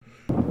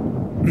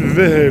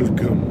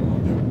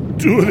Welcome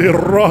to the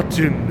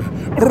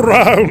Rotten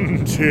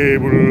Round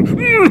Table.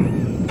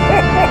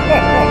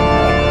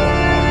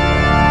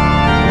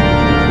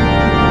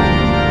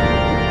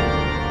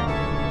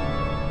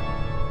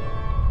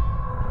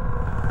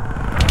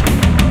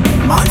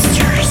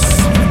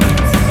 Monsters.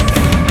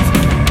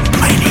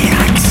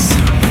 Maniacs.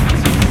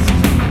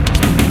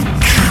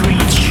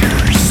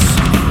 Creatures.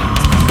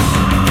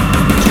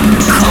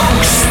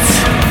 Ghosts.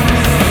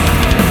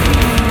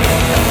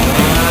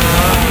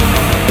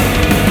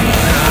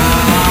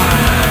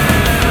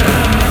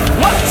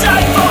 What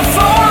type of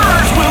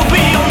horrors will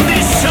be on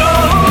this show?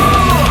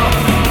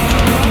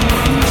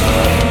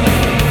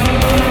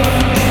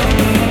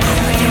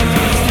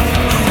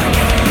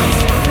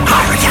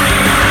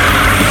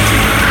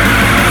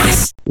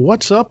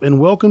 What's up, and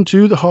welcome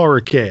to the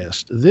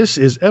Horrorcast. This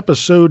is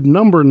episode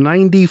number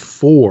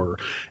 94,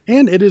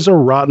 and it is a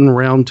Rotten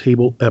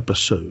Roundtable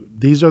episode.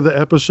 These are the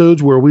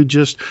episodes where we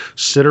just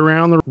sit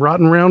around the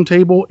Rotten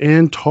Roundtable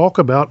and talk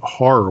about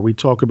horror. We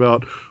talk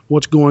about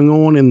what's going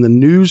on in the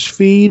news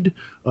feed.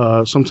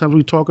 Sometimes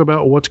we talk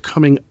about what's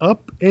coming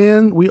up,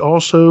 and we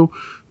also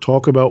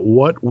talk about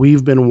what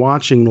we've been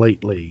watching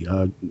lately.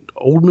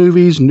 Old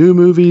movies, new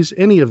movies,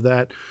 any of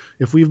that.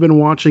 If we've been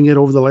watching it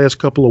over the last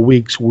couple of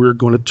weeks, we're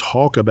going to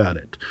talk about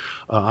it.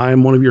 I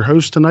am one of your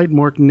hosts tonight,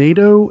 Mark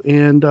Nato,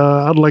 and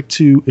I'd like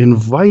to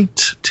invite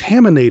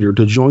Taminator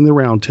to join the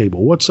roundtable.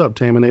 What's up,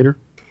 Taminator?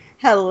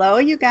 Hello,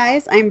 you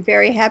guys. I'm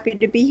very happy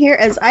to be here,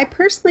 as I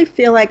personally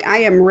feel like I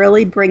am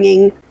really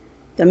bringing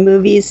the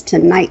movies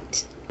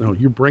tonight. Oh,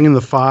 you're bringing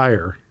the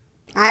fire.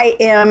 I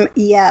am,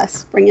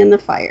 yes, bringing the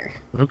fire.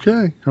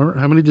 Okay. All right.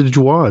 How many did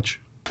you watch?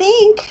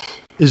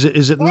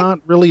 Is it not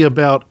really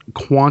about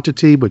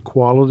quantity but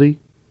quality?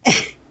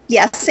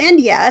 Yes and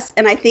yes,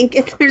 and I think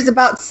there's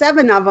about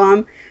 7 of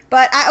them.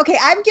 But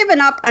I've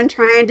given up on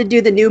trying to do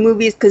the new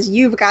movies because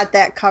you've got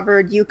that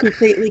covered. You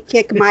completely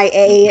kick my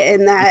A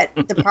in that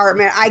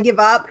department. I give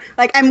up.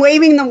 Like, I'm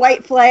waving the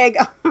white flag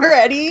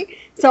already.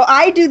 So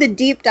I do the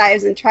deep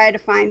dives and try to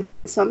find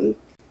some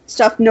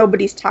stuff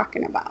nobody's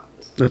talking about.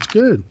 That's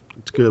good.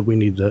 It's good. We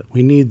need that.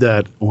 We need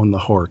that on the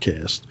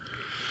Horrorcast.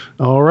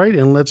 All right,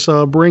 and let's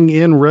bring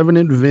in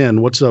Revenant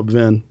Vin. What's up,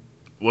 Vin?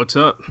 What's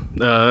up?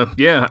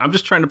 Yeah, I'm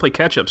just trying to play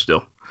catch up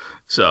still.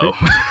 So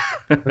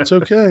that's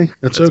okay.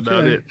 That's okay.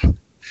 About it.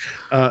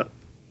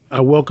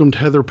 I welcomed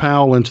Heather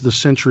Powell into the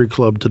Century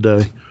Club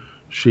today.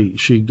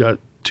 She got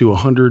to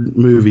 100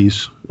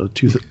 movies,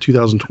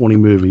 2020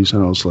 movies,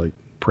 and I was like,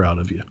 proud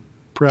of you.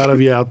 Proud of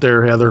you out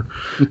there, Heather.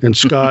 And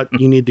Scott,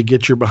 you need to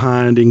get your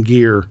behind in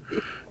gear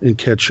and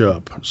catch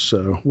up.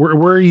 So where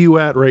are you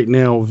at right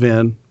now,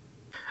 Vin?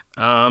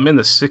 I'm in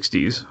the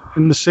 60s.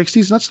 In the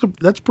 60s?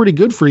 That's pretty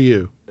good for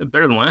you.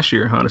 Better than last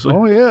year, honestly.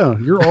 Oh yeah,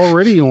 you're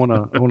already on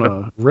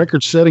a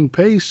record-setting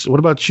pace. What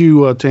about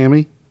you,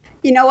 Tammy?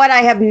 You know what?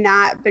 I have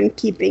not been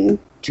keeping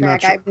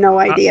track. I have no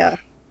idea.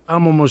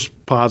 I'm almost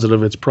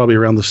positive it's probably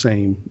around the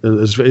same.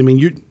 I mean,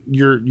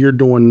 you're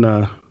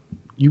doing.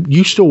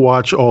 You still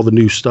watch all the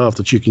new stuff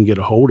that you can get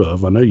a hold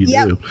of. I know you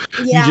do.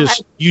 Yeah.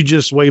 You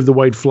just wave the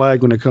white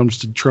flag when it comes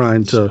to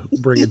trying to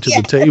bring it to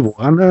the table.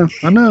 I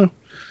know.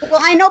 Well,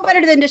 I know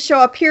better than to show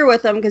up here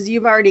with them because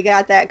you've already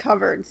got that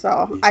covered.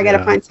 So I got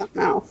to find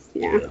something else.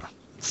 Yeah.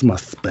 It's my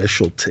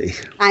specialty.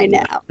 I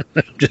know.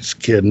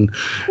 Just kidding.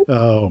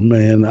 Oh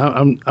man,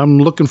 I'm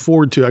looking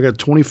forward to. I got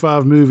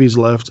 25 movies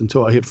left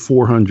until I hit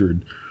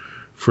 400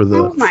 for the.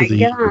 Oh my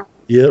god.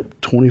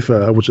 Yep,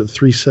 25. I was at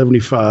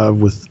 375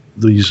 with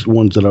these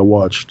ones that I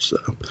watched. So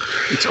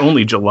it's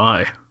only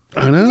July.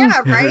 I know.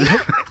 Yeah, right.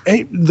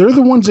 Hey, they're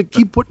the ones that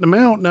keep putting them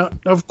out. Now,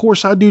 of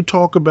course, I do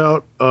talk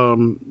about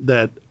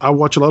that. I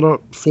watch a lot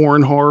of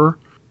foreign horror.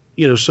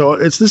 So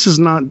this is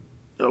not.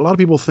 A lot of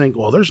people think,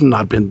 well, there's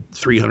not been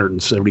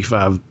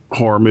 375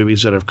 horror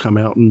movies that have come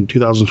out in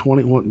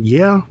 2020. Well,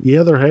 yeah,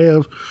 there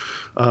have.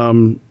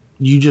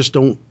 You just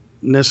don't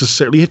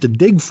necessarily have to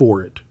dig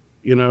for it.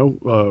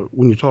 When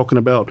you're talking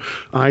about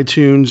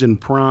iTunes and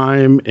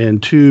Prime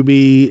and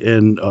Tubi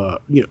and,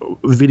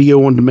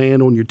 video on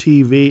demand on your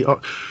TV.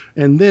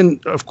 And then,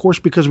 of course,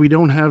 because we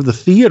don't have the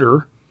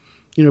theater,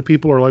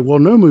 people are like, well,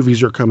 no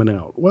movies are coming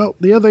out. Well,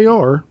 yeah, they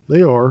are.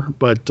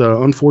 But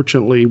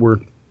unfortunately, we're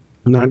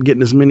not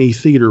getting as many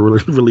theater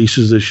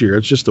releases this year.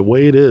 It's just the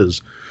way it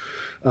is.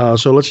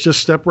 So let's just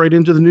step right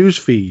into the news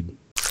feed.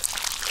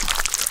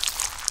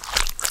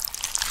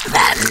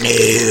 The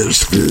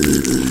news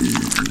feed.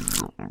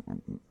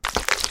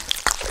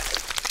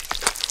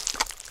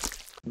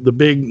 The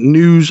big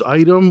news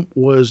item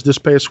was this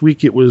past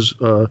week. It was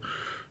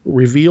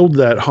revealed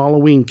that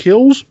Halloween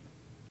Kills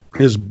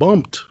is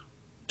bumped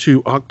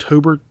to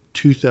October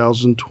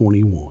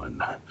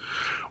 2021.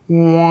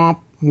 Womp,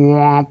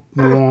 womp,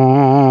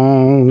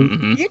 womp.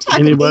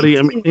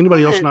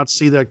 Anybody else not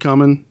see that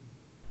coming?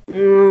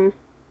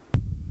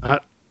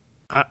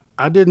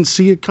 I didn't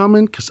see it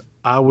coming because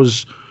I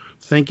was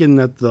thinking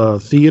that the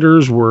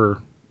theaters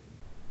were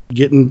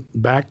getting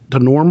back to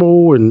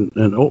normal and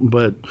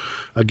but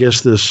I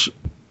guess this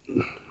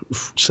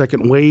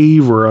second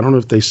wave, or I don't know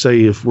if they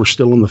say if we're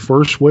still in the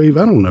first wave.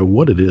 I don't know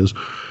what it is.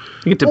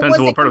 I think it depends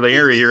on what part of the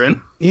area you're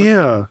in.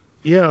 Yeah,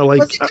 like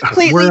Was it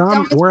completely where done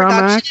I'm with where I'm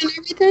at. production and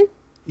everything?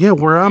 Yeah,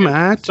 where I'm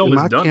at it's almost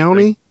in my done,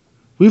 county,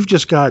 we've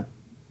just got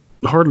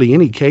hardly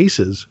any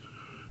cases.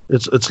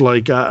 It's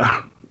like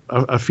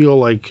I feel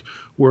like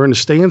we're in a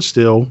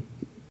standstill.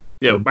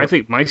 Yeah, I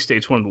think my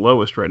state's one of the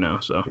lowest right now.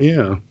 So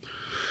Yeah.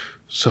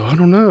 So I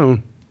don't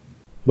know.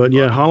 But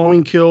yeah,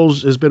 Halloween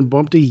Kills has been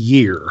bumped a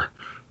year.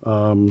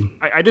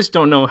 I just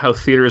don't know how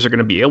theaters are going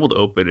to be able to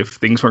open if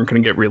things aren't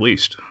going to get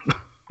released.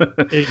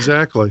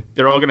 Exactly.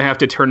 They're all going to have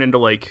to turn into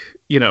like,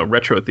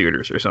 retro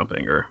theaters or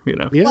something, or,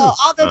 Yeah. Well,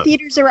 all the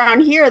theaters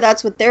around here,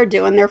 that's what they're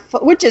doing.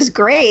 Which is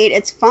great.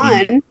 It's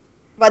fun,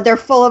 but they're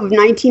full of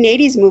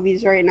 1980s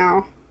movies right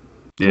now.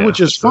 Yeah, Which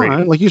is that's great.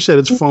 fine. Like you said,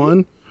 it's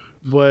fun.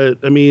 But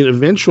I mean,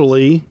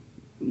 eventually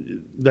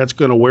that's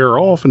going to wear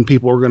off and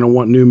people are going to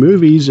want new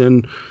movies.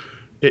 And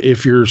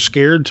if you're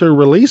scared to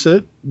release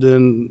it,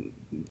 then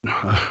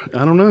I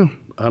don't know.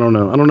 I don't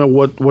know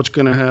what's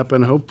going to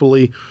happen.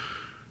 Hopefully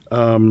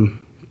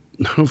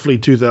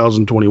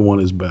 2021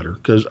 is better,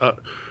 because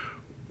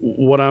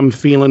what I'm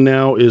feeling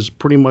now is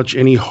pretty much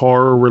any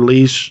horror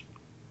release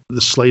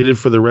that's slated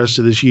for the rest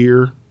of this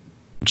year,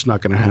 it's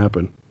not going to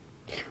happen.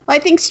 Well, I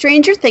think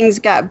Stranger Things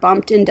got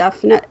bumped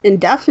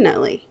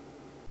indefinitely.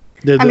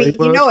 That was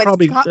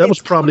probably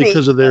coming,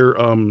 because of their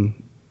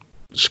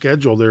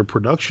schedule, their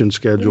production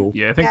schedule.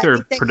 Yeah, I think Yeah, I their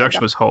think they production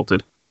had was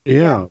halted.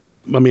 Yeah.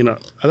 I mean,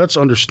 that's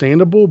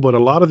understandable, but a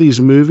lot of these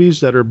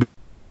movies that are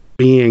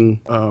being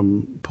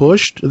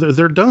pushed,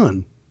 they're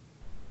done.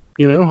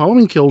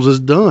 Halloween Kills is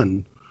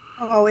done.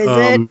 Oh, is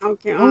it?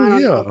 Okay. Oh,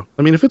 yeah.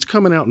 I mean, if it's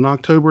coming out in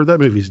October, that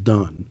movie's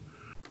done.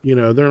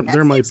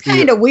 There might be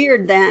kind of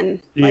weird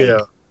then.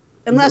 Yeah.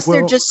 Unless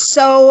they're just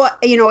so,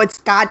 it's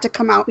got to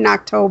come out in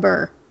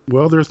October.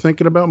 Well, they're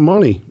thinking about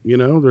money.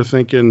 They're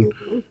thinking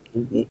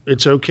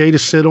it's okay to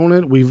sit on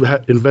it. We've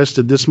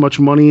invested this much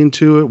money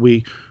into it.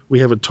 We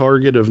have a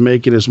target of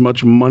making as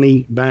much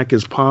money back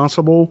as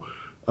possible.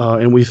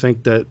 And we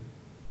think that,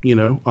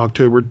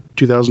 October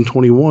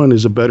 2021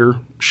 is a better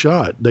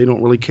shot. They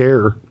don't really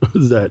care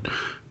that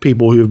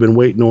people who have been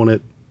waiting on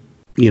it,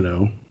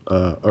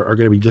 are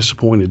going to be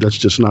disappointed. That's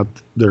just not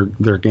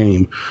their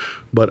game.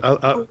 But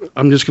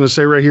I'm just going to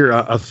say right here,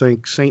 I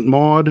think Saint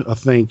Maud, I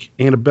think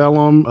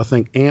Antebellum, I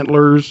think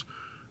Antlers,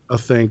 I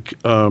think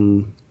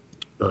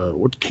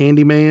what's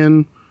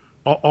Candyman,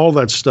 all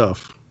that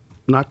stuff,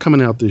 not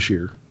coming out this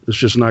year. It's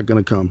just not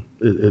going to come.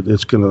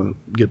 It's going to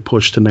get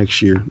pushed to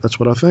next year. That's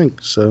what I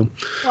think. So,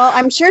 well,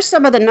 I'm sure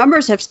some of the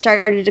numbers have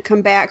started to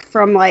come back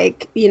from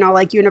like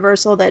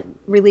Universal that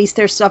released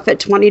their stuff at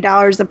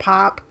 $20 a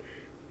pop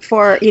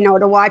for,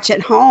 to watch at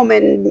home.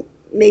 And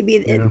maybe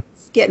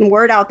it's getting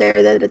word out there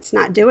that it's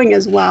not doing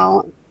as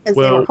well as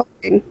they were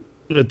hoping.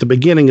 At the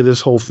beginning of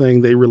this whole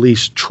thing, they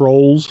released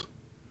Trolls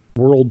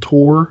World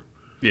Tour.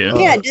 Yeah.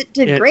 Yeah, it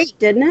did great,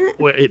 didn't it?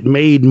 Well, it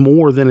made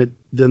more than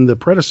the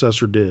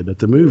predecessor did at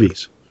the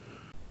movies.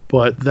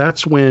 But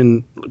that's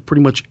when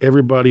pretty much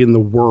everybody in the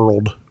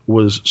world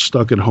was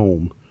stuck at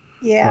home.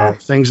 Yeah.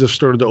 Things have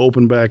started to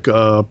open back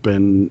up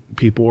and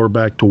people are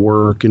back to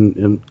work.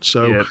 And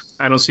so Yeah,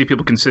 I don't see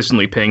people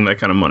consistently paying that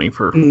kind of money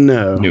for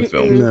new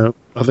films. No,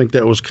 I think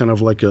that was kind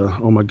of like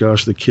oh my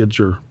gosh, the kids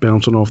are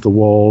bouncing off the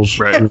walls.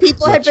 Right. And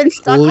people have been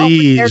stuck home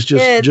with their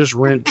kids. just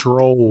rent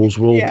Trolls.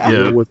 We'll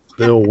deal with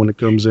Bill when it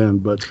comes in.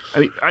 But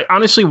I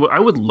honestly, what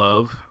I would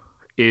love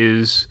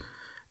is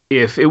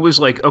if it was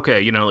like,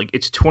 okay, like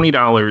it's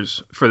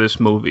 $20 for this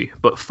movie,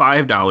 but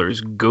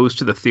 $5 goes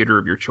to the theater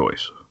of your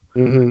choice.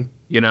 Mm-hmm.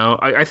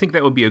 I think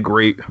that would be a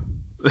great,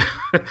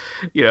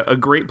 a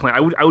great plan.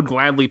 I would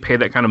gladly pay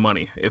that kind of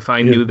money if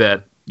I knew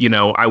that,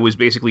 I was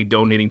basically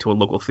donating to a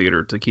local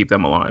theater to keep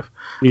them alive.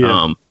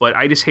 Yeah. But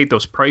I just hate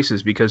those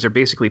prices because they're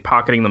basically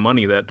pocketing the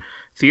money that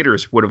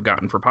theaters would have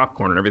gotten for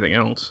popcorn and everything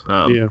else.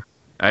 I'm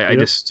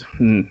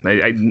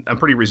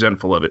pretty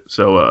resentful of it.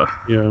 So,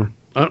 yeah.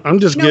 I'm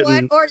just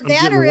getting or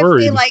that, or if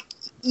worried. they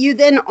you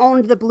then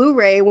owned the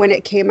Blu-ray when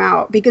it came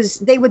out, because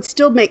they would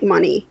still make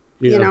money.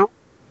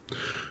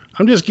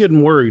 I'm just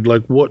getting worried.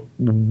 Like, what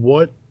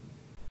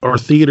are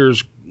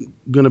theaters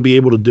going to be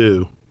able to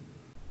do?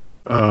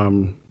 Are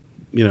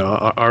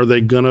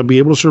they going to be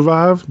able to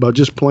survive by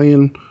just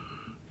playing,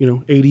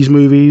 80s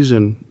movies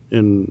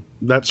and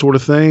that sort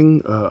of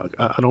thing?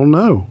 I don't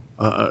know.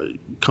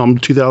 Come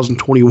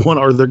 2021,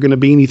 are there going to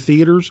be any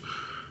theaters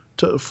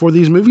for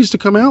these movies to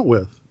come out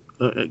with?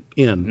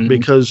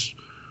 Because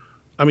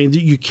I mean,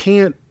 you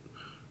can't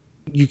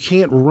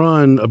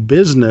run a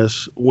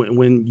business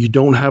when you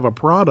don't have a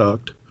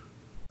product,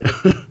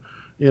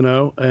 and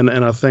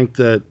I think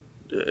that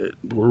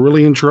we're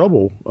really in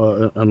trouble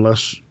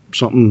unless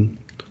something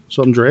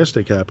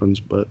drastic happens.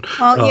 But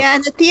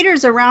and the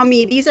theaters around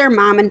me, these are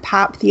mom and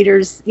pop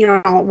theaters,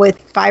 with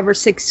 5 or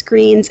 6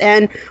 screens.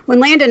 And when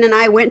Landon and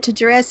I went to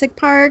Jurassic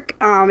Park,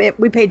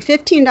 we paid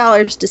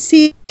 $15 to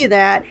see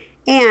that.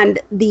 And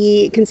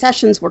the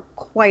concessions were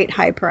quite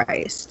high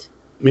priced.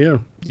 Yeah.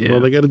 Yeah. Well,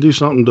 they got to do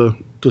something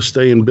to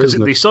stay in Because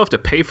business. they still have to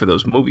pay for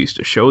those movies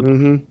to show them.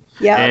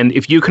 Mm-hmm. Yeah. And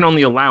if you can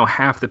only allow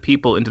half the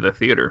people into the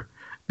theater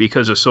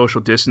because of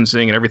social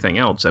distancing and everything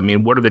else, I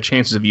mean, what are the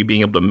chances of you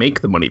being able to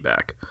make the money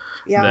back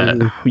Yeah.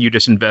 that you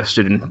just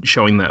invested in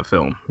showing that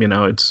film? You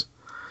know, it's.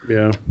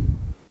 Yeah.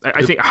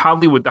 I think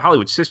the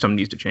Hollywood system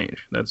needs to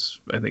change.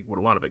 That's, I think, what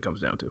a lot of it comes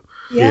down to.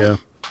 Yeah.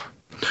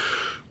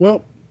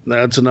 Well,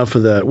 that's enough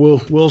of that.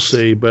 We'll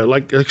see. But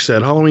like I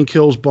said, Halloween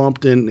Kills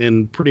bumped,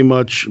 and pretty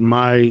much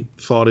my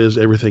thought is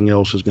everything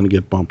else is going to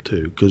get bumped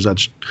too, because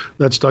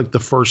that's like the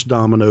first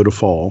domino to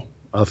fall,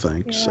 I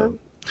think. Yeah.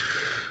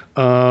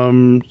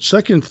 So,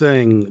 second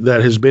thing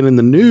that has been in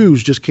the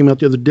news just came out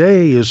the other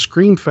day is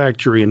Scream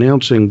Factory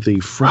announcing the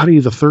Friday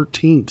the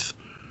 13th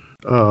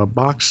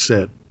box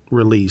set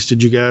release.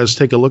 Did you guys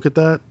take a look at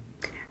that?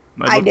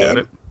 I looked at did.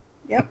 it.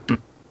 Yep.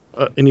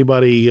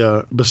 Anybody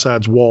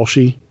besides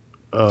Walshy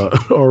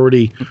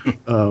already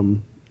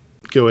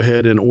go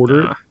ahead and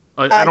order it? No.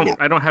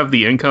 I don't have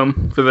the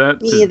income for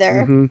that. Me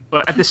either. Mm-hmm.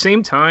 But at the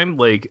same time,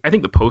 like, I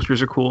think the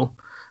posters are cool.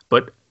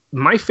 But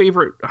my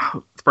favorite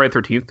Friday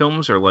the 13th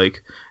films are,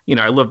 like, you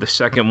know, I love the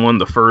second one,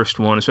 the first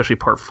one, especially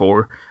part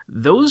 4.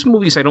 Those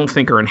movies I don't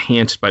think are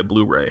enhanced by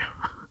Blu-ray.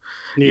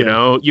 Yeah. You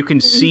know, you can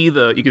see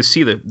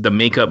the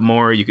makeup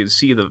more, you can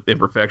see the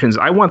imperfections.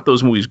 I want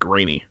those movies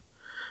grainy.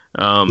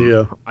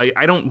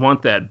 I don't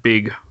want that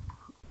big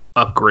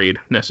upgrade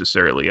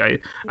necessarily.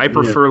 I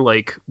prefer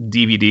like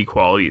DVD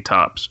quality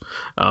tops.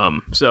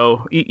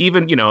 So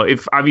even, you know,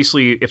 if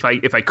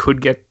I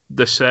could get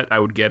the set, I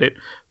would get it.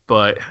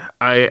 But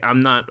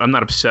I'm not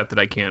upset that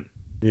I can't,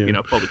 you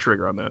know, pull the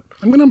trigger on that.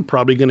 I'm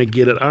probably gonna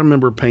get it. I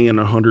remember paying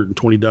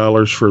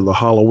 $120 for the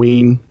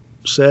Halloween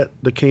set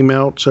that came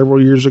out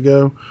several years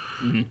ago.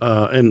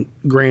 Mm-hmm. And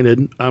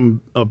granted,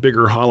 I'm a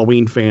bigger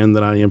Halloween fan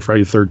than I am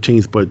Friday the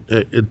 13th, but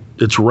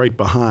it's right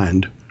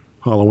behind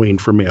Halloween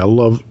for me. I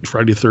love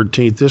Friday the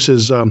 13th. This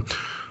is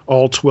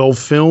all 12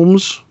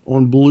 films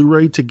on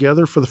Blu-ray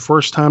together for the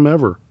first time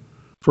ever.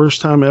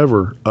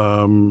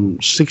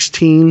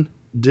 16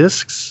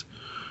 discs.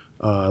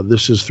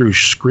 This is through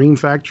Scream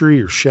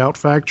Factory or Shout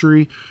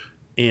Factory,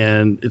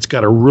 and it's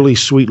got a really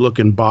sweet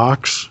looking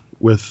box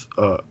with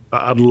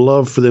I'd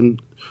love for them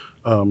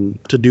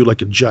to do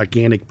like a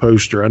gigantic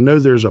poster. I know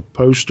there's a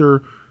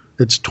poster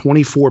that's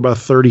 24 by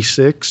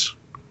 36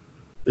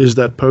 is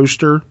that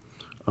poster,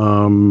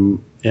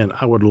 and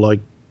I would like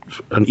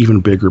an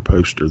even bigger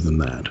poster than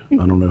that. I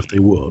don't know if they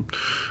would.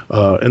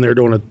 And they're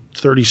doing a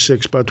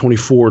 36 by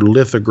 24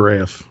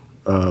 lithograph.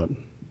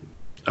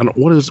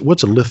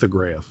 What's a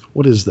lithograph?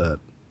 What is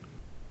that?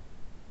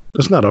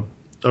 That's not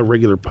a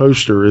regular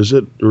poster, is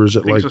it? Or is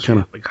it like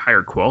kind of like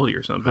higher quality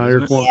or something?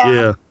 higher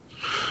quality?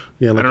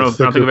 Yeah. Like I don't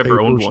think I've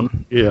ever owned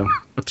one. Yeah.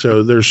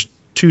 So there's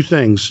two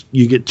things.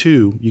 You get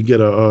two. You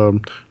get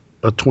a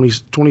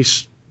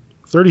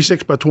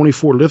 36 by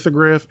 24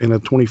 lithograph and a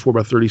 24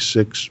 by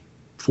 36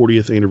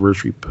 40th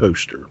anniversary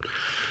poster.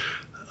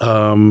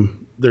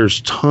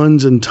 There's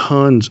tons and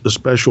tons of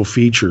special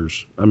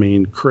features. I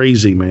mean,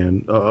 crazy,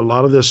 man.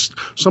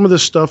 Some of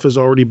this stuff has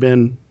already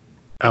been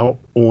out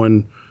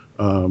on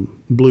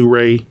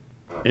Blu-ray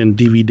and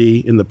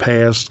DVD in the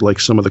past, like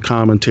some of the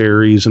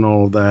commentaries and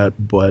all of that.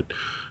 But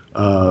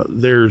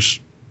there's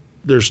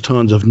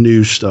tons of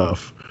new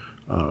stuff,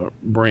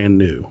 brand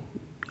new.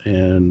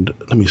 And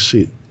let me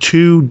see,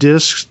 2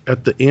 discs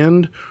at the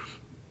end.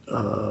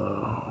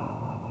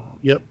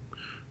 Yep.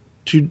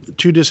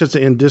 Two discs at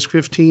the end. Disc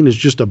 15 is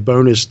just a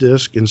bonus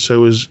disc, and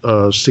so is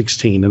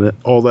 16. And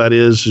all that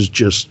is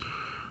just,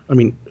 I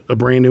mean, a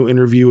brand new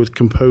interview with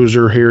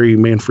composer Harry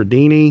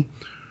Manfredini,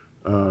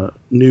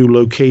 new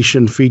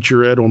location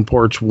featurette on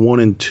parts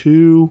 1 and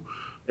 2,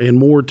 and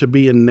more to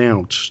be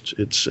announced,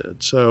 it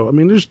said. So, I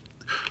mean,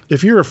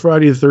 if you're a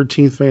Friday the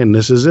 13th fan,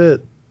 this is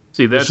it.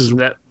 See,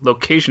 that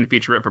location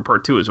featurette for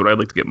part 2 is what I'd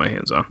like to get my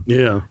hands on.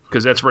 Yeah.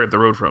 Because that's right up the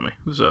road from me.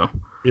 So.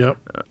 Yep.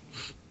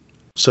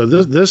 So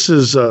this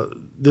is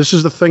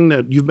the thing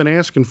that you've been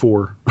asking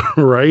for,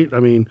 right? I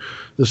mean,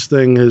 this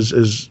thing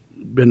has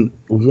been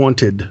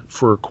wanted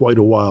for quite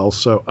a while.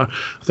 So I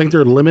think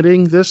they're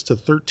limiting this to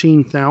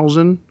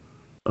 13,000.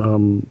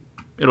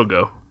 It'll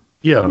go.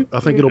 Yeah, I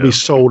think it'll be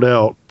sold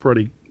out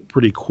pretty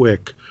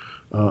quick.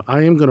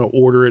 I am going to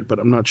order it, but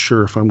I'm not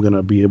sure if I'm going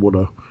to be able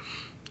to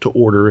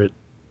order it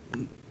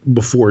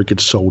before it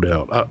gets sold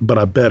out. But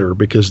I better,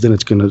 because then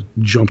it's going to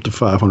jump to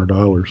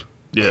 $500.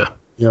 Yeah.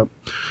 Yep.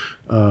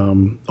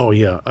 Oh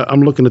yeah,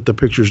 I'm looking at the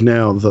pictures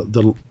now.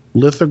 The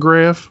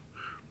lithograph,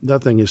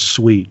 that thing is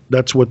sweet.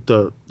 That's what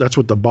the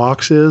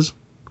box is,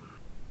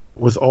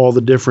 with all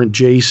the different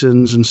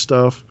Jasons and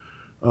stuff.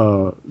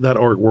 That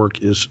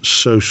artwork is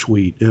so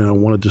sweet, and I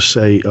wanted to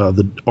say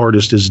the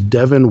artist is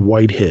Devin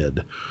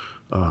Whitehead.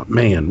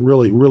 Man,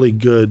 really, really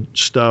good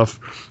stuff.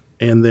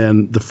 And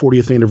then the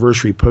 40th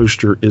anniversary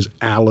poster is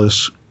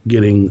Alice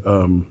getting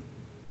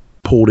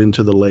pulled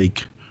into the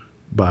lake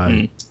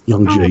by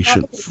young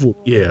Jason.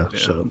 Yeah,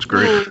 so it's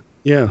great.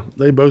 Yeah,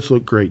 they both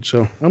look great.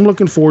 So I'm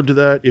looking forward to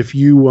that. If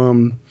you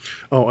and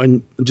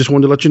just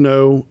wanted to let you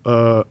know,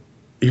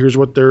 here's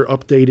what their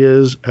update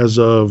is as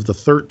of the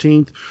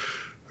 13th.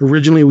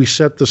 Originally, we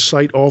set the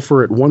site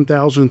offer at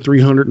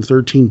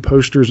 1,313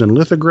 posters and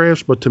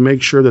lithographs, but to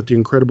make sure that the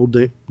incredible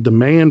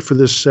demand for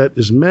this set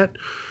is met,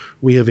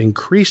 we have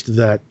increased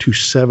that to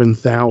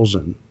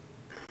 7,000.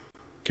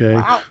 Okay,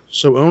 wow.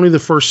 So only the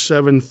first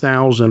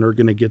 7,000 are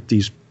going to get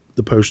the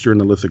poster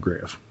and the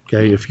lithograph.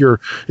 Okay, if your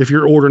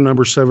order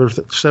number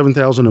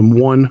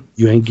 7,001,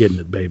 you ain't getting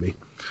it, baby.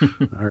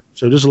 All right,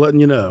 so just letting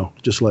you know.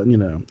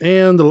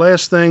 And the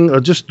last thing,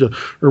 just a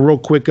real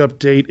quick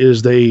update,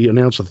 is they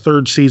announced a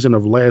third season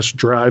of Last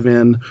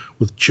Drive-In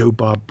with Joe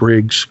Bob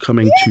Briggs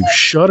coming to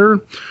Shudder.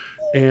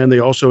 And they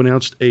also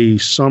announced a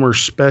summer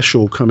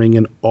special coming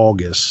in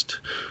August.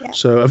 Yeah.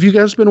 So have you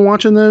guys been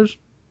watching those?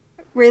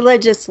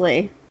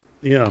 Religiously.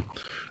 Yeah.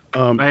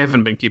 I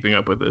haven't been keeping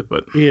up with it,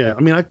 but yeah, I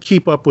mean, I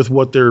keep up with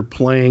what they're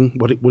playing,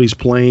 what he's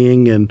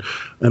playing, and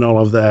all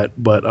of that.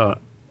 But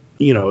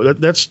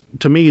that's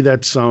to me,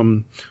 that's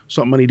something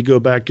I need to go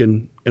back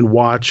and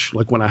watch.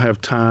 Like when I have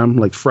time,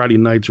 like Friday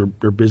nights are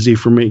busy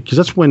for me because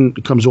that's when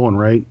it comes on,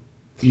 right?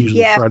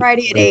 Usually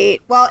Friday at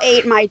 8. Well,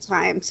 8 my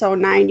time, so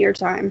 9 your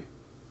time.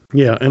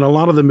 Yeah, and a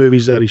lot of the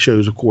movies that he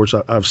shows, of course,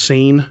 I've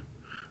seen.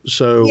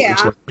 So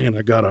it's like, man,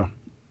 I gotta.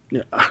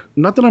 Yeah,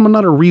 not that I'm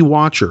not a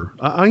rewatcher.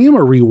 I am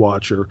a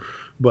rewatcher,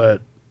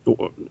 but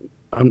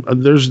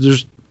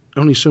there's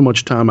only so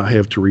much time I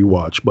have to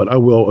rewatch. But I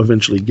will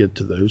eventually get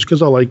to those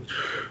because I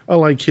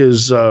like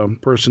his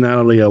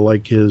personality. I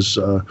like his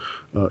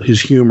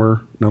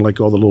humor, and I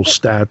like all the little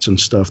stats and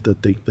stuff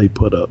that they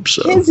put up.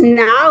 So his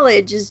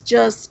knowledge is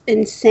just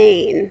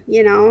insane.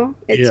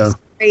 It's just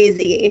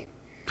crazy.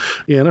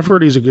 Yeah, and I've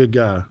heard he's a good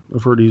guy.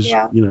 I've heard he's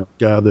guy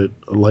that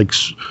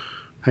likes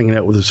hanging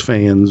out with his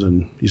fans,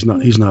 and he's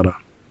not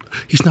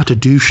a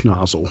douche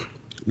nozzle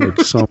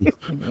like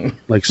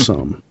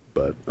some.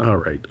 But all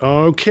right,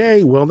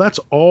 okay. Well, that's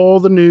all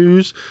the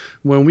news.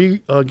 When we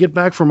get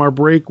back from our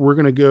break, we're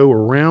going to go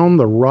around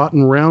the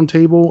Rotten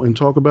Roundtable and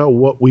talk about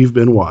what we've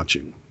been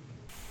watching.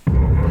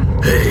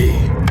 Hey,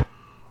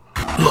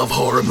 love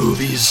horror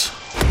movies?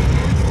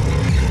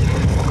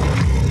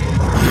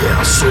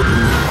 Yeah, so do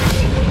we.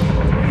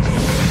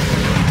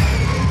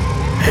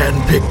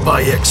 Handpicked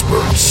by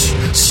experts,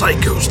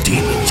 psychos,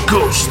 demons,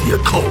 ghosts, the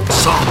occult,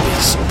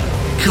 zombies,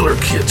 killer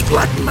kids,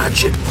 black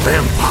magic,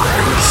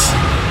 vampires.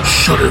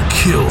 Shudder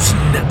kills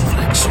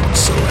Netflix on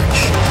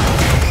selection.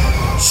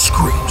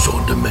 Screams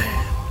on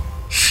demand.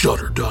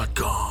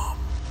 Shudder.com.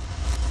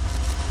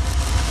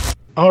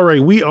 All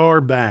right, we are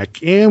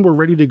back, and we're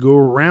ready to go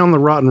around the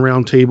Rotten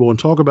Roundtable and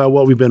talk about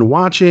what we've been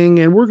watching.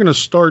 And we're going to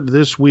start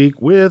this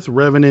week with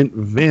Revenant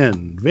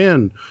Vin.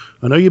 Vin,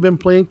 I know you've been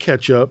playing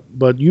catch-up,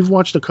 but you've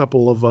watched a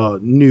couple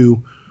of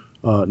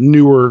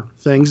newer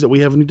things that we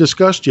haven't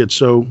discussed yet.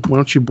 So why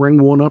don't you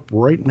bring one up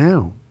right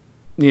now?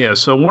 Yeah,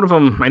 so one of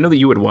them, I know that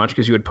you would watch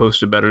because you had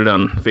posted about it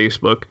on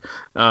Facebook,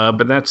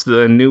 but that's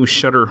the new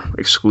Shudder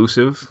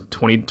exclusive,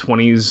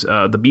 2020's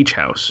The Beach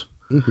House.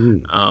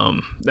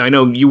 Mm-hmm. I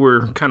know you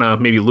were kind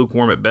of maybe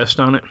lukewarm at best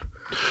on it.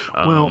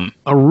 Well,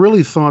 I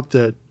really thought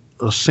that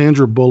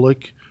Sandra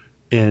Bullock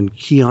and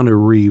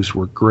Keanu Reeves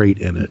were great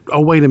in it.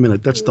 Oh, wait a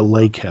minute. That's the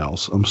Lake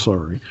House. I'm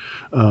sorry.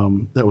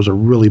 That was a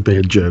really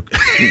bad joke.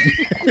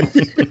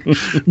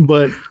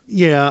 But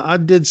yeah, I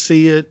did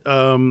see it.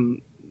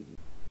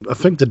 I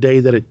think the day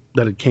that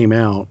it came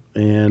out,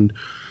 and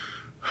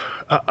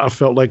I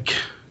felt like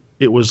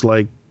it was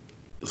like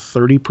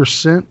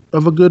 30%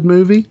 of a good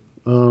movie.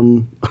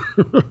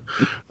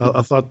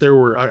 I thought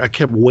I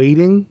kept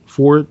waiting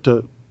for it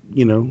to,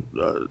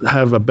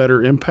 have a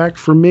better impact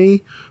for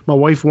me. My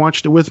wife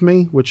watched it with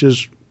me, which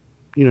is,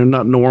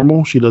 not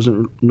normal. She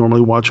doesn't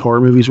normally watch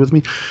horror movies with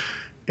me.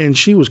 And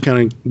she was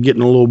kind of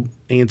getting a little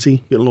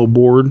antsy, getting a little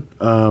bored.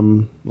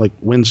 Like,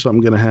 when's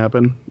something going to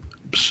happen?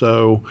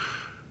 So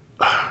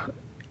I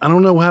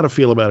don't know how to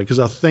feel about it, because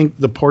I think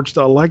the parts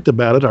that I liked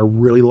about it, I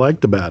really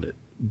liked about it.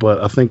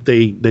 But I think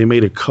they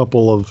made a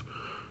couple of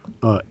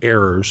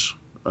errors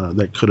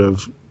that could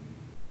have,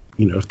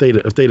 if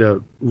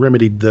they'd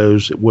remedied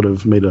those, it would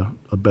have made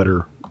a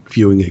better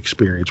viewing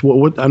experience.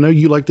 What I know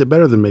you liked it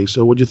better than me,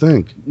 so what'd you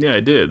think? Yeah, I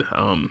did.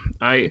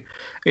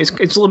 It's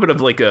a little bit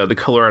of like The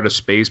Color Out of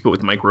Space, but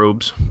with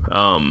microbes.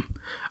 I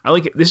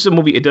like it. This is a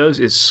movie.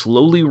 It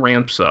slowly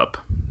ramps up,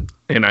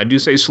 and I do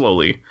say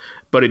slowly,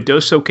 but it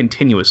does so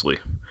continuously,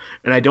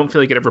 and I don't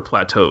feel like it ever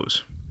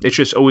plateaus. It's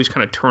just always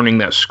kind of turning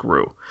that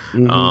screw.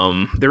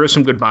 Mm-hmm. There is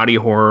some good body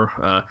horror.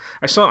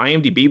 I saw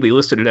IMDb, they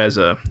listed it as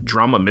a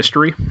drama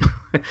mystery,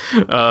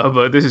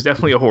 but this is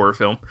definitely a horror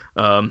film,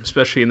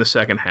 especially in the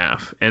second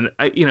half. And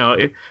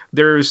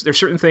there's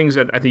certain things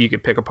that I think you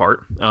could pick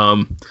apart.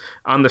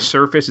 On the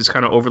surface, it's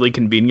kind of overly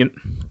convenient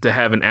to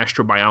have an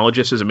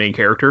astrobiologist as a main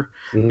character,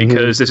 mm-hmm.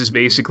 because this is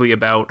basically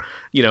about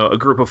a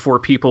group of 4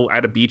 people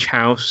at a beach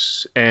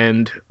house,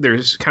 and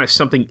there's kind of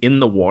something in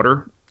the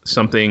water.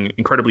 Something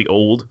incredibly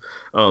old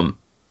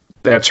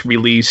that's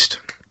released,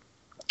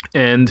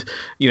 and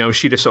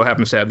she just so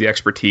happens to have the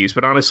expertise.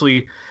 But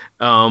honestly,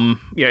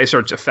 it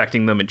starts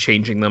affecting them and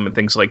changing them and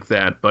things like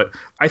that. But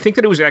I think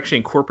that it was actually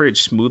incorporated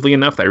smoothly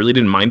enough that I really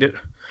didn't mind it.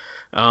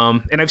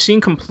 And I've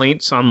seen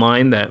complaints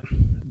online that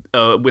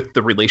with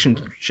the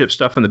relationship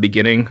stuff in the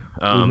beginning,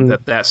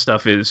 that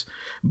stuff is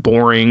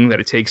boring, that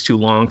it takes too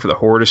long for the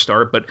horror to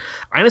start. But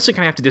I honestly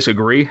kind of have to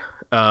disagree.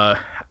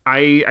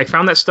 I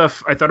found that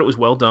stuff, I thought it was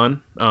well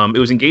done. It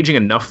was engaging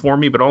enough for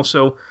me, but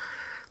also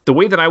the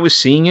way that I was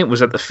seeing it was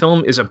that the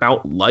film is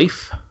about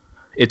life.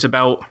 It's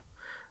about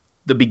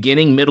the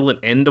beginning, middle, and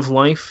end of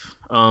life,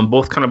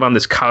 both kind of on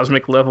this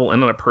cosmic level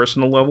and on a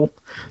personal level.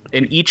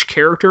 And each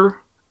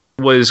character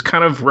was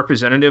kind of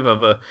representative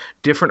of a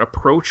different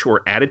approach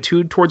or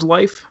attitude towards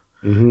life.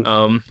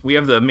 We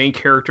have the main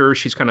character.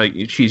 She's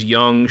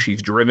young,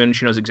 she's driven,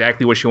 she knows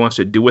exactly what she wants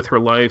to do with her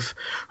life.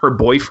 Her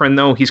boyfriend,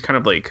 though, he's kind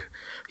of like,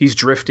 he's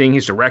drifting,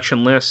 he's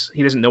directionless,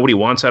 he doesn't know what he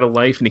wants out of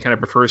life, and he kind of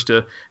prefers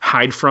to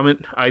hide from it,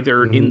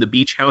 either in the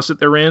beach house that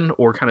they're in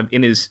or kind of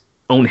in his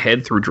own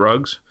head through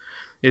drugs,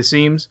 it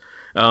seems.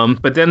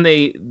 But then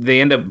they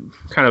end up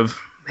kind of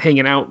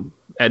hanging out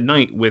at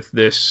night with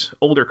this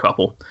older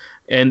couple.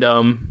 And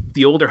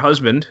the older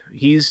husband,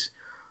 his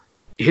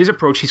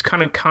approach, he's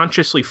kind of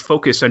consciously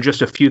focused on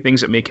just a few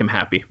things that make him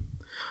happy.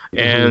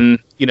 And,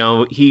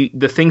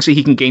 the things that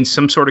he can gain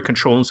some sort of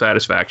control and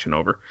satisfaction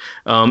over.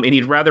 And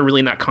he'd rather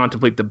really not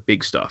contemplate the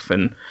big stuff.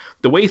 And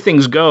the way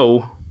things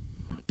go,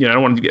 I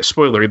don't want to get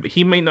spoilery, but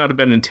he may not have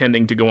been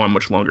intending to go on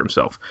much longer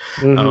himself.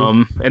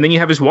 And then you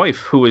have his wife,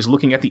 who is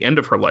looking at the end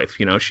of her life.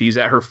 She's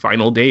at her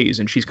final days,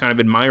 and she's kind of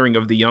admiring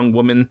of the young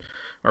woman,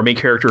 our main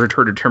character,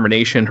 her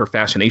determination, her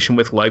fascination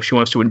with life. She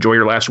wants to enjoy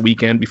her last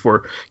weekend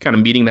before kind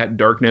of meeting that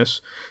darkness.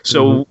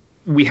 So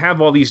we have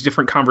all these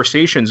different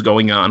conversations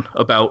going on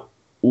about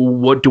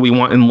what do we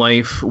want in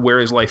life? Where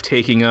is life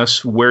taking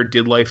us? Where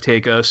did life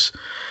take us?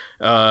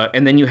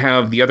 And then you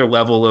have the other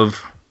level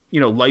of,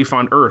 life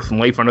on Earth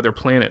and life on other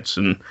planets.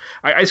 And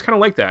I just kind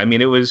of like that. I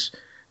mean, it was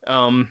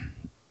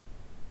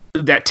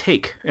that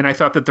take. And I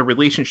thought that the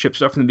relationship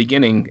stuff in the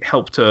beginning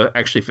helped to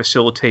actually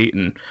facilitate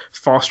and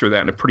foster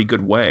that in a pretty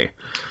good way.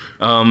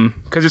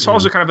 Because it's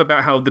also kind of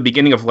about how the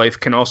beginning of life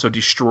can also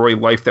destroy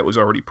life that was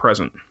already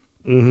present.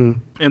 And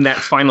that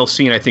final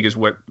scene, I think, is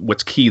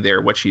what's key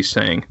there, what she's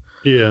saying.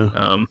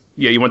 Yeah.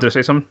 You wanted to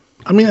say something?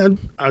 I mean,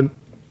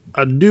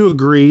 I do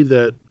agree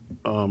that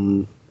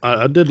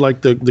I did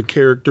like the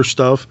character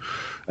stuff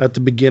at the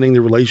beginning,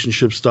 the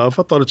relationship stuff.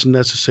 I thought it's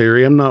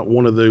necessary. I'm not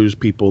one of those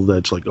people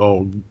that's like,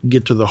 oh,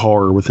 get to the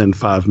horror within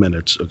 5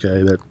 minutes.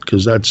 Okay.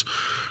 Because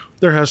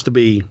there has to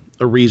be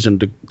a reason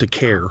to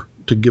care,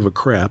 to give a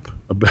crap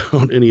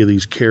about any of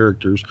these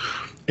characters.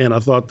 And I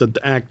thought that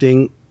the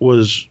acting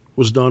was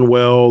done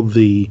well.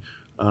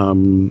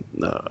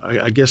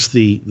 I guess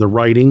the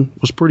writing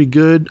was pretty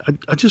good.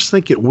 I just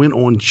think it went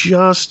on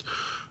just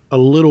a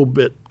little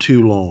bit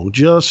too long.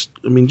 Just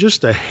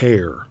a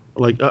hair.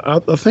 Like I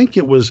think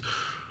it was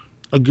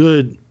a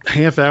good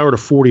half hour to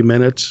 40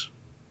 minutes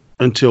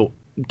until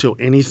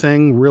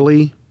anything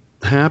really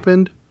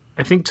happened.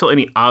 I think till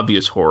any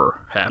obvious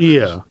horror happens.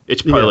 Yeah.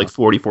 It's probably like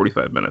 40,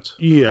 45 minutes.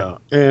 Yeah.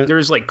 And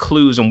there's like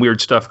clues and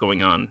weird stuff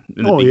going on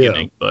in the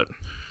beginning, but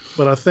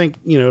I think,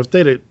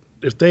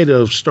 if they'd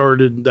have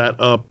started that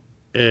up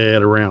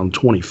at around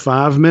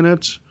 25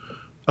 minutes,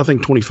 I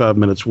think 25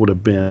 minutes would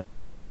have been,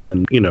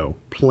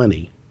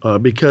 plenty.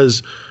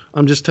 Because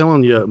I'm just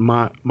telling you,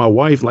 my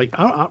wife, like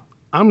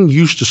I'm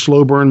used to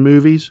slow burn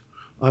movies.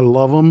 I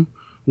love them.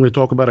 I'm going to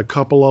talk about a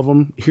couple of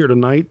them here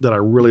tonight that I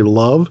really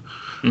love.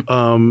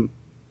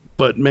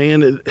 But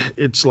man,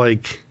 it's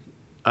like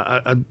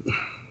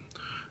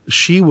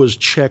she was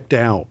checked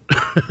out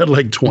at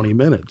like 20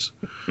 minutes.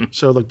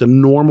 So like the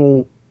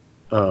normal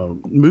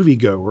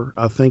moviegoer,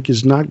 I think,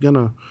 is not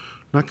gonna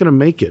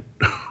make it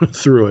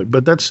through it.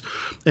 But that's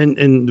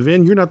and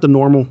Vin, you're not the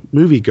normal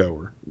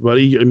moviegoer,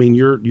 buddy. I mean,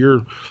 you're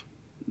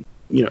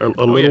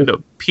a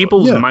little.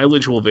 People's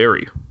mileage will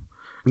vary.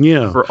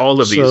 Yeah, for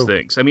all of these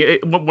things. I mean,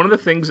 one of the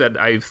things that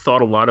I've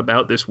thought a lot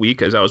about this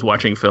week as I was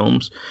watching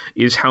films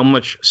is how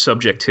much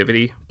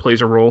subjectivity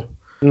plays a role.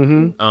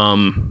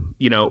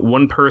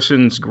 One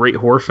person's great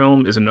horror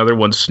film is another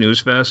one's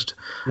snooze fest.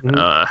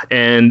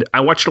 And I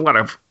watched a lot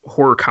of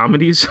horror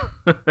comedies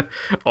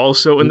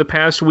also in the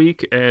past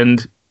week,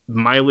 and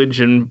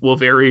mileage will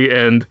vary,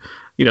 and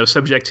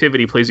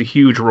subjectivity plays a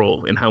huge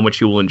role in how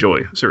much you will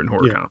enjoy certain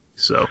horror comedies.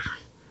 So,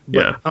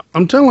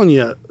 I'm telling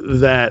you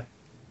that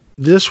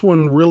this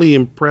one really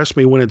impressed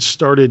me when it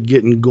started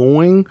getting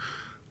going,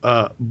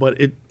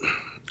 but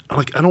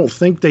I don't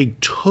think they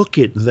took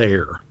it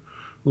there.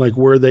 Like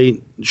where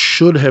they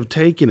should have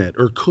taken it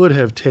or could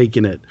have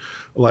taken it.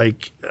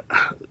 Like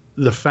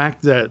the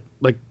fact that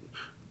like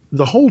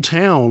the whole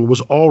town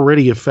was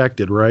already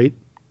affected, right?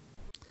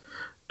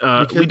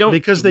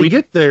 Because they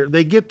get there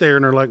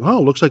and they're like, oh,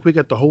 looks like we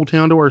got the whole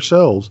town to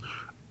ourselves.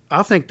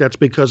 I think that's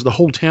because the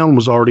whole town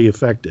was already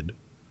affected.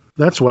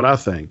 That's what I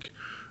think.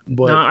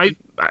 But no,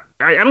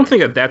 I don't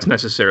think that's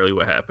necessarily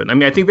what happened. I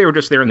mean, I think they were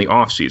just there in the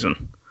off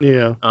season.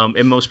 Yeah.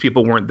 And most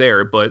people weren't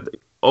there, but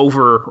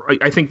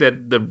I think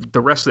that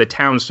the rest of the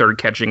town started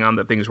catching on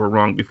that things were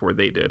wrong before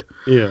they did.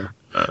 Yeah.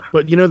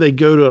 But they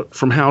go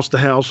from house to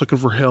house looking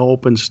for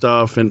help and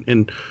stuff,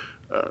 and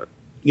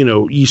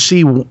you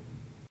see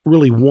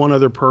really one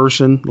other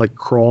person like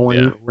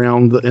crawling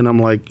around, and I'm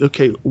like,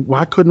 okay,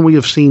 why couldn't we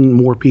have seen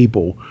more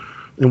people,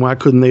 and why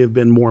couldn't they have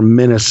been more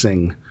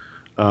menacing,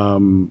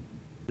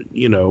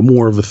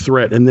 more of a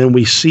threat? And then I'm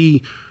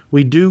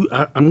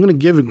going to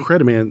give him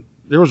credit, man.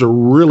 There was a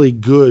really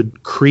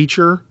good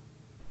creature.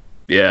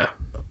 Yeah.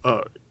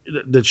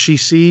 That she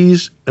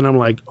sees, and I'm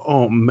like,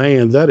 oh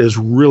man, that is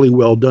really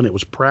well done. It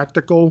was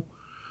practical,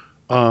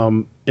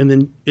 and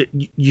then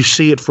you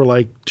see it for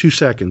like 2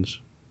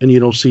 seconds, and you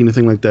don't see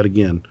anything like that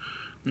again.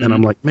 Mm-hmm. And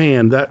I'm like,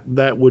 man,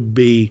 that would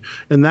be,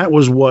 and that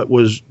was what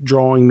was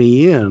drawing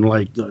me in,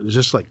 like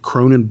just like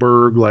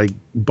Cronenberg, like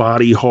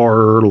body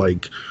horror,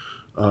 like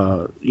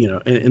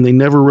and they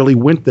never really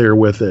went there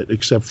with it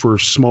except for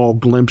small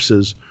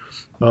glimpses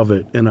of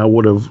it, and I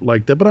would have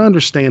liked that. But I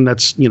understand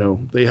that's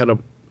they had a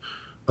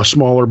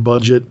smaller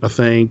budget, I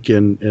think,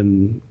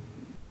 and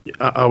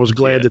I was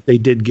glad that they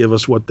did give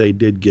us what they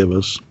did give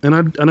us, and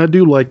I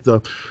do like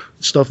the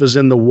stuff is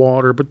in the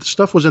water, but the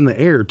stuff was in the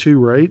air too,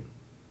 right?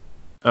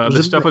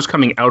 The stuff was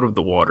coming out of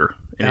the water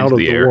and into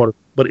the air. Water,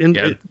 but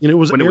it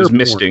was when it was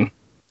misting.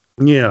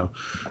 Yeah,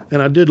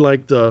 and I did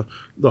like the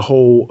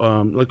whole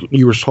like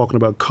you were talking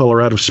about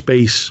color out of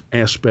space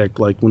aspect,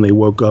 like when they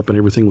woke up and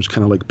everything was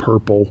kind of like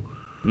purple.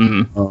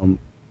 Mm-hmm.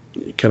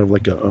 Kind of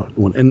like a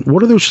one. And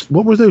what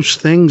were those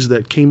things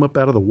that came up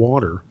out of the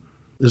water?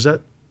 Is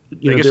that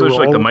I guess it was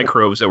like the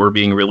microbes that were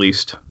being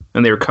released,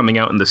 and they were coming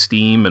out in the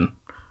steam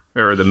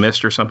or the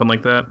mist or something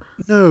like that.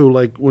 No,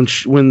 like when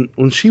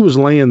she was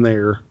laying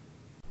there.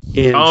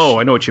 And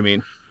I know what you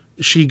mean.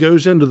 She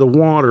goes into the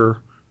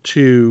water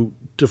to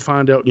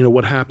find out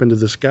what happened to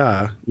this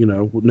guy.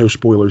 No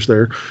spoilers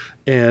there,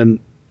 and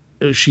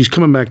she's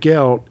coming back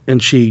out,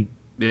 and she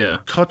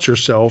cuts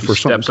herself or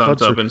something. Steps on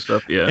top and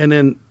stuff. Yeah, and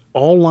then.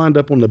 All lined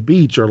up on the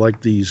beach are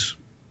like these,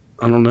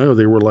 I don't know,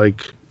 they were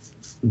like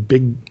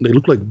big, they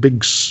look like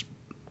big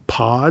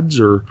pods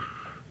or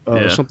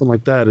something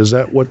like that. Is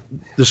that what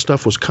this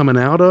stuff was coming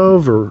out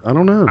of, or I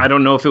don't know? I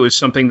don't know if it was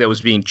something that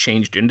was being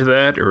changed into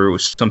that or it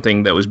was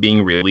something that was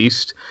being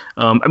released.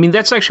 I mean,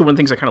 that's actually one of the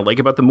things I kind of like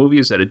about the movie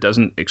is that it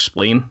doesn't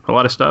explain a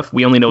lot of stuff.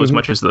 We only know as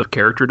much as the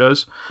character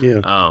does.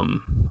 Yeah.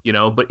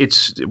 But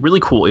it's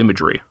really cool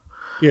imagery.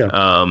 Yeah.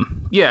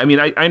 I mean,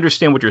 I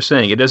understand what you're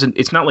saying.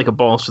 It's not like a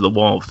balls to the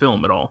wall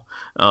film at all.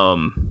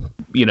 But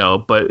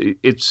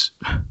it's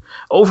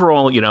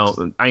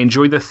overall, I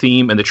enjoyed the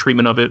theme and the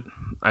treatment of it.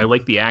 I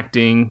liked the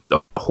acting,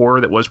 the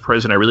horror that was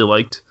present. I really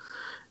liked,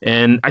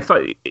 and I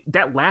thought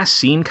that last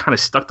scene kind of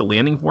stuck the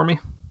landing for me.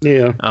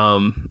 Yeah.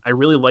 I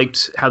really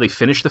liked how they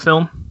finished the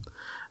film.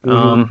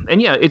 Mm-hmm.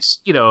 And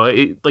it's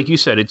like you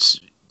said,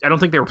 I don't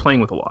think they were playing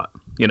with a lot,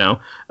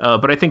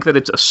 but I think that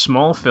it's a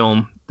small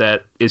film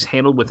that is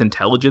handled with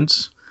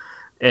intelligence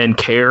and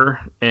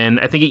care, and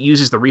I think it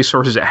uses the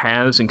resources it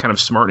has in kind of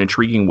smart and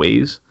intriguing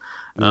ways.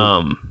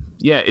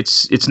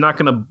 It's not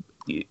going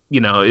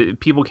to,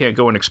 people can't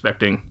go in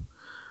expecting,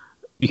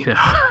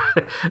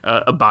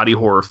 a body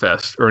horror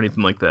fest or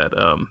anything like that.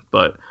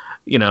 But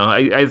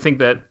I think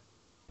that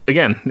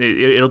again,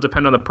 it'll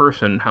depend on the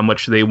person how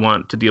much they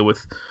want to deal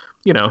with.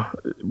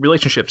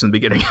 Relationships in the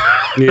beginning.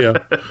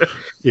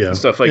 Yeah.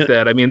 Stuff like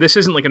that. I mean, this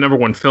isn't like a number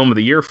one film of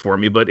the year for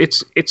me, but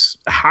it's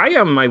high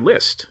on my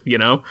list,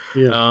 Yeah.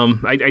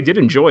 I did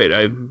enjoy it.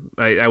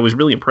 I was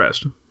really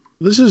impressed.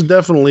 This is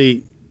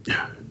definitely,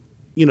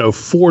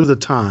 for the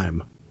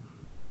time,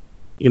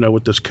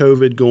 with this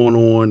COVID going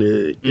on,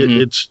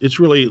 it's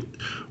really,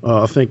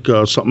 I think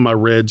something I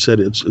read said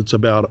it's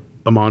about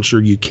a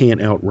monster you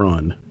can't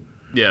outrun.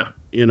 Yeah.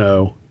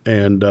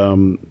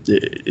 And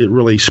it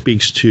really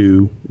speaks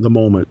to the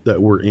moment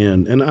that we're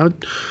in. And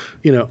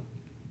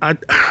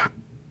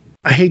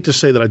I hate to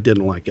say that I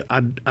didn't like it.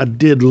 I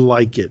did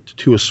like it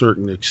to a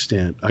certain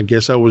extent. I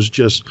guess I was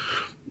just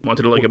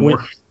wanted to like it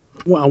more.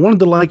 Well, I wanted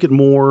to like it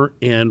more.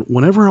 And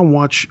whenever I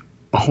watch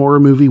a horror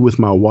movie with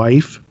my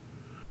wife,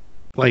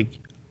 like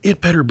it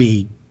better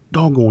be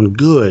doggone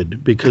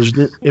good, because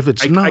if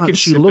it's not,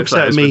 she looks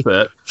at me.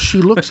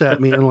 She looks at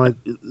me and like,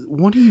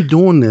 what are you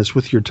doing this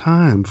with your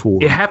time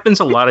for? It happens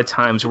a lot of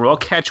times where I'll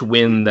catch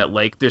wind that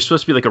like there's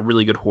supposed to be like a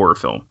really good horror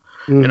film,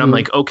 and I'm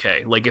like,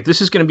 okay, like if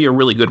this is going to be a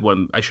really good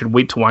one, I should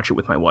wait to watch it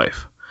with my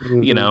wife.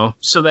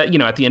 So that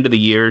at the end of the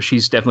year,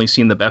 she's definitely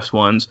seen the best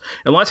ones.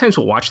 And a lot of times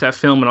we'll watch that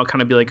film and I'll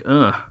kind of be like,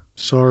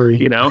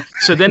 sorry.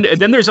 So then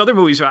there's other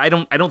movies where I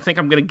don't think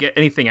I'm going to get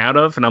anything out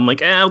of, and I'm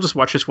like, I'll just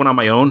watch this one on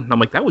my own. And I'm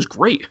like, that was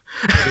great.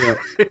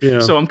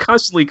 Yeah. So I'm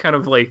constantly kind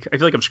of like, I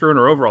feel like I'm screwing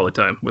her over all the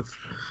time with.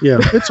 Yeah,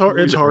 it's hard.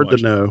 It's hard to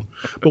know.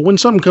 But when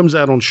something comes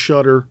out on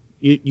Shudder,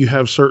 you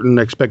have certain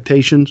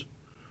expectations.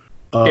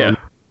 And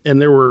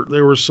there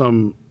were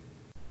some,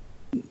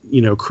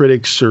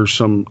 critics or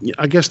some,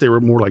 I guess they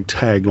were more like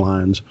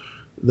taglines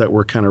that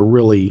were kind of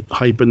really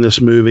hyping this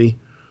movie.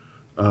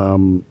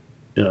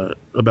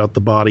 About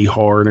the body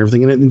horror and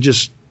everything,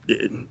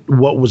 and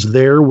what was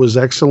there was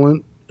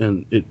excellent,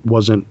 and it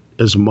wasn't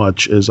as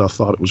much as I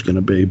thought it was going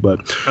to be.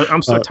 But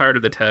I'm so tired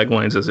of the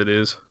taglines as it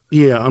is.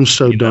 Yeah, I'm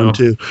so done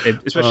too.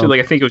 Especially like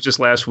I think it was just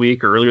last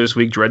week or earlier this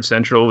week, Dread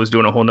Central was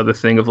doing a whole nother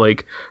thing of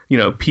like,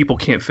 people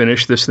can't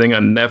finish this thing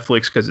on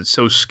Netflix because it's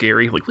so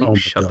scary. Like,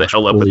 shut the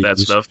hell up with that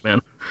stuff,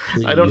 man.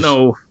 Please. I don't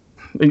know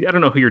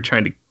who you're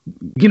trying to,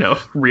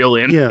 reel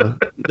in. Yeah,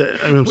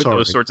 I'm sorry.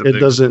 Those sorts of things.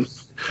 Doesn't.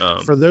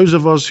 For those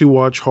of us who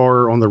watch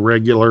horror on the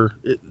regular,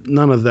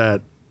 none of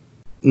that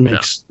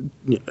makes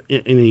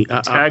any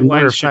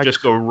taglines should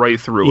just go right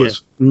through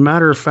us.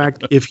 Matter of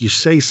fact, if you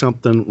say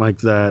something like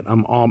that,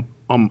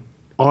 I'm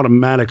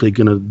automatically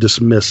going to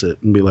dismiss it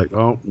and be like,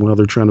 oh, well,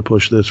 they're trying to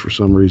push this for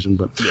some reason.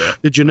 But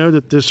did you know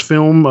that this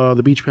film,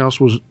 The Beach House,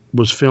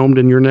 was filmed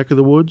in your neck of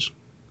the woods?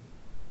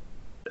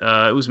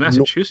 It was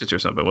Massachusetts or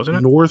something, wasn't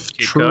it? North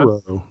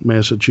Truro,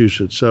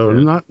 Massachusetts. So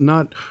not.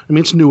 I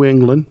mean, it's New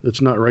England.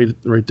 It's not right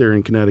there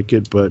in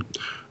Connecticut, but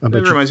it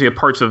reminds me of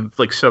parts of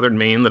like southern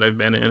Maine that I've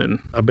been in, and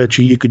I bet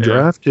you could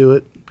drive to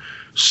it,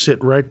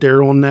 sit right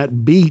there on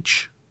that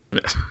beach.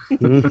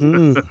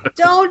 Mm-hmm.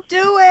 Don't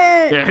do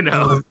it. Yeah, I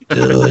know.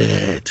 Don't do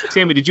it.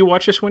 Sammy, did you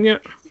watch this one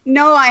yet?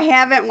 No, I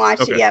haven't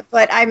watched it yet,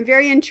 but I'm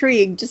very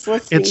intrigued just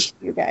listening to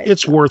you guys.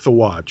 It's worth a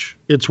watch.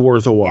 It's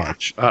worth a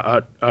watch.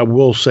 Yeah. I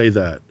will say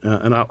that.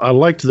 And I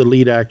liked the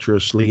lead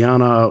actress,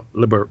 Liana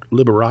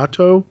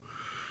Liberato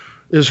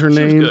is her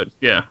name. She was good,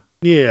 yeah.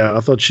 Yeah,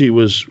 I thought she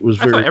was very...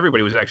 I thought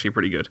everybody was actually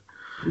pretty good.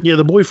 Yeah,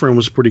 the boyfriend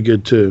was pretty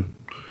good, too.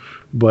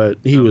 But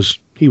he was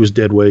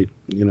dead weight,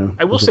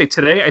 I will say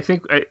today,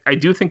 I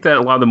do think that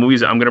a lot of the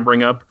movies that I'm going to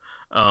bring up,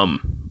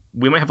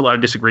 we might have a lot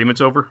of disagreements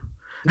over.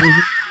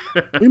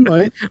 We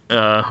might.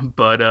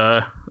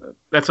 But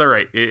that's all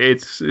right.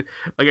 It's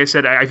like I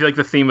said, I feel like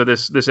the theme of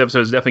this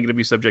episode is definitely going to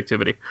be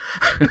subjectivity.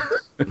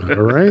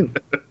 All right.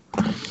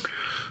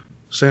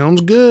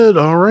 Sounds good.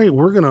 All right.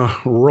 We're going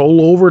to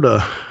roll over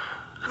to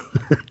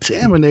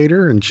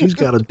Taminator, and she's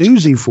got a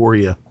doozy for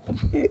you.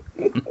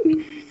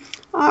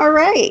 All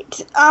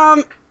right.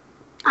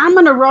 I'm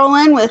going to roll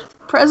in with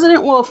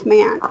President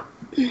Wolfman.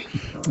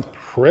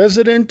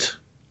 President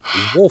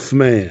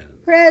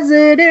Wolfman.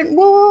 President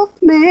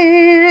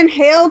Wolfman,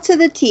 hail to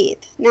the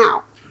teeth.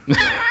 Now.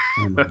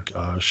 Oh my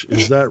gosh,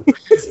 is that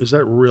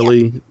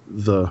really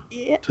the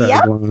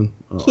tagline? Yep.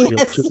 Oh,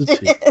 yes,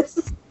 it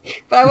is.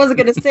 But I wasn't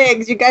going to say it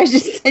because you guys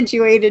just said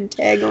you hated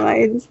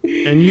taglines.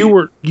 And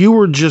you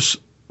were just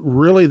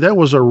really, that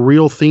was a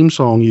real theme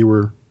song you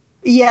were.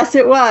 Yes,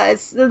 it was.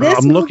 So this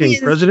I'm looking.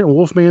 President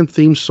Wolfman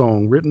theme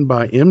song written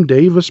by M.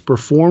 Davis,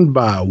 performed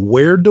by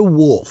Where the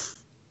Wolf.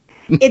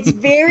 It's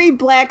very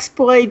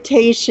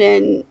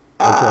blaxploitation.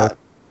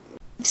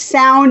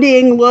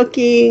 Sounding,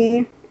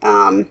 looking.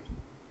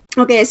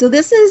 Okay, so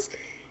this is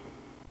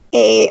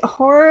a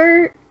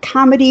horror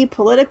comedy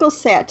political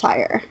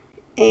satire.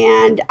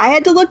 And I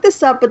had to look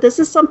this up, but this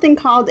is something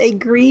called a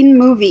green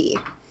movie.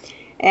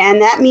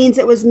 And that means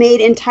it was made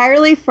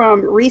entirely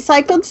from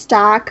recycled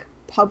stock,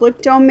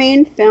 public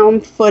domain film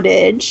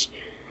footage,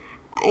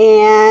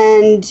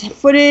 and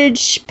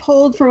footage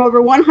pulled from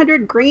over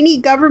 100 grainy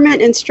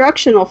government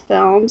instructional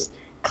films,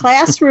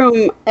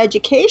 classroom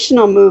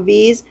educational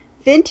movies,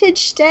 vintage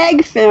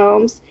stag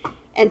films,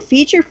 and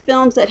feature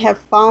films that have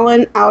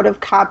fallen out of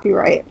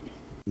copyright.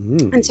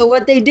 And so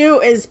what they do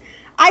is,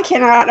 I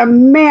cannot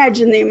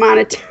imagine the amount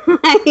of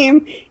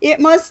time it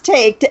must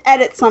take to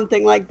edit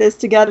something like this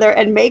together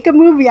and make a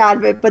movie out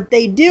of it, but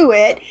they do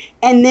it.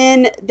 And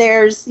then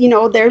there's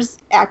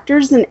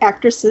actors and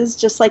actresses,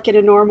 just like in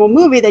a normal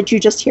movie, that you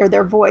just hear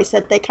their voice,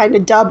 that they kind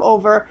of dub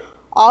over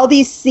all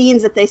these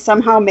scenes that they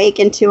somehow make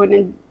into an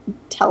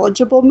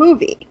intelligible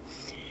movie.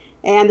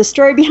 And the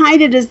story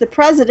behind it is the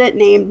president,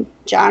 named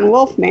John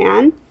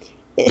Wolfman,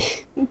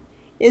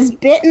 is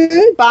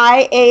bitten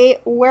by a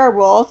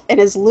werewolf and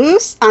is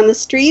loose on the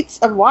streets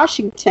of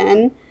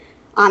Washington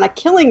on a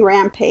killing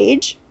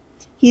rampage.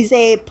 He's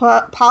a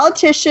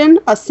politician,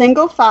 a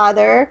single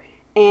father,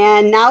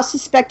 and now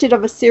suspected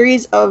of a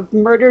series of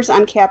murders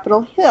on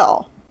Capitol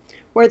Hill,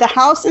 where the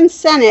House and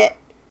Senate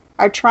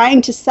are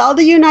trying to sell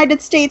the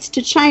United States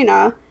to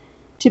China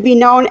to be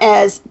known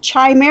as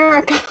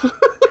Chimerica.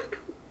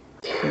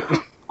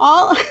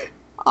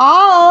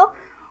 all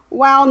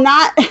while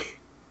not...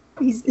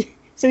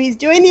 So he's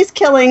doing these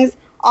killings,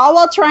 all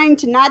while trying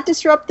to not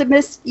disrupt the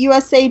Miss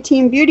USA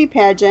Teen Beauty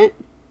pageant,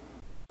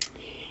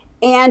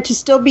 and to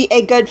still be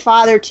a good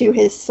father to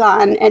his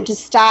son, and to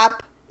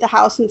stop the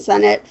House and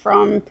Senate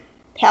from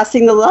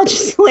passing the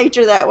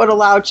legislature that would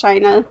allow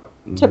China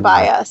to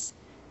buy us.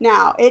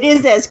 Now, it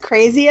is as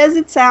crazy as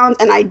it sounds,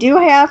 and I do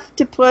have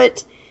to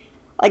put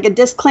like a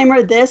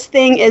disclaimer, this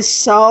thing is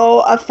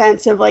so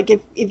offensive. Like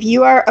if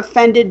you are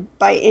offended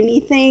by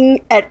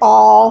anything at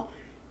all,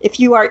 if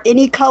you are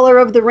any color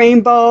of the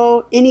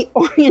rainbow, any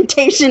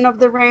orientation of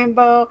the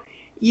rainbow,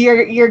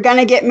 you're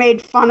gonna get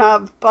made fun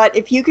of. But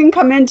if you can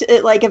come into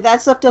it, like if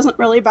that stuff doesn't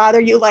really bother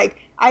you, like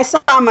I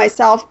saw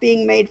myself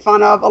being made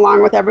fun of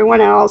along with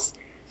everyone else.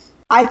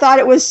 I thought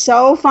it was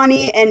so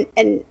funny,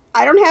 and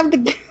I don't have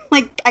the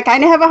like I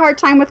kind of have a hard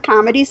time with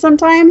comedy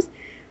sometimes,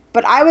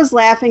 But I was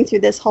laughing through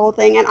this whole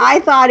thing, and I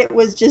thought it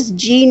was just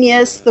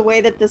genius the way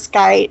that this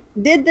guy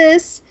did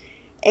this.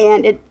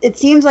 And it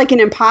seems like an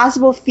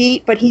impossible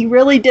feat, but he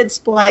really did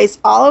splice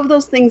all of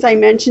those things I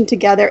mentioned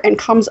together and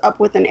comes up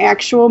with an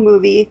actual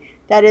movie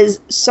that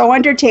is so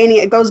entertaining.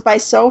 It goes by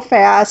so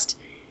fast.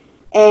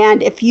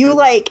 And if you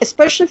like,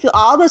 especially if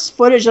all this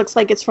footage looks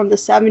like it's from the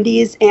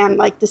 70s, and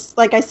like this,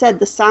 like I said,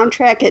 the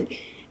soundtrack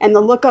and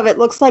the look of it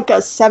looks like a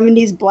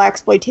 70s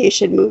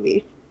blaxploitation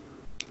movie.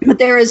 But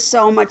there is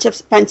so much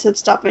offensive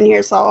stuff in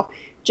here, so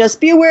just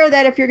be aware of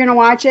that if you're going to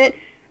watch it.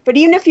 But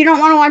even if you don't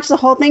want to watch the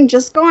whole thing,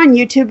 just go on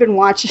YouTube and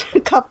watch a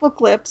couple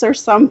clips or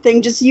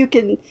something, just so you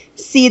can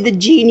see the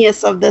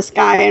genius of this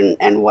guy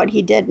and what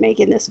he did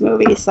making this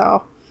movie.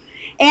 So,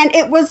 and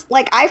it was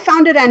like, I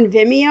found it on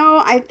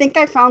Vimeo. I think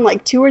I found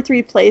like 2 or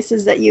 3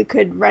 places that you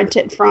could rent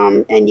it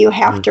from, and you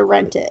have to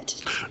rent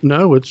it.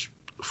 No, it's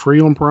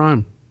free on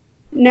Prime.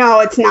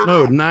 No, it's not.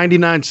 No,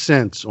 99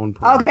 cents on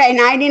Prime. Okay,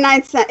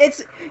 99 cents.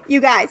 It's,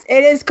 you guys,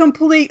 it is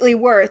completely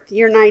worth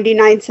your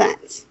 99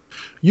 cents.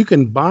 You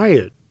can buy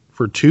it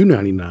for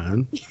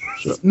 $2.99.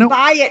 So, no,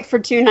 buy it for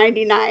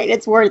 $2.99.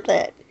 It's worth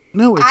it.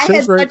 No, it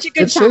says right. Such a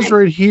good it says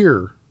right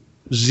here,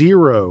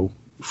 0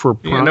 for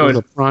Prime, with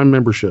a Prime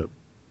membership.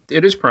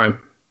 It is Prime.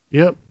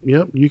 Yep.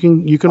 You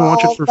can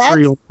watch it for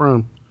free on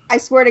Prime. I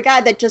swear to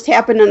God, that just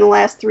happened in the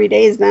last 3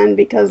 days then,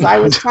 because I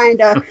was trying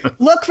to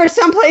look for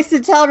someplace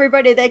to tell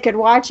everybody they could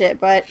watch it.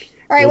 But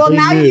all right, well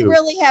now you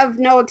really have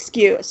no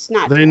excuse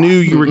not. They knew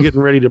you were getting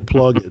ready to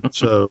plug it,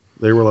 so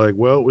they were like,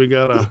 "Well, we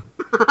gotta."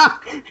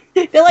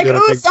 They're like,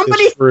 "Ooh,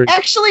 somebody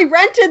actually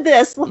rented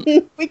this.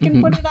 We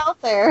can put it out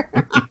there."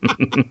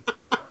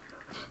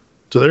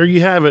 So there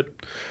you have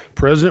it,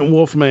 President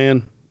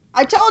Wolfman.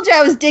 I told you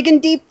I was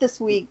digging deep this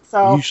week.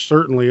 So you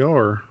certainly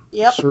are.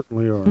 Yep,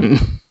 certainly are.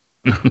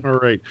 All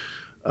right.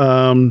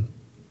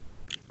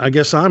 I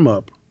guess I'm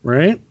up,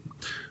 right?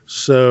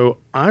 So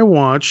I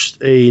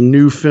watched a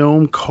new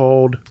film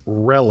called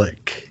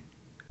Relic.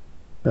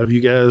 Have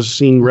you guys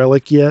seen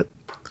Relic yet?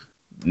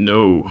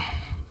 No.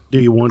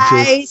 Do you want to?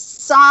 I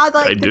saw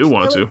I do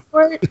want to.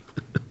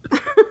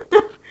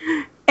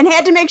 And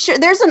had to make sure.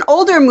 There's an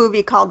older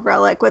movie called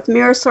Relic with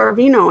Mira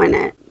Sorvino in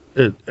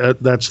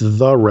it. That's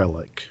The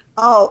Relic.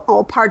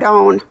 Oh,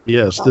 pardon.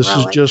 Yes, this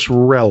is just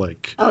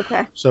Relic.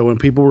 Okay. So when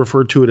people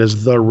refer to it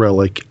as The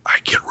Relic, I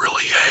get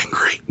really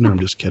angry. No, I'm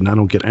just kidding. I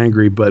don't get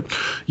angry, but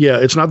yeah,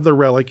 it's not The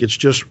Relic. It's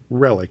just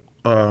Relic.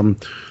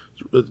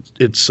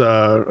 It's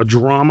a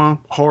drama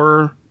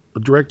horror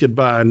directed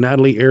by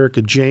Natalie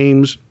Erica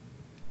James.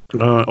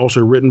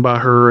 Also written by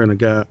her and a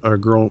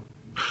girl.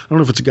 I don't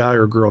know if it's a guy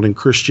or a girl named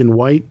Christian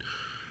White.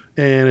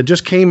 And it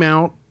just came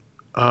out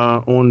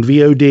on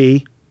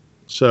VOD.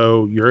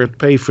 So you're going to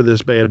pay for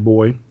this bad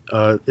boy.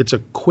 It's a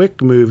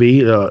quick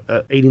movie,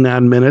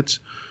 89 minutes,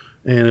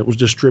 and it was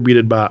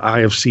distributed by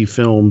IFC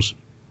Films.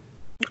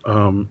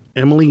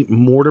 Emily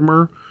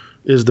Mortimer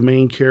is the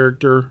main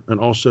character, and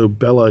also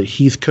Bella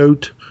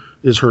Heathcote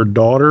is her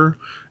daughter.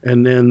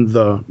 And then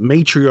the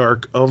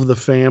matriarch of the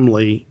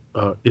family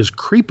is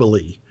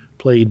creepily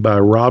played by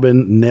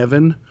Robin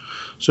Nevin.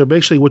 So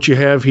basically what you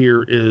have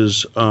here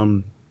is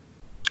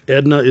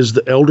Edna is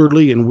the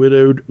elderly and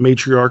widowed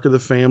matriarch of the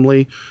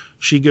family.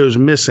 She goes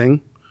missing,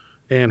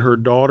 and her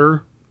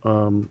daughter,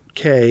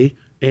 Kay,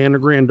 and her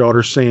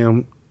granddaughter,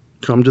 Sam,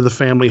 come to the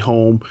family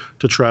home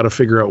to try to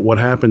figure out what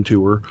happened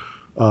to her.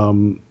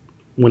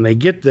 When they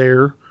get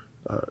there,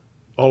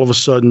 all of a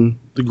sudden,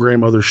 the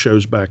grandmother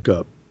shows back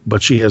up,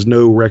 but she has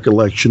no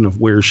recollection of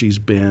where she's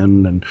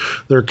been, and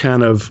they're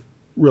kind of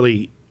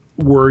really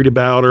worried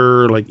about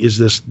her. Like, is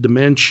this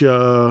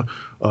dementia?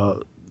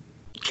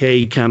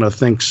 Kay kind of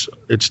thinks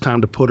it's time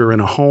to put her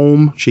in a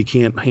home. She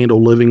can't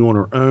handle living on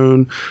her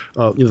own.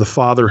 The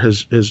father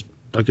has,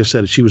 like I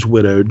said, she was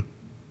widowed.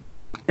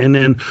 And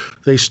then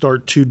they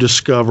start to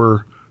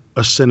discover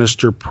a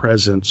sinister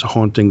presence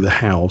haunting the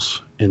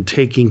house and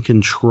taking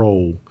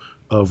control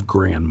of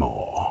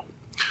Grandma.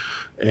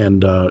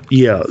 And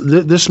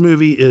this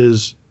movie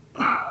is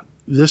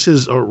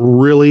a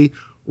really,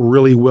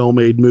 really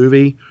well-made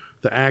movie.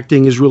 The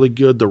acting is really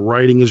good. The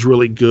writing is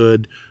really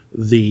good.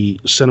 The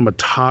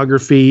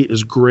cinematography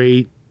is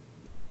great.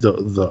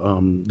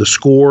 The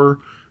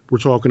score, we're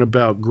talking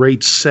about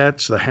great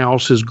sets. The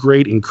house is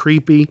great and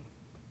creepy.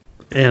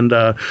 And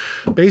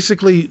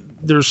basically,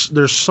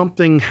 there's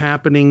something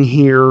happening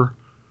here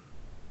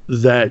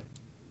that,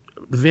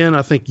 Vin,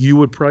 I think you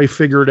would probably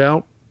figure it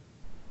out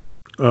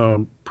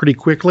pretty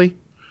quickly.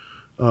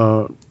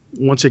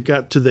 Once it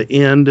got to the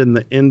end and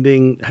the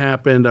ending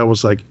happened, I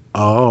was like,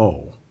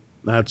 oh,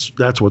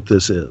 that's what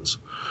this is.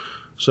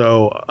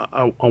 So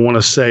I want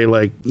to say,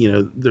 like,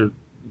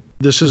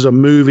 this is a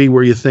movie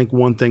where you think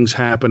one thing's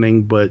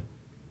happening, but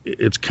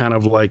it's kind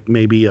of like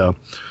maybe an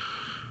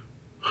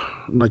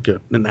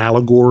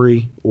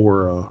allegory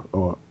or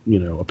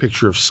a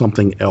picture of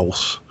something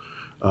else.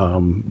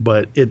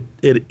 But it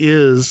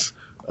is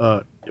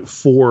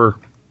for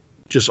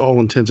just all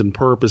intents and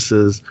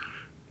purposes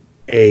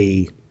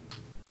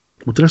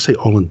what did I say?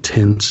 All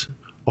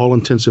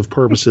intensive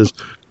purposes,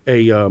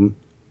 a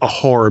a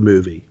horror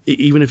movie.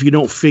 Even if you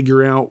don't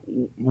figure out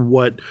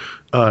what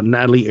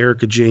Natalie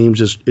Erica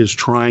James is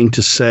trying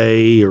to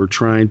say or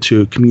trying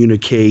to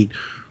communicate,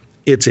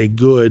 it's a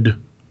good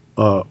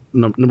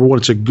number one.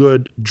 It's a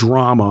good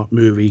drama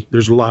movie.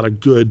 There's a lot of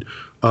good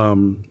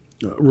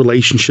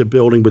relationship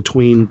building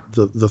between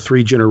the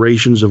three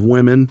generations of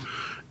women,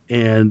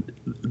 and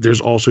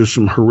there's also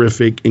some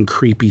horrific and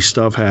creepy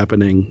stuff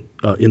happening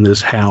in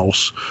this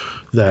house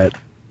that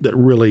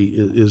really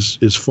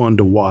is fun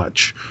to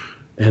watch.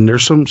 And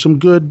there's some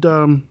good,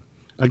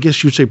 I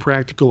guess you'd say,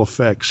 practical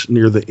effects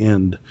near the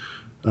end,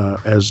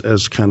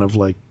 as kind of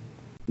like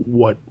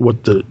what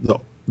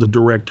the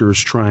director is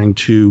trying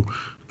to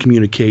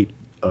communicate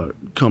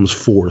comes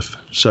forth.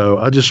 So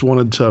I definitely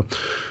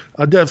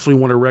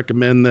want to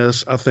recommend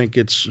this. I think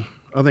it's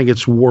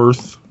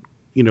worth,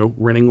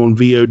 renting on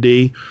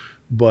VOD,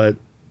 but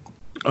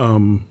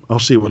I'll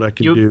see what I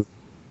can do.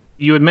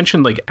 You had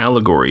mentioned like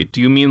allegory.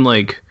 Do you mean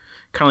like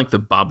kind of like the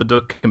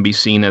Babadook can be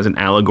seen as an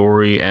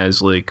allegory,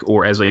 as like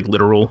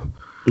literal?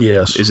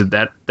 Yes. Is it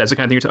that's the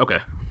kind of thing you're okay.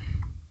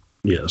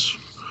 Yes.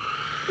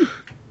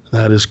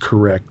 That is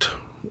correct.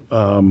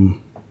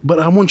 But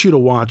I want you to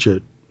watch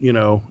it,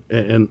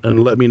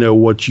 and let me know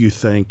what you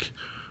think.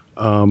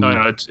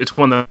 No, it's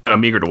one that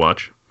I'm eager to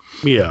watch.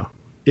 Yeah.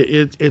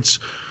 It's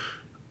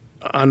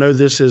I know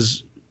this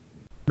has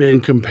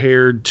been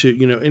compared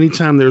to,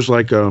 anytime there's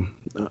like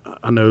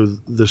I know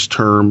this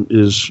term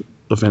is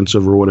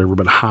offensive or whatever,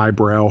 but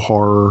highbrow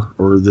horror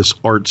or this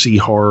artsy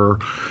horror,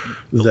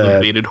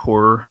 elevated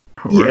horror,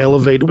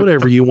 elevated,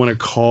 whatever you want to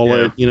call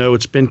it.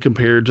 It's been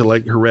compared to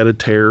like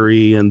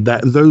Hereditary and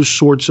those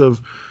sorts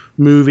of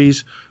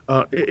movies.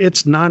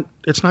 It's not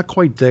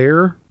quite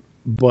there,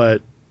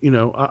 but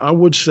I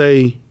would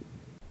say,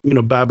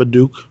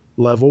 Babadook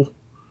level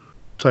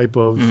type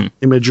of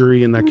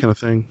imagery and that kind of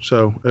thing.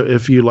 So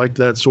if you like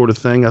that sort of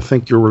thing, I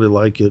think you'll really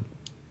like it.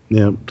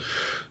 Yeah.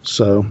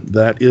 So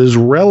that is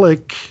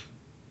Relic.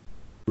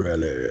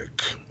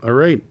 All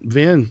right,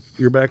 Vin,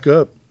 you're back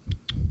up.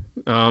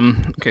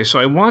 Okay, so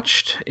I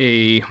watched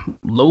a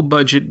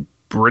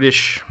low-budget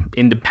British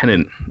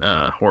independent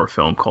horror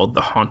film called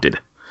The Haunted.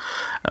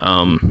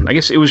 I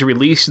guess it was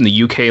released in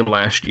the UK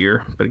last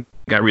year, but it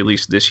got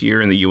released this year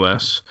in the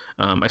US.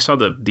 I saw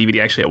the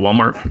DVD actually at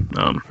Walmart.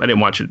 I didn't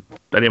watch it.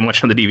 I didn't watch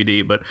it on the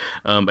DVD, but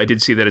I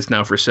did see that it's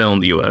now for sale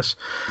in the US.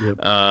 Yep.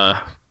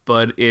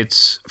 But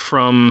it's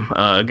from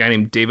a guy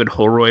named David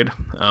Holroyd.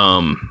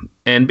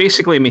 And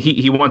basically, I mean,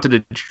 he wanted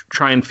to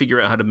try and figure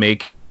out how to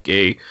make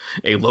a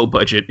low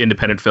budget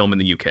independent film in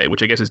the UK,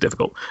 which I guess is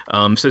difficult.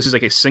 So this is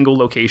like a single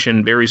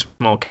location, very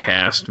small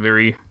cast,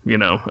 very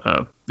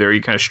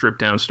very kind of stripped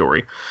down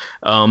story.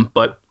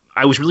 But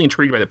I was really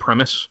intrigued by the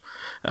premise.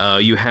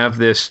 You have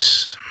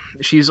this,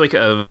 she's like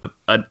an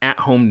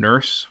at-home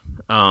nurse,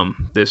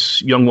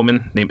 this young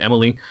woman named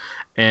Emily,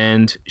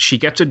 and she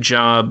gets a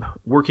job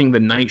working the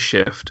night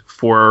shift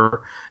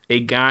for a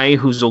guy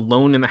who's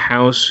alone in the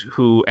house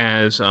who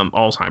has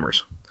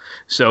Alzheimer's.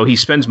 So he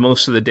spends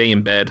most of the day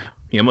in bed,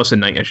 most of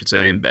the night, I should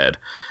say, in bed.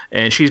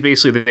 And she's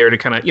basically there to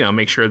kind of,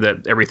 make sure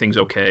that everything's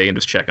okay and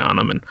just check on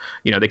him. And,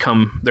 they're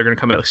going to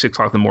come at like 6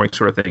 o'clock in the morning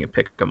sort of thing and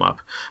pick them up.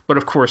 But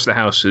of course, the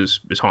house is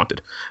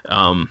haunted.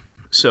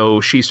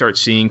 So she starts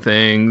seeing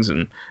things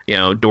and,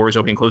 doors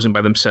opening and closing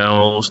by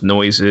themselves,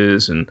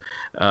 noises. And,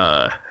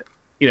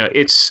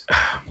 it's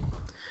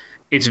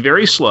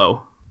very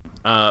slow.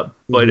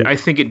 But I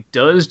think it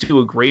does do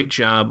a great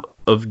job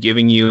of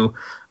giving you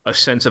a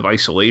sense of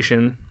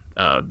isolation,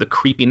 the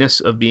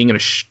creepiness of being in a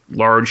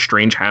large,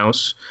 strange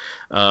house,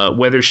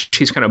 whether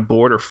she's kind of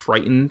bored or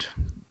frightened.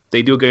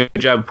 They do a good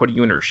job of putting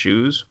you in her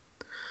shoes.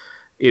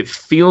 It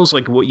feels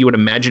like what you would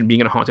imagine being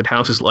in a haunted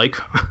house is like.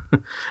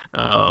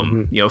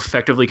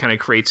 Effectively kind of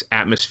creates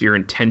atmosphere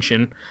and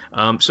tension.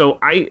 So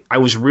I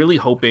was really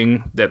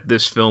hoping that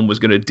this film was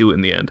going to do it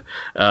in the end.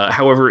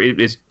 However,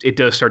 it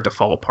does start to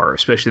fall apart,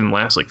 especially in the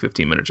last like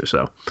 15 minutes or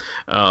so.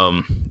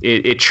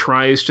 It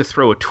tries to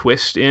throw a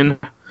twist in,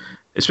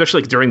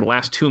 especially like during the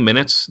last 2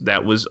 minutes,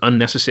 that was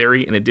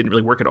unnecessary and it didn't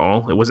really work at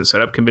all. It wasn't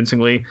set up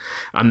convincingly.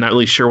 I'm not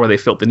really sure why they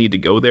felt the need to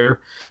go there.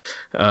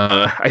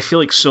 I feel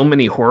like so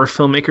many horror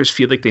filmmakers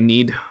feel like they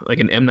need like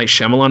an M. Night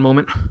Shyamalan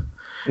moment.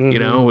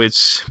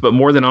 But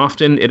more than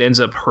often it ends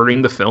up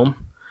hurting the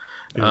film.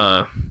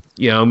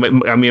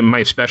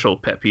 My special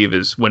pet peeve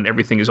is when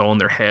everything is all in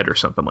their head or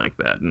something like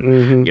that.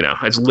 And,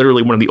 it's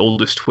literally one of the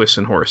oldest twists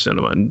in horror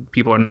cinema, and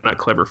people are not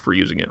clever for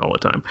using it all the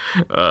time.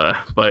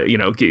 But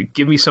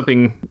give me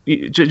something,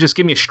 just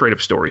give me a straight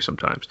up story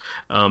sometimes.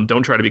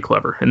 Don't try to be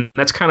clever. And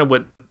that's kind of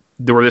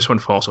where this one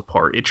falls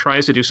apart. It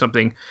tries to do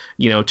something,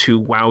 to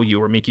wow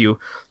you or make you,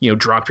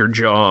 drop your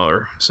jaw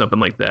or something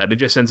like that. It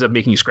just ends up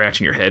making you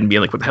scratching your head and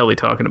being like, what the hell are they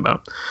talking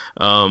about?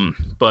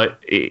 But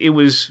it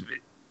was...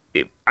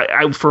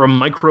 for a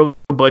micro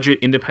budget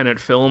independent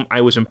film,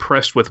 I was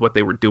impressed with what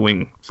they were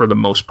doing for the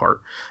most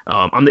part.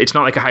 It's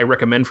not like a high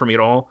recommend for me at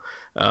all,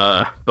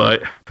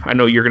 but I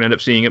know you're going to end up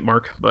seeing it,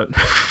 Mark. But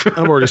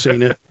I've already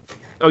seen it.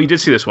 Oh, you did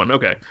see this one.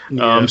 Okay.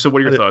 Yeah, so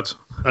what are your thoughts?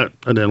 I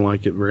didn't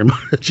like it very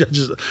much.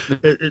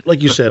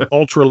 Like you said,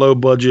 ultra low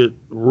budget,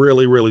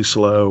 really, really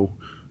slow.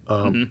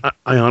 I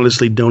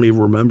honestly don't even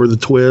remember the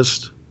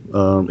twist.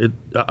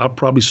 I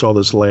probably saw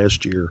this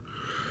last year.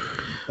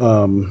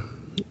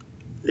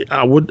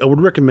 I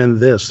would recommend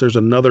this. There's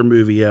another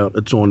movie out.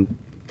 It's on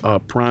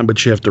Prime,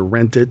 but you have to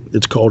rent it.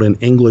 It's called An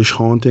English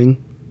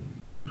Haunting.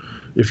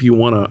 If you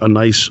want a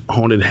nice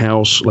haunted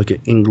house, like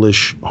an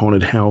English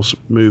haunted house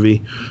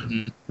movie,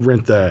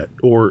 rent that.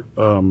 Or,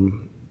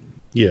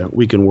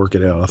 we can work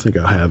it out. I think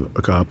I have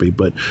a copy.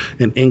 But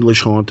An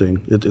English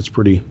Haunting, it's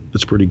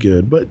pretty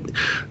good. But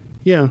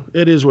yeah,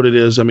 it is what it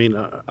is. I mean,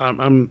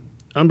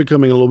 I'm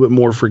becoming a little bit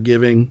more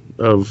forgiving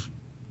of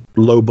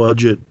low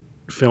budget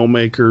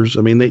filmmakers.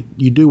 I mean,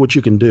 you do what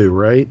you can do,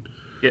 right?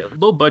 Yeah,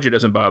 low budget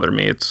doesn't bother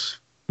me.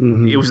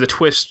 It was the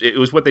twist. It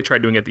was what they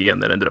tried doing at the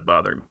end that ended up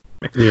bothering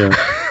me. Yeah.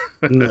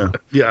 No.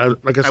 Yeah,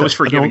 like I said, I was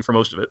forgiving for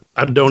most of it.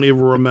 I don't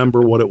even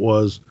remember what it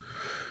was.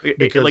 Like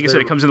I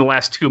said, it comes in the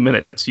last 2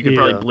 minutes. You can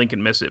probably blink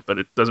and miss it, but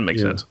it doesn't make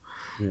sense.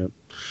 Yeah.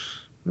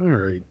 All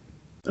right,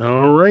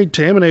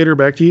 Taminator,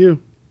 back to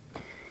you.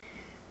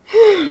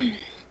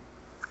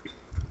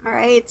 All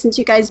right, since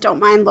you guys don't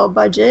mind low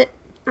budget,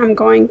 I'm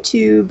going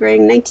to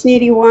bring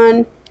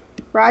 1981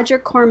 Roger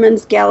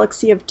Corman's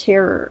Galaxy of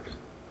Terror.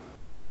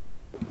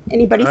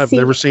 Anybody I've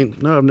never seen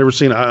it.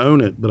 I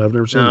own it, but I've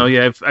never seen it. No,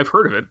 yeah, I've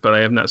heard of it, but I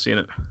have not seen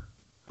it.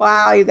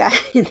 Wow, you guys.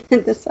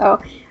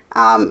 So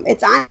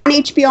it's on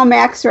HBO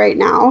Max right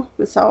now.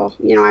 So,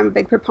 I'm a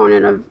big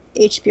proponent of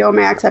HBO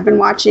Max. I've been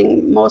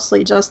watching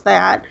mostly just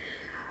that.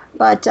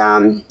 But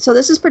so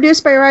this is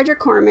produced by Roger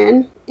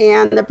Corman,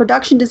 and the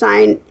production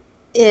design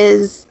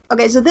is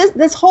okay. So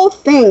this whole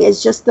thing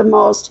is just the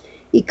most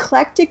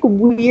eclectic,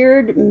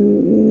 weird,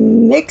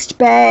 mixed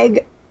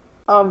bag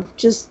of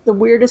just the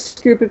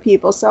weirdest group of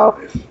people. So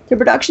the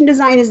production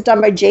design is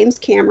done by James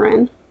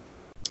Cameron,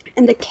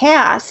 and the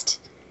cast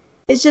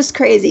is just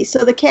crazy.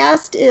 So the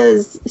cast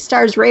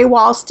stars Ray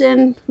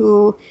Walston,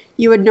 who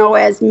you would know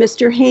as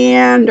Mr.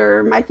 Hand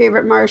or My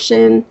Favorite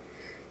Martian.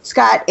 It's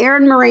got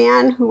Aaron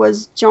Moran, who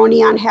was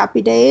Joni on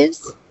Happy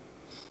Days.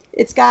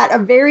 It's got a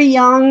very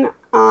young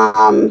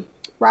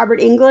Robert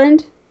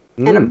Englund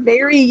and a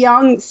very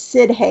young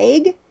Sid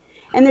Haig.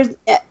 And there's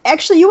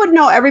actually, you would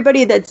know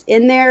everybody that's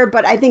in there,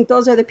 but I think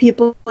those are the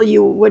people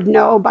you would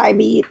know by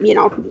me,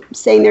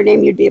 saying their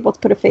name. You'd be able to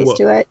put a face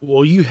to it.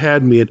 Well, you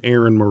had me at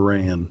Aaron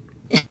Moran.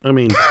 I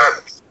mean,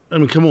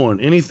 come on.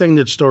 Anything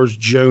that stars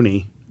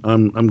Joni,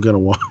 I'm gonna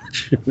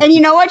watch. And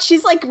you know what?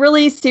 She's like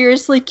really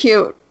seriously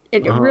cute.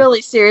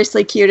 Really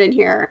seriously cute in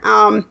here.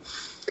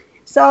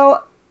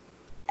 So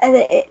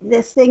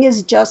this thing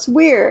is just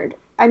weird.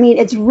 I mean,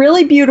 it's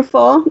really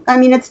beautiful. I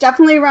mean, it's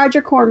definitely a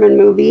Roger Corman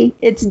movie.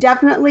 It's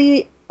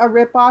definitely a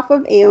ripoff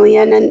of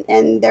Alien,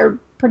 and they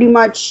pretty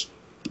much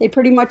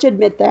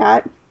admit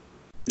that.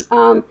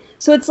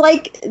 So it's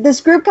like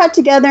this group got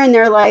together and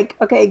they're like,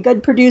 okay,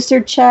 good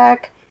producer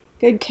check,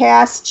 good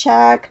cast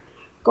check,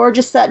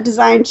 gorgeous set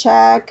design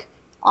check,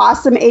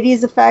 awesome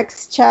 80s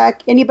effects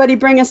check. Anybody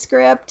bring a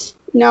script?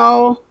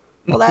 No.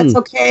 Well, that's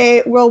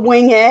okay. We'll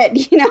wing it.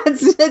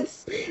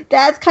 It's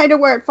that's kind of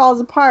where it falls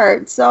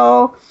apart.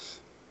 So,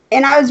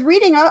 and I was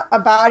reading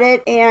about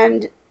it,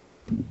 and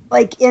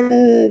like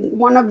in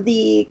one of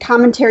the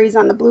commentaries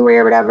on the Blu-ray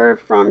or whatever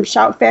from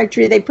Shout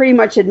Factory, they pretty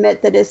much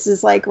admit that this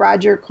is like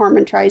Roger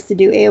Corman tries to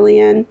do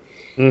Alien.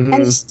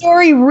 And the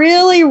story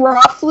really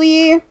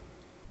roughly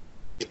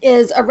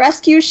is a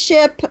rescue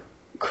ship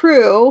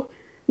crew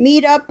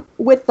meet up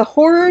with the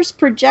horrors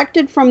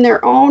projected from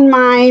their own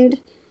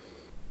mind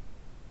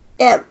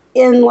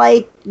in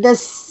like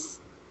this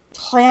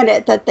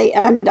planet that they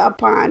end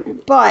up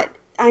on. But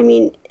I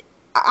mean,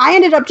 I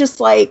ended up just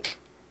like,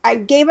 I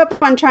gave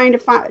up on trying to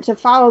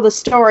follow the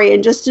story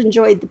and just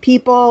enjoyed the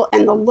people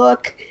and the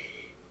look,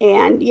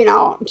 and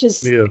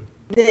it's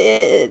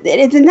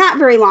not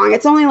very long.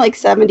 It's only like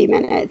 70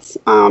 minutes.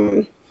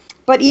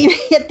 But even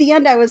at the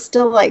end, I was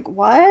still like,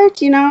 what?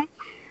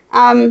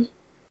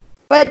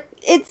 But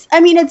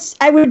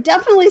I would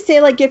definitely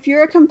say, like, if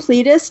you're a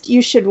completist,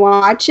 you should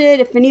watch it.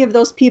 If any of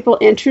those people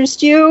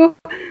interest you,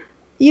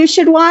 you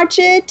should watch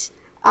it.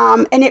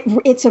 And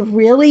it's a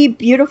really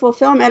beautiful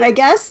film. And I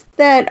guess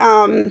that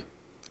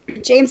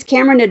James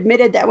Cameron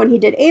admitted that when he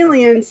did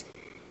Aliens,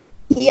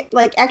 he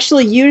like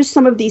actually used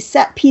some of these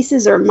set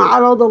pieces or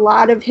modeled a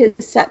lot of his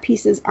set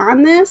pieces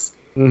on this.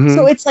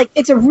 So it's like,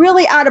 it's a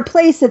really out of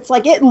place. It's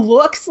like, it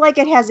looks like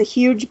it has a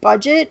huge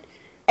budget,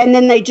 and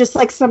then they just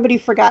like somebody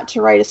forgot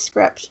to write a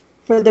script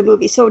for the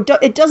movie. So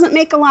it doesn't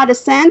make a lot of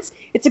sense.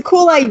 It's a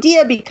cool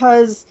idea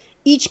because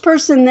each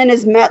person then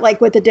is met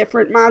like with a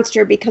different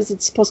monster because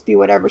it's supposed to be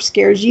whatever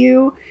scares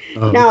you.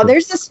 Now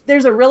there's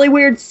a really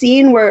weird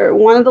scene where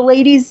one of the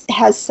ladies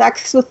has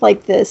sex with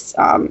like this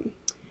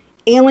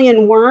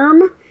alien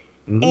worm,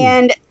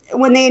 and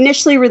when they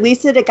initially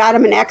released it, it got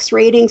them an X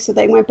rating, so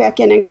they went back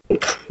in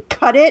and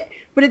cut it.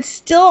 But it's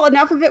still,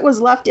 enough of it was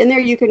left in there,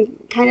 you can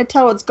kind of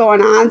tell what's going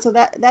on. So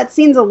that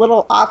scene's a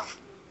little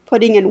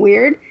off-putting and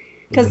weird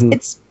because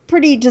it's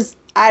pretty just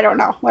I don't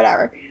know,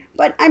 whatever.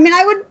 But I mean,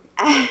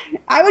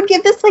 I would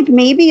give this like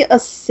maybe a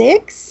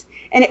 6,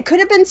 and it could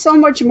have been so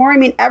much more. I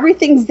mean,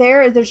 everything's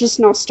there. There's just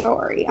no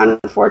story,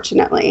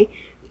 unfortunately.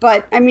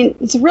 But I mean,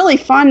 it's a really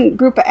fun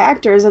group of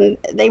actors, and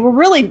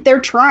they're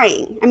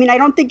trying. I mean, I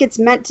don't think it's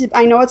meant to.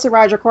 I know it's a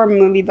Roger Corman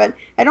movie, but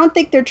I don't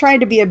think they're trying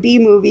to be a B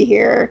movie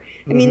here.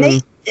 I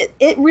mean,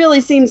 it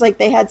really seems like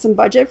they had some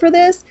budget for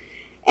this.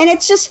 And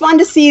it's just fun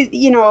to see,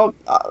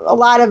 a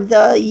lot of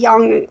the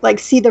young, like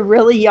see the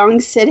really young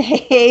Sid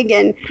Haig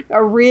and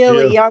a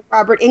really young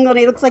Robert Englund.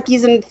 He looks like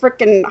he's in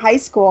frickin' high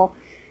school.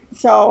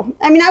 So,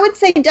 I mean, I would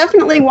say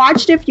definitely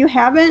watch it if you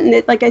haven't.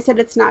 And like I said,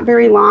 it's not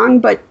very long,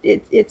 but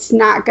it's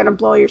not going to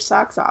blow your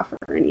socks off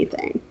or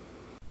anything.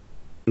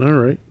 All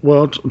right.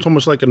 Well, it's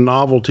almost like a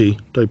novelty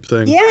type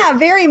thing. Yeah,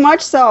 very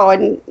much so.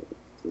 And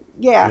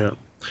yeah.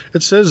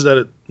 It says that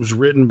it was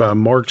written by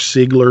Mark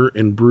Siegler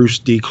and Bruce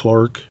D.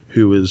 Clark,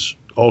 who is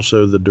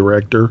also the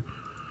director.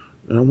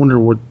 And I wonder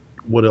what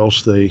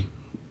else they...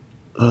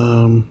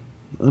 I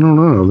don't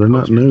know. They're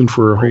not known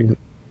for a whole...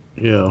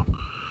 Yeah.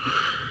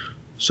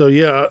 So,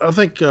 yeah, I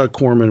think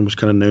Corman was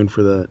kind of known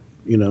for that.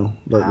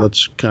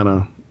 Let's kind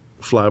of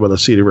fly by the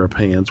seat of our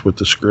pants with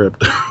the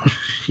script.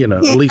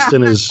 At least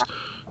in his,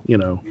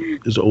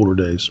 his older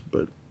days.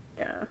 But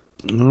yeah.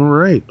 All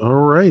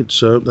right.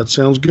 So that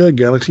sounds good.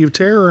 Galaxy of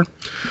Terror.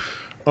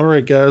 All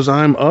right, guys,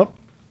 I'm up.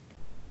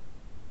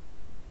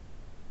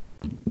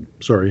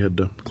 Sorry, I had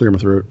to clear my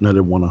throat, and I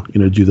didn't want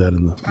to, do that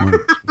in the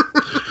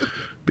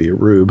be a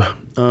rube.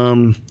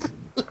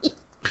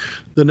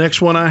 The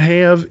next one I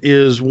have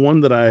is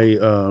one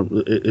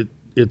that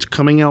it's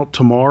coming out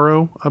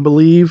tomorrow, I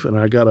believe, and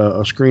I got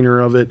a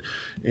screener of it,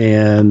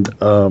 and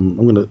I'm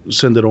going to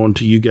send it on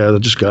to you guys. I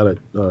just got it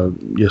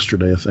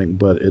yesterday, I think,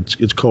 but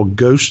it's called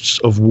Ghosts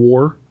of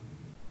War.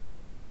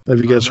 Have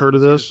you guys heard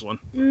of this?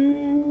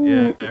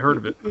 Yeah, I heard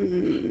of it.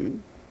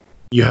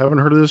 You haven't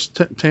heard of this,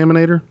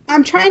 Taminator?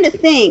 I'm trying to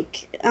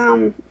think.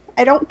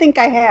 I don't think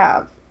I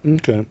have.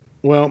 Okay.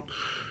 Well,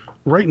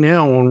 right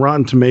now on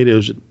Rotten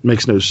Tomatoes, it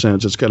makes no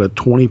sense. It's got a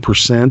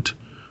 20%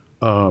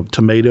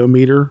 tomato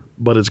meter,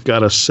 but it's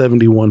got a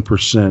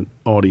 71%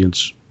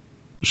 audience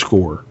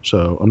score.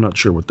 So I'm not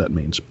sure what that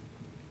means.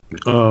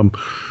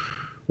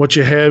 What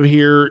you have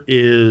here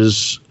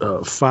is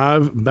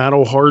 5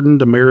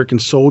 battle-hardened American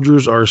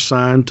soldiers are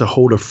assigned to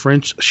hold a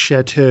French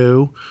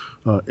chateau.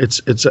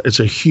 It's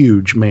a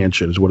huge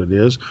mansion, is what it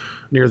is,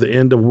 near the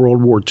end of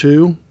World War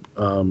II.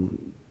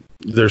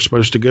 They're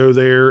supposed to go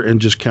there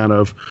and just kind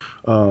of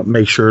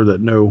make sure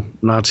that no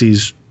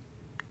Nazis,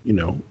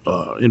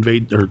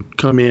 invade or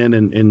come in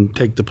and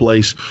take the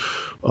place.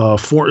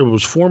 It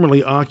was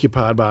formerly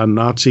occupied by a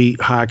Nazi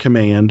high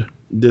command.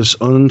 This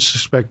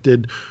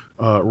unsuspected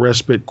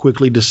respite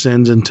quickly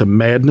descends into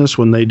madness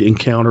when they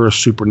encounter a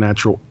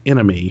supernatural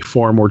enemy,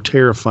 far more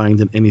terrifying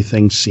than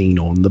anything seen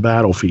on the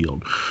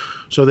battlefield.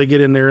 So they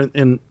get in there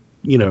and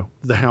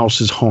the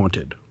house is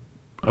haunted.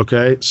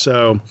 Okay,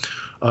 so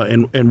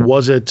and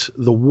was it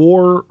the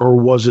war, or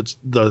was it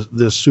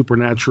this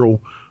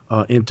supernatural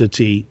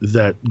entity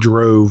that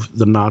drove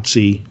the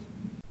Nazi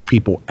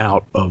people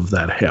out of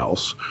that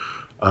house?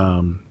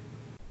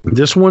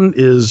 This one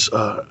is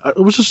it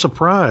was a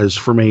surprise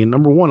for me.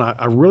 Number one,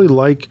 I really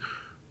like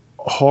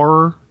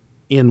horror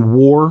in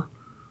war.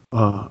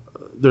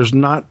 There's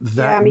not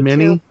that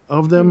many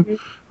of them.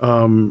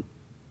 Mm-hmm.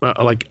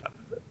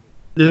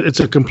 It's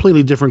a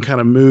completely different kind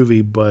of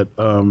movie, but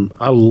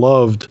I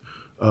loved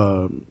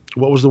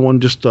what was the one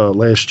just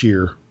last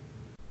year?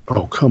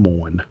 Oh, come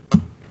on.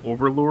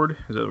 Overlord?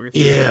 Is that what you're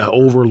thinking? Yeah,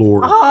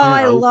 Overlord. Oh,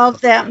 I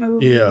love that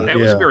movie. Yeah, that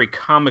was very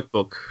comic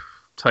book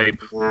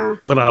type. Yeah.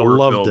 But I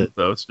loved it.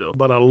 Though, still.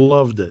 But I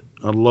loved it.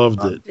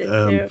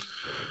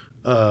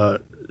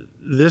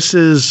 This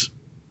is,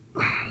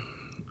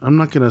 I'm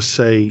not going to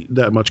say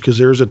that much because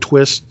there's a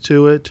twist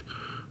to it.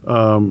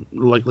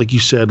 Like you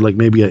said, like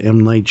maybe a M.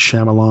 Night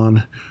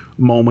Shyamalan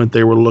moment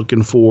they were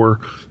looking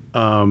for.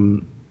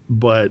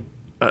 But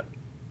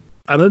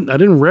I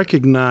didn't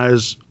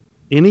recognize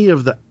any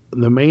of the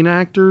main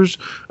actors.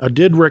 I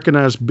did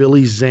recognize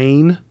Billy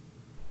Zane,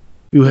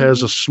 who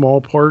has a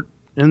small part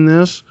in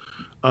this.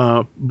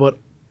 But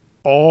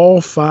all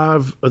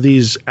 5 of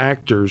these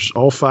actors,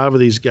 all 5 of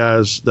these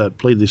guys that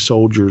played the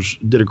soldiers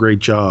did a great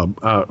job.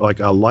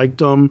 I liked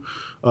them.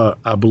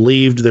 I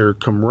believed their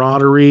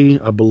camaraderie.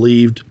 I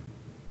believed,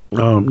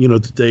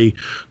 that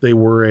they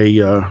were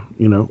a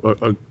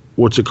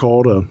what's it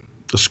called? A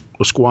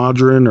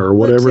squadron or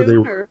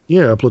whatever.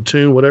 A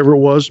platoon, whatever it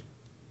was.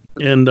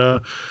 And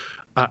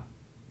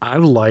I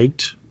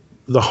liked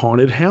the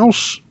haunted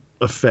house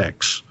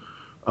effects.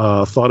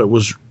 Thought it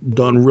was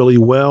done really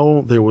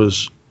well. There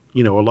was,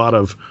 a lot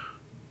of,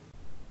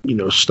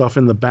 stuff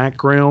in the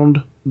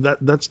background.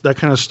 That's that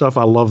kind of stuff.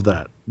 I love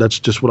that. That's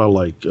just what I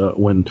like.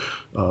 When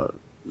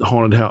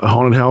haunted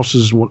house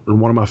is one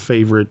of my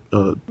favorite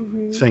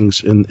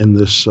things in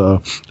this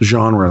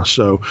genre.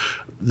 So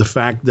the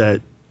fact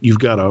that you've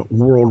got a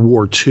World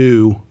War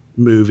II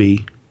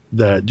movie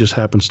that just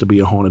happens to be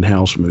a haunted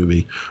house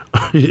movie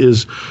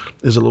is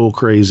a little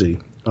crazy.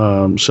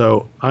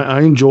 So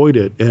I enjoyed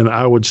it, and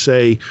I would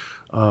say,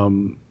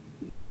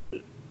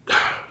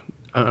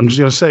 I'm just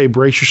going to say,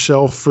 brace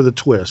yourself for the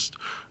twist.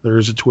 There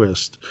is a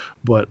twist,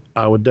 but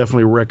I would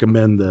definitely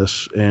recommend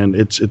this. And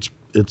it's I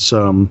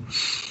don't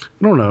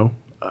know.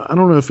 I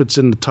don't know if it's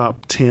in the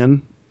top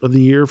 10 of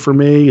the year for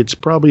me. It's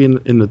probably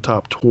in the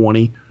top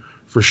 20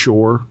 for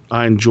sure.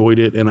 I enjoyed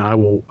it, and I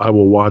will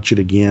watch it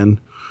again.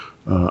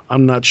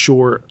 I'm not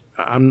sure.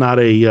 I'm not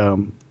a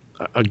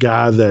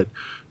guy that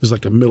is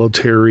like a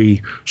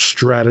military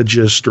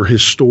strategist or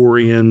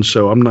historian,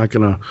 so I'm not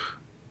going to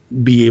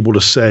be able to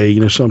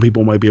say, some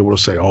people might be able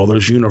to say, oh,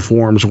 those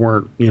uniforms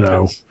weren't,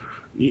 no,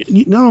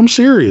 I'm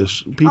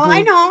serious. People,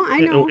 I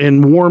know.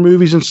 In war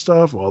movies and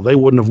stuff, well, they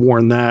wouldn't have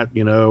worn that,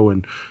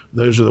 and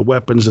those are the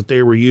weapons that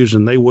they were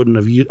using. They wouldn't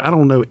have used. I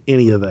don't know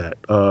any of that.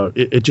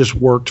 It just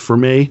worked for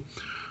me.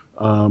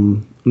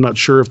 I'm not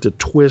sure if the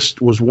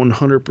twist was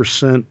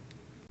 100%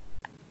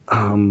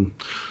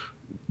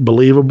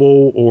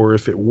 believable or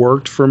if it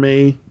worked for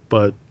me,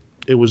 but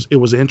it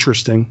was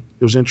interesting.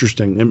 It was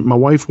interesting, and my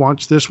wife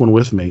watched this one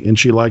with me, and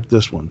she liked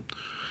this one.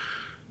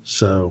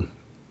 So,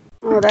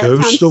 that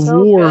Ghost of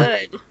War.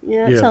 Good.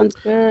 Yeah, that sounds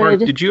good. Mark,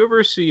 did you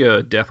ever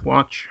see Death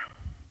Watch?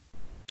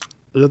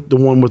 The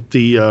one with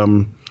the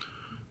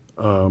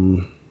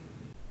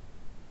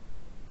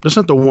that's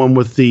not the one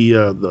with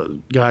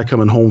the guy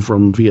coming home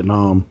from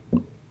Vietnam.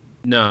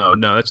 No,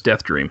 that's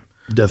Death Dream.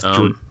 Death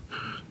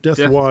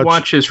Death Watch.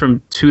 Watch is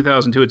from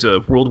 2002. It's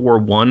a World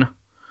War I.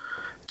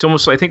 It's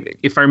almost, I think,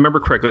 if I remember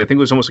correctly, I think it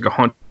was almost like a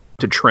haunted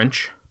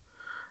trench.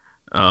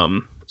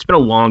 It's been a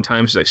long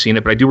time since I've seen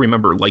it, but I do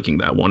remember liking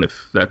that one.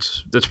 If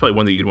that's probably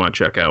one that you'd want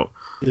to check out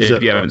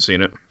if you haven't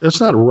seen it. It's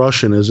not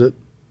Russian, is it?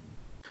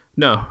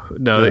 No,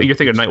 you're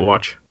thinking Night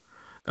Watch.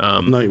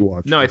 Night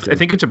Watch. No, okay. I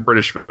think it's a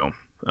British film.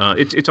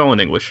 It's all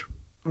in English.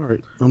 All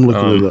right, I'm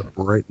looking it up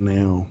right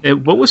now.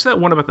 What was that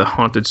one about the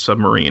haunted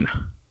submarine?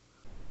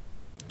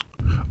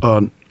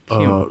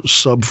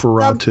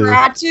 Subferatu.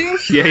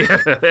 Yeah.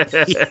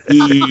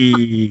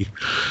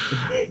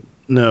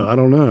 No, I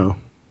don't know.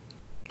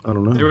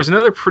 There was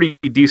another pretty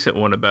decent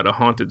one about a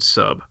haunted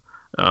sub.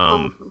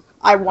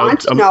 I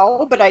want to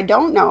know, but I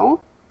don't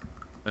know.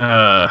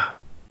 I'm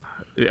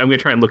gonna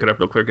try and look it up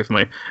real quick if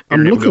my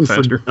internet will go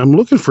faster. I'm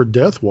looking for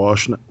Death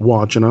Watch, and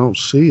I don't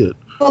see it.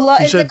 Below,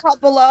 is it called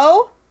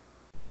Below?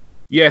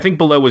 Yeah, I think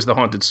Below was the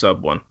haunted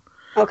sub one.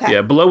 Okay.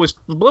 Yeah, Below was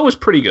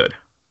pretty good.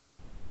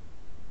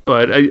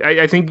 But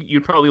I think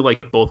you'd probably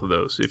like both of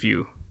those if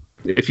you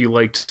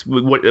liked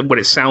what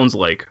it sounds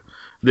like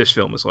this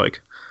film is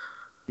like.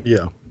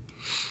 Yeah.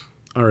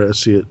 All right, I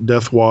see it.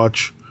 Death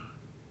Watch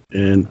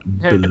and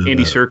had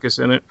Andy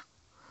Serkis in it.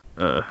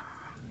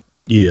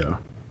 Yeah,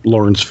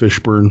 Lawrence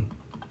Fishburne.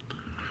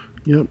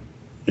 Yep.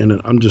 And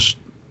then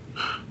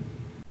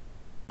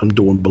I'm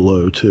doing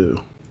Below too.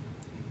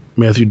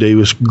 Matthew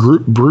Davis,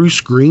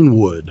 Bruce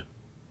Greenwood.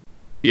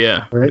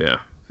 Yeah, right?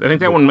 Yeah. I think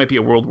that one might be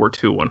a World War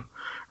II one.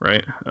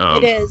 Right?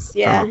 It is,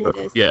 yeah, it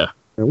is. Yeah.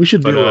 We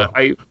should do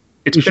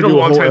it's been a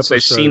long time since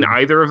I've seen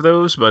either of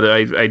those, but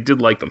I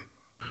did like them.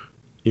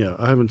 Yeah,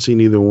 I haven't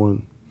seen either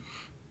one.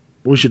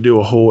 We should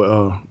do a whole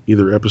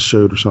either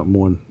episode or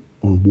something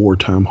on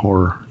wartime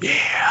horror.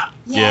 Yeah.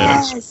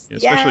 Yes.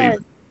 Especially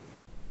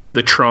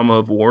the trauma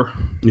of war.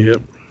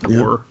 Yep.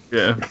 War.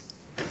 Yeah.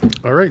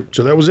 All right,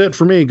 so that was it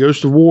for me,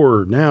 Ghost of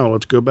War. Now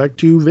let's go back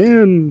to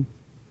Vin.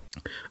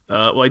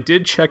 Well, I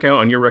did check out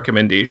on your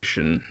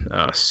recommendation,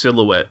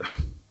 Silhouette.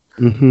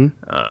 Mm-hmm.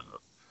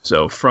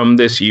 So from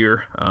this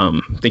year, I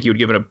think you had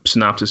given a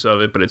synopsis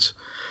of it, but it's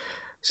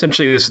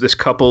essentially this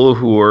couple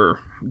who are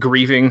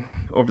grieving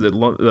over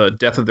the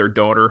death of their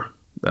daughter.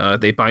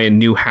 They buy a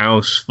new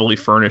house, fully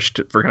furnished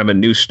for kind of a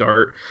new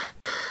start.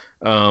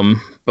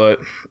 But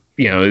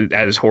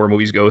as horror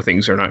movies go,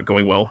 things are not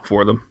going well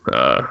for them.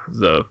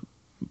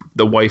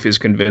 The wife is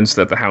convinced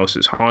that the house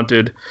is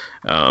haunted.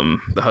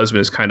 The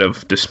husband is kind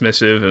of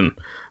dismissive and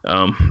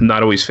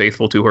not always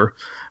faithful to her.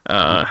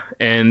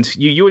 And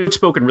you had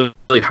spoken really,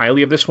 really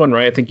highly of this one,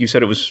 right? I think you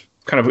said it was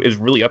is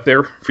really up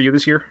there for you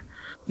this year.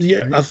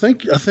 Yeah, I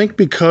think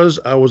because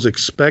I was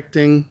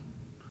expecting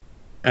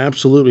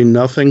absolutely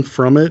nothing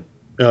from it,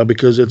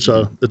 because it's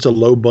a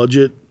low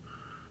budget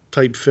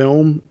type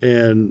film,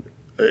 and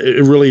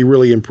it really,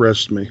 really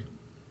impressed me.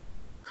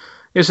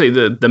 I say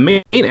the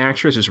main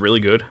actress is really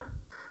good.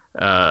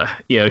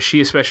 She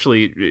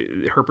especially,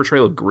 her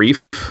portrayal of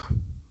grief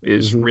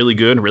is really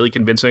good, really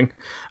convincing.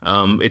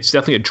 It's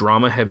definitely a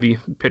drama-heavy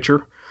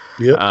picture.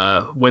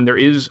 Yeah. When there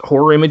is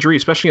horror imagery,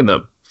 especially in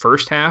the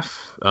first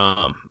half,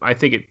 I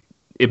think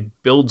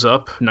it builds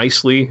up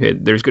nicely.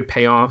 There's good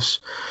payoffs.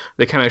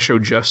 They kind of show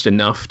just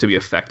enough to be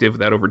effective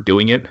without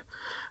overdoing it.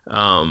 There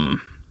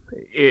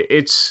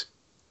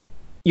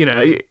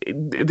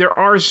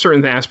are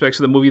certain aspects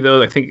of the movie,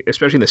 though, I think,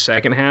 especially in the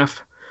second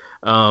half,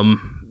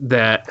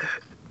 that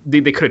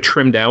they could have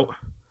trimmed out.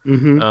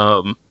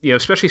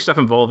 Especially stuff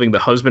involving the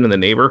husband and the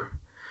neighbor.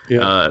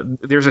 Yeah.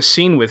 There's a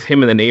scene with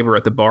him and the neighbor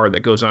at the bar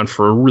that goes on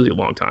for a really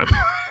long time.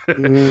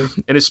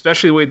 And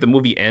especially the way the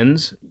movie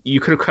ends,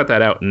 you could have cut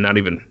that out and not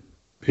even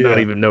not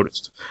even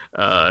noticed.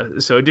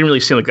 So it didn't really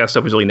seem like that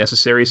stuff was really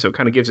necessary. So it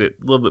kind of gives it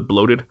a little bit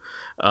bloated.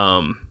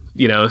 Some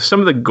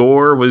of the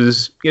gore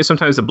was,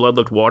 sometimes the blood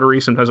looked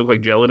watery, sometimes it looked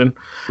like gelatin.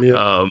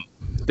 Yeah.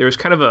 There was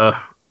kind of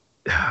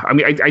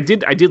I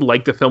did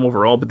like the film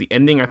overall, but the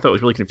ending I thought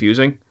was really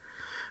confusing.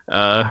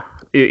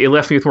 It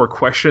left me with more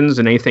questions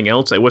than anything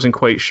else. I wasn't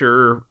quite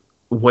sure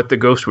what the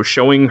ghost was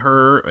showing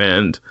her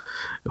and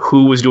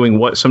who was doing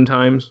what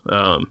sometimes.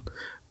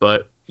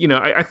 But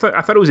I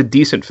thought it was a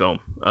decent film.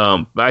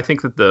 But I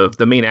think that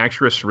the main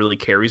actress really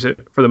carries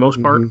it for the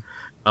most part.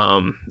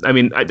 I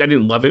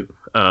didn't love it,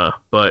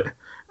 but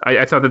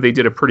I thought that they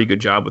did a pretty good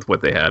job with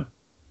what they had.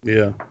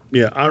 Yeah.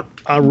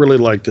 I really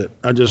liked it.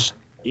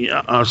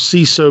 I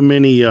see so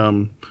many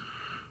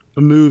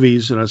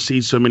movies and I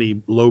see so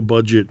many low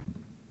budget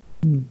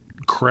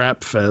crap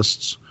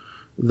fests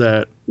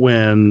that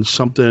when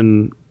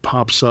something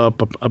pops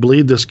up, I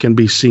believe this can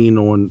be seen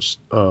on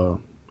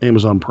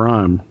Amazon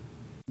Prime.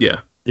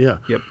 Yeah.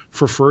 Yep.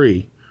 For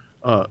free.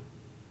 I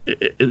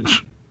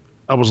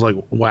was like,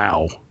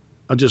 wow.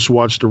 I just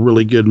watched a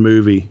really good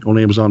movie on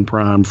Amazon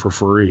Prime for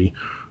free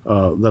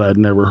that I'd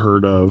never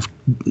heard of.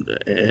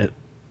 And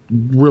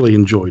really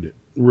enjoyed it.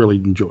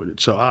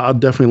 So I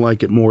definitely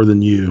like it more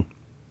than you.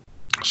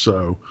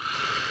 So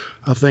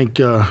I think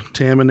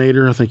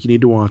Taminator, I think you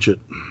need to watch it.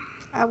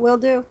 I will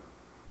do.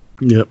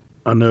 Yep.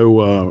 I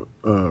know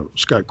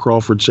Scott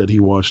Crawford said he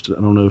watched it.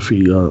 I don't know if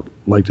he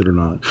liked it or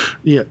not.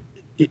 Yeah.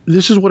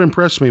 This is what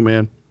impressed me,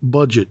 man.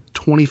 Budget,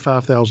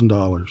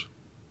 $25,000.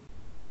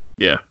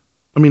 Yeah.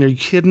 I mean, are you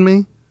kidding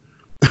me?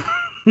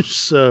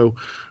 So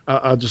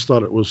I just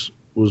thought it was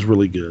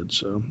really good.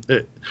 So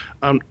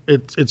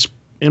it's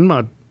in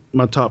my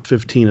top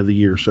 15 of the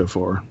year so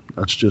far.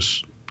 That's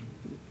just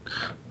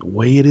the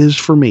way it is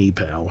for me,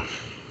 pal.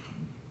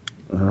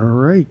 All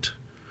right.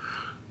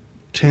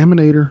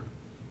 Taminator.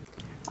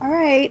 All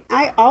right.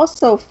 I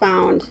also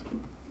found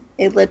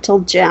a little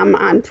gem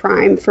on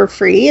Prime for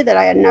free that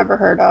I had never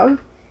heard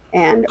of.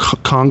 And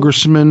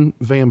Congressman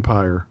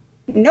Vampire.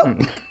 Nope.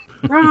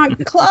 Wrong.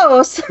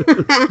 Close.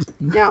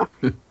 No.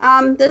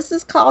 This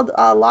is called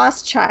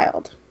Lost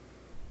Child.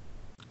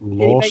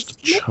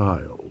 Lost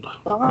Child.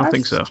 I don't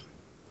think so.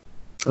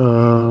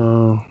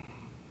 I'll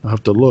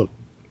have to look.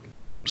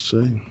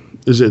 See.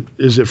 Is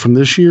it from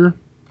this year?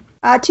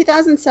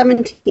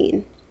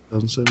 2017.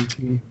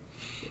 2017.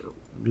 Let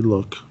me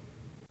look.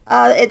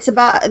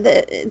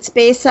 It's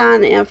based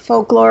on a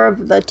folklore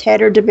of the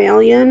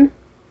Tatterdemalion.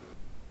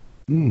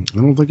 I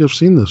don't think I've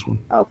seen this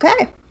one.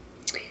 Okay.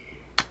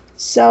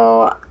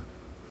 So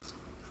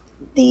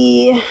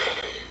this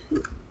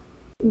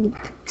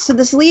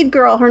lead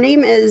girl, her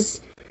name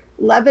is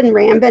Levin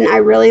Rambin. I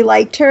really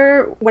liked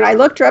her. When I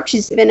looked her up,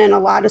 she's been in a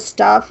lot of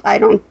stuff.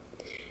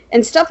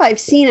 And stuff I've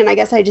seen, and I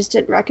guess I just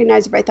didn't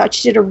recognize her, but I thought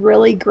she did a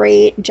really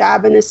great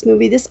job in this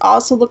movie. This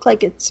also looked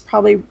like it's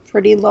probably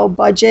pretty low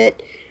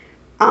budget.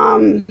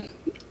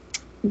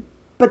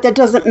 But that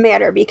doesn't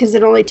matter because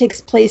it only takes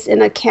place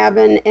in a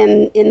cabin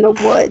and in the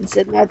woods,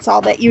 and that's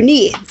all that you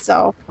need.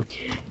 So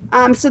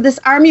this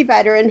Army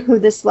veteran who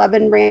this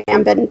Levin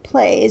Rambin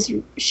plays,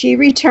 she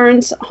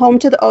returns home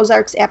to the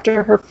Ozarks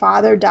after her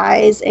father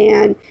dies,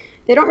 and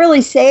they don't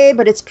really say,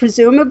 but it's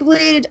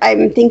presumably,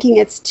 I'm thinking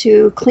it's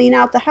to clean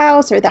out the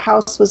house, or the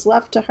house was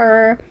left to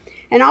her.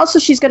 And also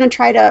she's going to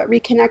try to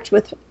reconnect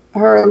with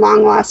her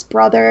long-lost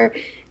brother.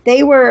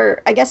 They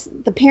were, I guess,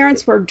 the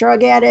parents were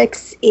drug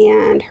addicts,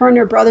 and her and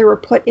her brother were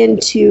put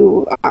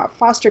into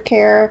foster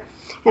care.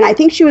 And I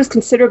think she was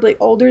considerably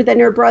older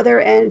than her brother,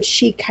 and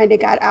she kind of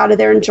got out of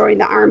there and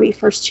joined the Army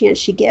first chance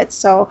she gets.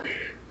 So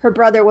her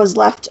brother was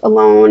left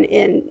alone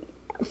in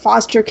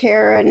foster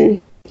care,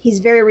 and he's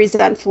very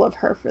resentful of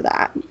her for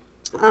that.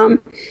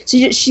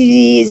 So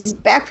she's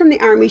back from the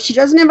Army. She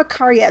doesn't have a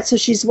car yet, so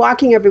she's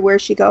walking everywhere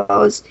she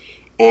goes.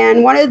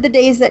 And one of the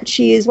days that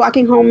she is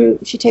walking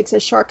home, she takes a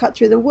shortcut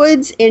through the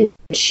woods, and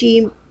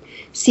she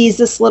sees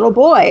this little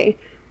boy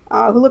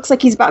who looks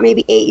like he's about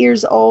maybe 8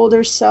 years old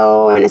or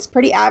so. And it's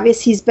pretty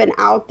obvious he's been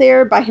out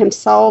there by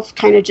himself,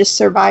 kind of just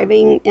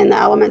surviving in the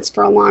elements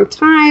for a long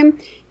time.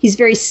 He's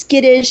very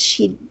skittish.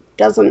 He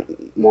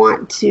doesn't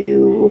want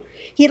to,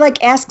 he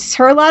asks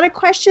her a lot of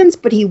questions,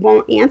 but he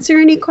won't answer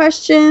any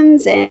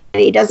questions, and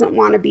he doesn't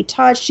want to be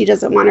touched. He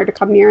doesn't want her to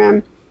come near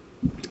him.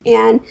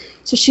 And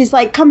so she's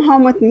like, come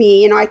home with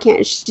me.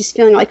 She's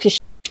feeling like she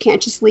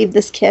can't just leave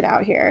this kid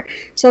out here.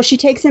 So she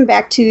takes him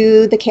back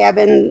to the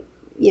cabin,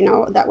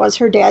 that was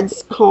her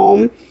dad's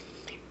home.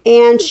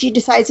 And she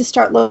decides to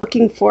start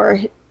looking for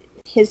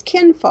his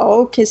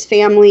kinfolk, his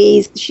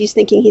family. She's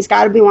thinking he's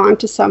got to belong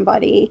to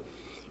somebody.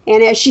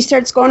 And as she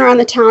starts going around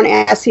the town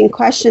asking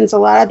questions, a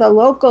lot of the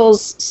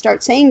locals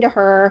start saying to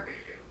her,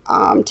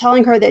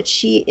 telling her that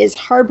she is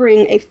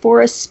harboring a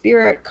forest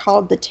spirit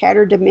called the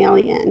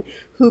Tatterdemalion,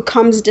 who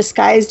comes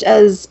disguised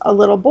as a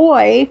little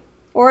boy,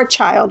 or a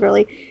child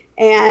really,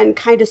 and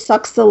kind of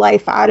sucks the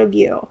life out of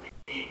you.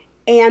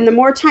 And the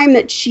more time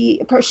that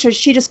she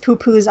just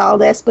poo-poos all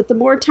this, but the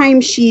more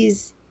time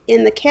she's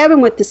in the cabin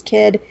with this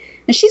kid,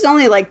 And she's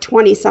only like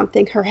 20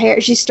 something. Her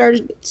hair, she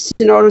started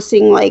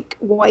noticing like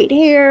white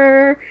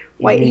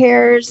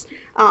hairs.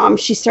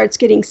 She starts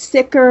getting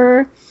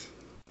sicker,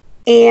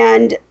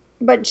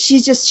 but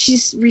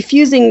she's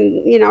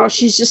refusing,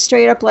 she's just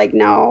straight up like,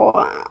 no,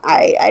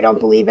 I don't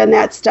believe in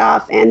that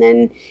stuff. And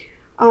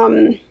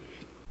then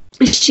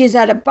she's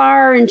at a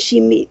bar and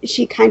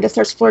she kind of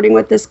starts flirting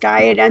with this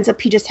guy. It ends up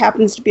he just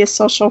happens to be a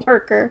social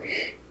worker.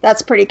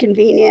 That's pretty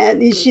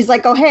convenient. She's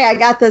like, oh, hey, I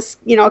got this,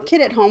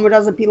 kid at home who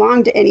doesn't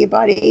belong to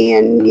anybody.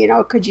 And,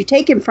 could you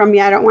take him from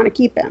me? I don't want to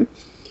keep him.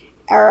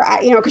 Or,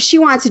 because she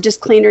wants to just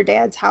clean her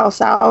dad's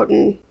house out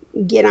and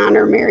get on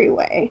her merry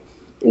way.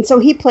 And so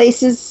he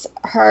places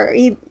her,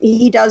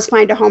 he does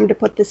find a home to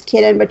put this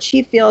kid in, but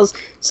she feels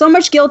so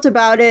much guilt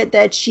about it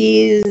that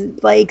she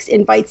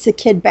invites the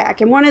kid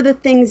back. And one of the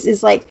things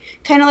is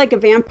kind of like a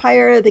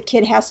vampire, the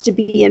kid has to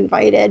be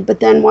invited,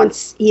 but then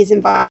once he's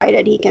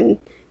invited, he can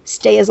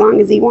stay as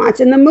long as he wants.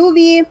 And the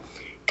movie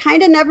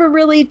kind of never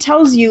really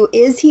tells you,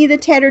 is he the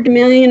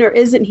tatterdemalion or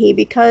isn't he?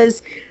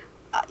 Because,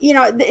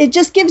 it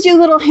just gives you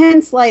little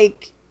hints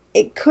like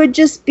it could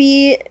just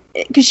be,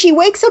 because she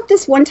wakes up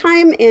this one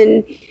time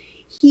and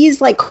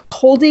he's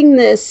holding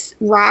this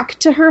rock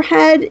to her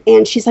head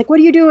and she's like, what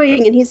are you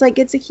doing? And he's like,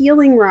 it's a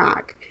healing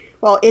rock.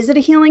 Well, is it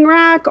a healing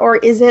rock or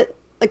is it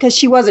because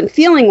she wasn't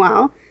feeling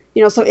well?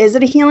 So is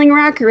it a healing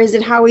rock or is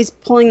it how he's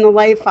pulling the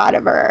life out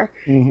of her?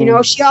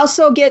 Mm-hmm. She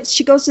also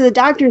she goes to the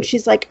doctor and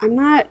she's like, I'm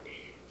not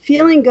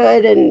feeling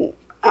good. And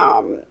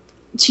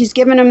she's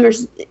giving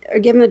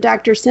the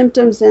doctor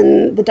symptoms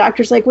and the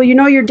doctor's like, well,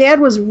 your dad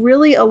was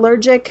really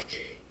allergic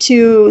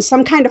to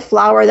some kind of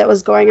flower that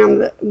was growing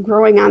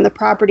on the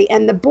property.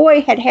 And the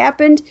boy had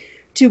happened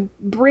to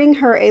bring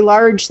her a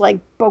large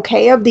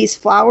bouquet of these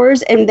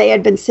flowers and they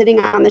had been sitting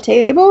on the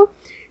table.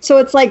 So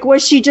it's like,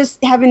 was she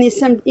just having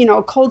these,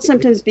 cold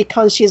symptoms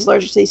because she's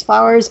allergic to these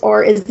flowers,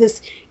 or is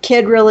this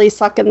kid really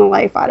sucking the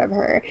life out of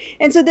her?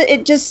 And so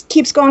it just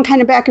keeps going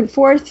kind of back and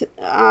forth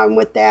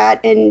with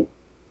that. And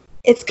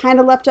it's kind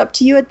of left up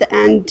to you at the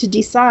end to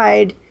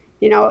decide,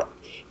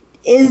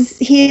 is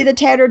he the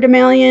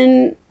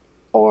tatterdemalion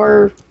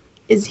or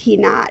is he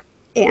not?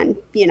 And,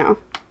 and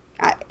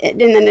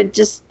then it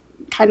just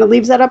kind of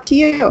leaves that up to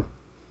you.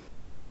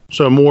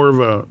 So more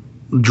of a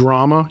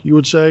drama, you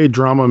would say,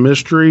 drama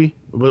mystery?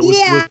 But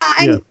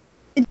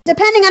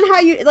depending on how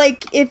you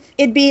if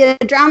it'd be a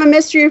drama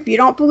mystery if you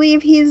don't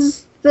believe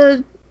he's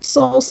the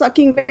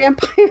soul-sucking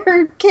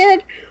vampire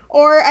kid,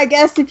 or I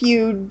guess if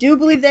you do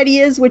believe that he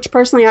is, which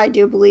personally I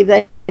do believe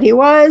that he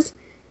was,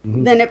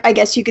 then I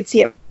guess you could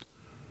see it.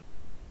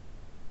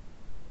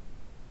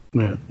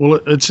 Yeah. Well,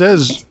 it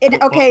says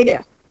okay.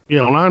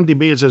 Yeah, on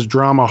IMDb it says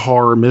drama,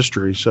 horror,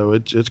 mystery, so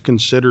it's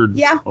considered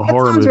a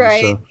horror movie.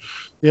 Right. So,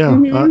 yeah,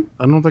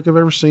 I don't think I've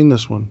ever seen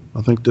this one.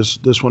 I think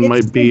this one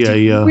might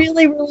be a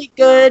really, really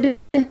good,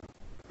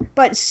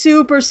 but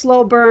super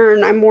slow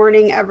burn. I'm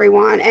warning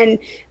everyone. And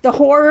the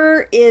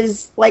horror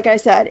is, like I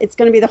said, it's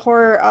going to be the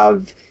horror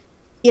of,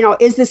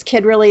 is this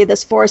kid really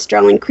this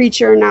forest-dwelling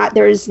creature or not?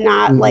 There's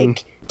not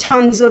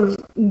tons of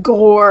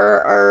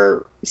gore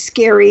or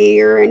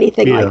scary or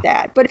anything like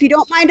that. But if you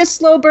don't mind a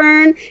slow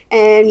burn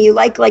and you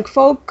like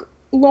folk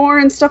lore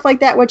and stuff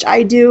like that, which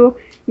I do,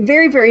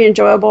 very, very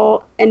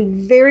enjoyable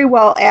and very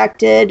well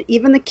acted.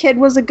 Even the kid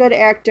was a good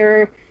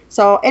actor.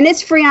 So, and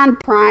it's free on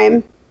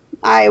Prime.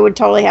 I would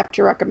totally have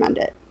to recommend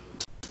it.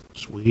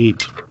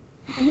 Sweet.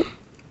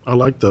 I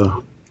like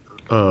the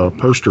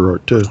poster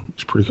art too.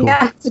 It's pretty cool.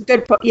 Yeah, it's a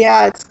good.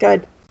 It's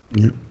good.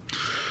 Yeah.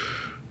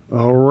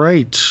 All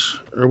right.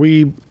 Are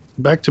we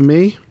back to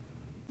me?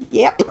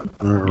 Yep.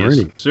 All righty.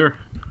 Yes, sir.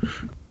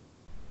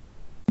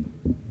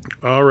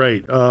 All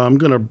right. I'm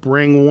going to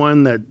bring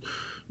one that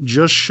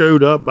just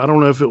showed up. I don't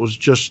know if it was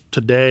just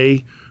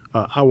today.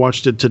 I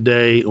watched it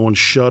today on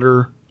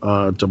Shudder.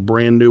 It's a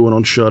brand new one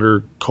on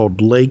Shudder called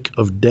Lake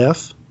of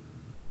Death.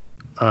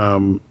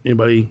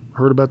 Anybody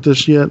heard about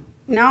this yet?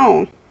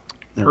 No.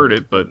 Heard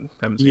it, but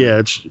haven't seen it. Yeah,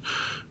 it's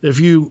if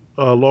you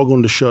log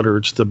on to Shudder,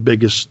 it's the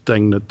biggest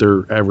thing that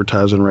they're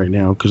advertising right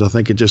now because I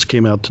think it just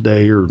came out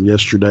today or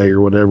yesterday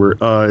or whatever.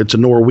 It's a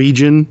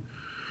Norwegian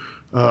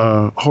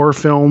horror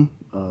film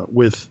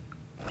with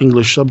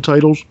English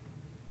subtitles,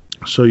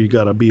 so you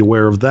got to be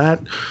aware of that.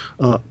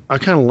 I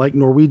kind of like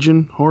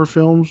Norwegian horror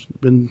films.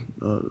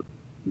 Been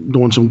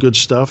doing some good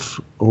stuff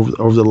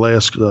over the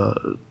last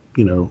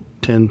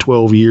 10,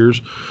 12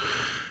 years.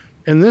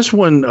 And this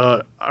one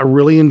I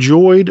really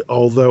enjoyed,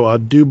 although I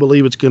do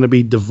believe it's going to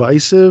be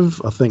divisive.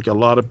 I think a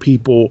lot of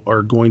people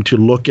are going to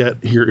look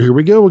at, here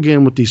we go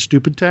again with these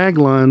stupid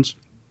taglines.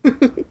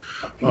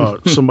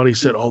 Somebody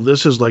said, oh,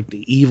 this is like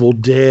the Evil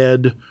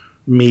Dead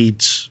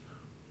meets,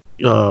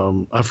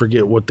 I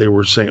forget what they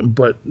were saying,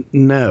 but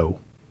no,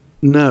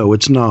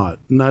 it's not.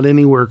 Not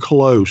anywhere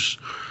close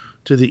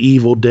to the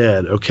Evil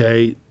Dead,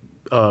 okay?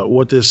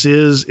 What this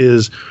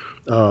is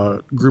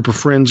a group of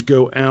friends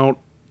go out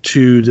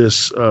to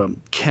this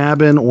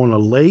cabin on a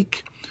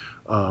lake.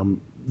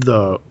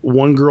 The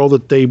one girl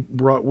that they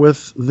brought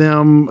with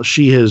them,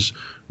 she has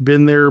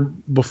been there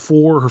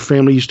before. Her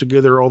family used to go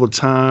there all the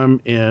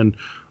time, and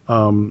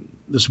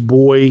this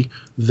boy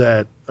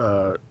that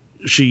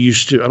she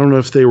used to, I don't know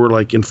if they were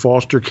like in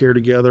foster care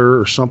together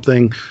or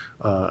something.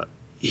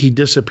 He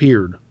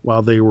disappeared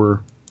while they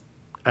were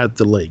at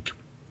the lake.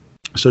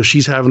 So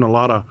she's having a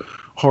lot of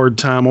hard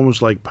time,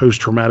 almost like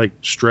post-traumatic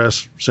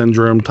stress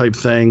syndrome type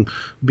thing,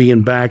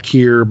 being back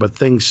here, but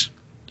things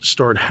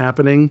start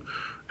happening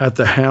at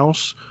the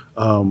house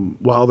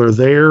while they're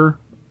there,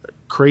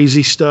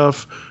 crazy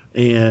stuff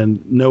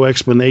and no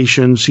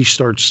explanation. She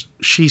starts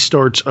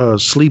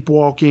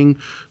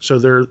sleepwalking. So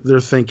they're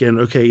thinking,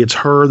 okay, it's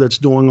her that's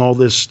doing all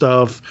this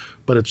stuff,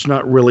 but it's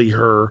not really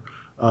her.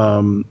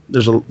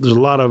 There's a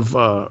lot of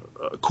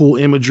cool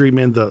imagery,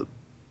 man. The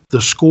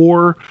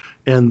score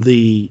and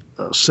the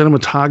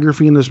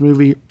cinematography in this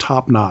movie,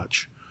 top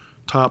notch,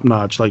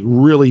 like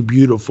really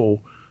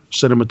beautiful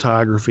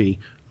cinematography.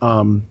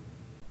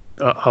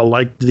 I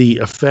like the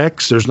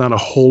effects. There's not a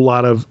whole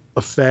lot of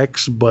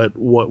effects, but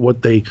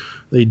what they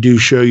do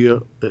show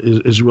you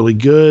is really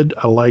good.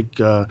 I like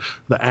the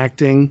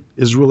acting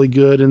is really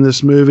good in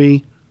this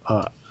movie.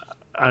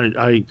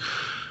 I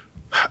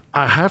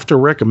have to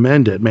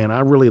recommend it, man. I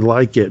really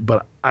like it,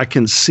 but I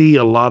can see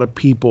a lot of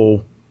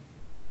people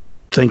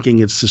thinking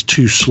it's just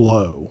too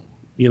slow,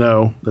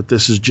 that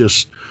this is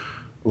just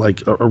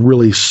like a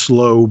really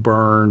slow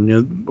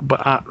burn.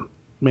 But I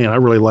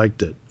really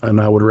liked it, and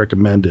I would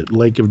recommend it.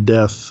 Lake of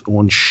Death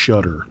on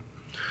Shudder.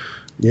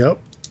 Yep.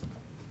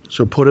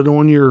 So put it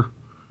on your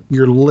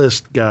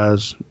list,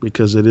 guys,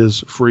 because it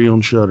is free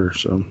on Shudder.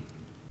 So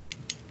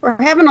we're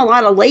having a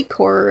lot of lake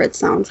horror, it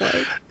sounds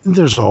like.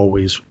 There's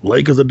always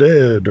Lake of the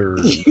Dead, or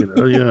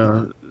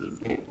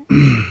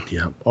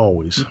yeah,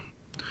 always.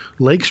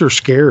 Lakes are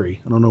scary.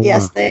 I don't know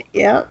why.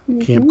 Yeah.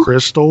 Mm-hmm. Camp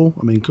Crystal.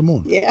 I mean, come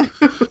on. Yeah.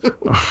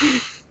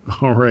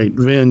 All right,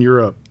 Vin,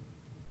 you're up.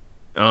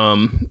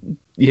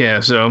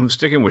 Yeah, so I'm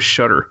sticking with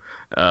Shudder.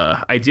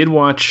 I did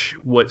watch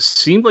what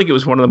seemed like it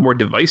was one of the more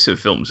divisive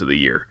films of the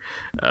year,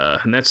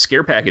 and that's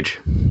Scare Package.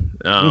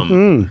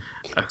 A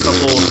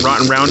couple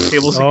Rotten Round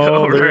Tables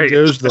ago. There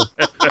goes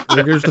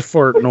the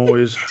fart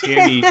noise.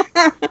 Tammy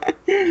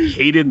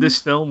hated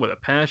this film with a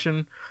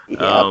passion.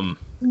 Yep.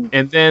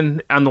 And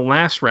then on the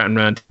last Rotten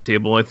Round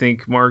Table, I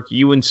think, Mark,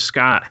 you and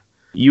Scott,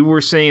 you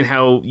were saying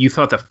how you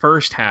thought the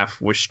first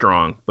half was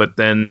strong, but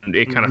then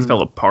it kind of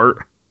fell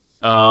apart.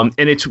 And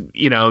it's,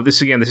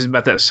 this is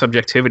about that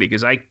subjectivity,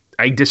 because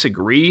I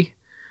disagree,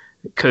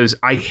 because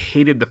I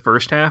hated the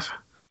first half.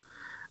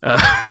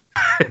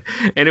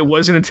 And it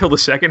wasn't until the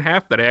second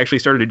half that I actually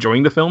started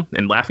enjoying the film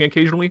and laughing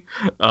occasionally.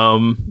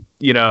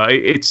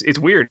 It's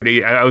weird.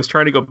 I was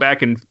trying to go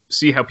back and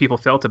see how people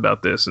felt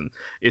about this, and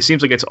it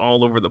seems like it's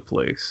all over the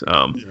place.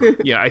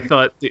 I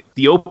thought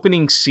the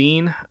opening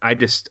scene, I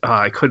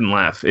couldn't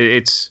laugh.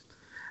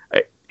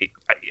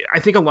 I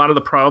think a lot of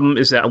the problem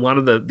is that a lot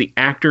of the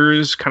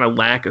actors kind of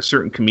lack a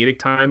certain comedic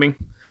timing,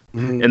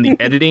 and the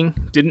editing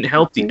didn't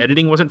help. The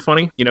editing wasn't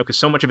funny, because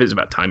so much of it is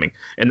about timing,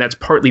 and that's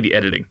partly the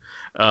editing.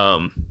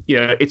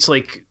 It's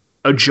like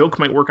a joke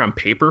might work on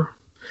paper,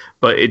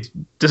 but it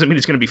doesn't mean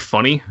it's going to be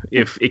funny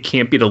if it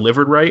can't be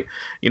delivered right.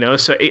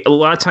 So a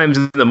lot of times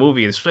in the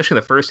movie, especially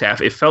in the first half,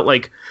 it felt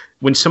like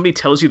when somebody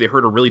tells you they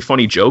heard a really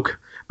funny joke,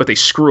 but they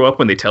screw up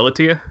when they tell it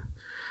to you.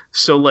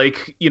 So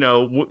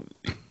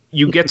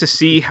you get to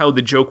see how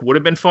the joke would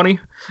have been funny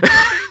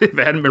if it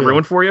hadn't been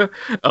ruined for you.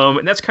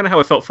 And that's kind of how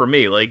it felt for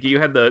me. Like, you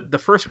had the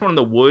first one in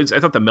the woods. I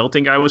thought the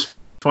melting guy was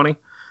funny.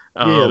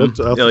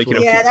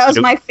 That was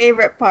my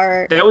favorite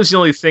part. That was the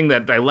only thing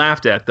that I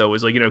laughed at, though,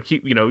 was you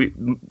keep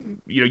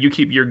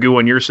your goo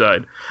on your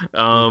side.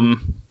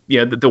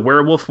 The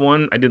werewolf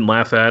one, I didn't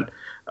laugh at.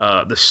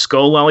 The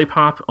skull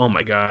lollipop, oh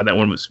my God, that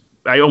one was,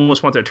 I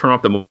almost wanted to turn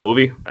off the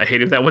movie. I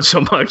hated that one so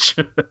much.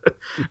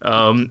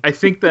 I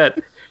think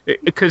that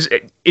because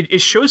it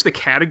shows the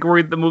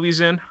category the movie's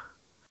in,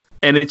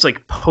 and it's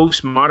like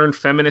postmodern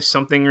feminist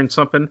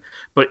something,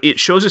 but it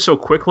shows it so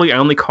quickly I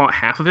only caught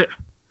half of it.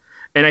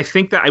 And I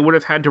think that I would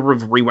have had to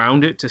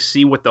rewound it to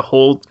see what the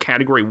whole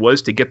category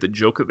was to get the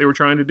joke that they were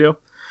trying to do.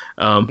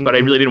 But I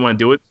really didn't want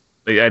to do it.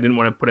 I didn't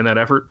want to put in that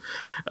effort.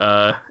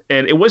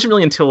 And it wasn't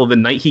really until the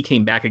night he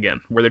came back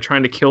again, where they're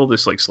trying to kill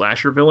this like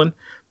slasher villain,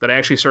 that I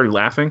actually started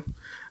laughing.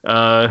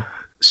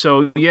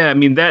 So yeah, I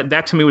mean,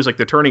 that to me was like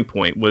the turning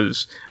point,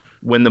 was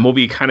when the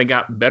movie kind of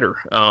got better.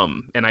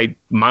 And I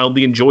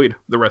mildly enjoyed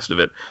the rest of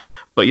it.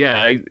 But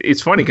yeah,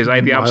 it's funny because I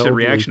had the opposite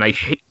reaction. I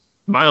hate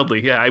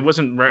mildly. Yeah, I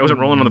wasn't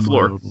rolling on the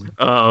floor.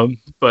 I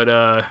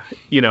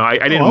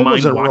didn't mind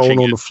watching rolling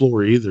on the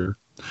floor either.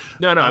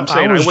 No, I'm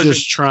saying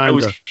I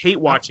was hate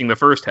watching the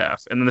first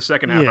half, and then the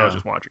second half I was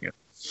just watching it.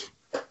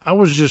 I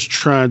was just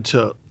trying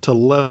to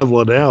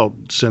level it out,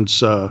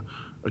 since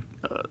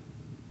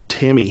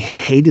Tammy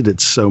hated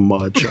it so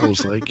much. I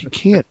was like,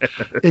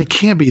 it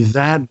can't be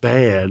that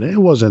bad. It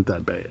wasn't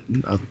that bad.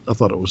 I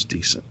thought it was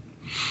decent.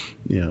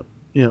 Yeah.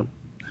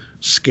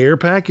 Scare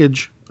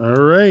Package.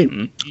 All right.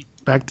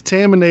 Back to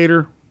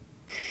Taminator.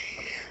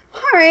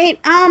 All right.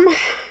 I'm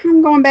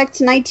going back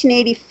to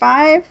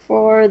 1985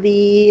 for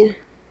the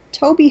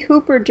Tobe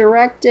Hooper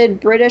directed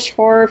British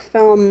horror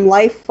film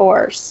Life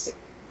Force.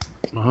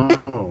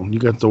 Oh, you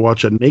got to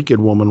watch a naked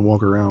woman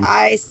walk around.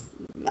 I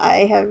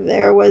have.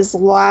 There was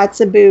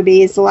lots of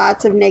boobies,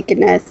 lots of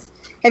nakedness.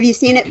 Have you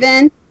seen it,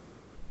 Vin?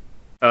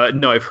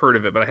 No, I've heard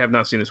of it, but I have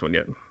not seen this one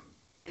yet.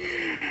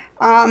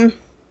 Um,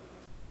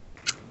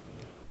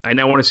 I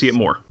now want to see it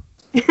more.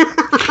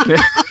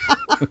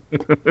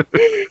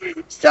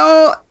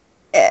 So,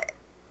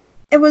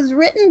 it was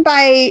written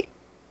by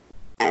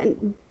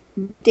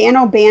Dan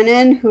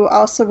O'Bannon, who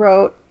also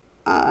wrote,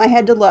 I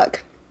had to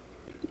look,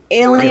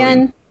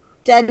 Alien,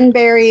 Dead and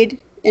Buried,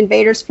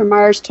 Invaders from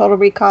Mars, Total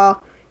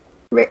Recall.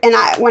 And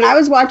when I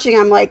was watching,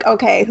 I'm like,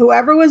 okay,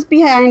 whoever was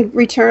behind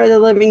Return of the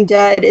Living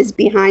Dead is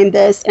behind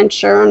this, and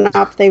sure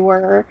enough, they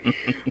were.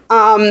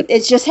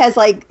 It just has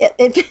like,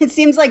 it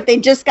seems like they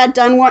just got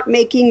done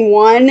making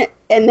one,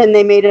 and then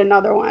they made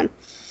another one.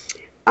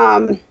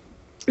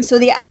 So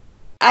the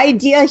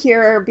idea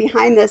here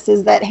behind this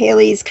is that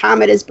Halley's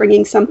Comet is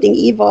bringing something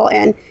evil,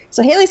 and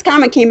so Halley's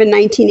Comet came in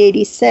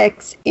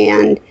 1986,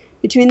 and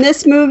between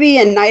this movie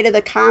and Night of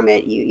the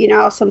Comet, you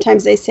know,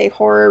 sometimes they say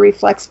horror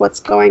reflects what's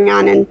going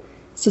on in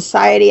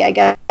society. I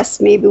guess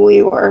maybe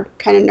we were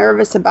kind of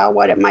nervous about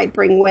what it might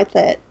bring with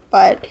it.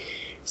 But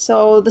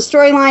so the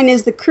storyline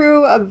is the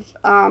crew of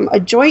a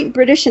joint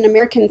British and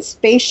American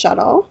space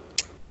shuttle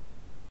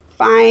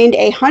find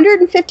a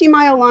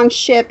 150-mile long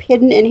ship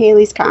hidden in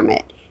Halley's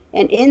Comet,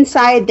 and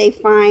inside they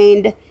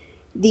find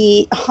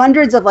the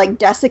hundreds of like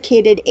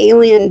desiccated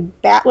alien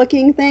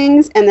bat-looking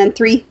things, and then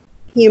 3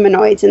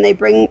 humanoids, and they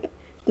bring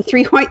the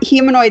 3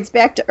 humanoids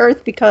back to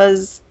Earth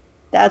because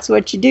that's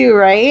what you do,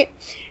 right?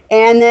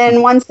 And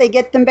then once they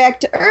get them back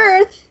to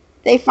Earth,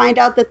 they find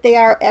out that they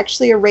are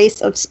actually a race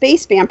of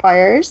space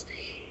vampires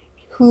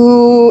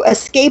who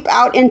escape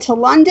out into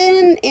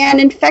London and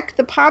infect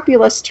the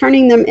populace,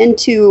 turning them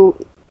into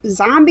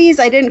zombies.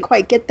 I didn't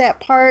quite get that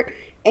part.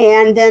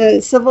 And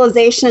then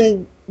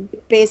civilization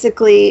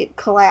basically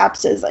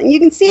collapses. And you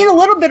can see a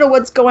little bit of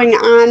what's going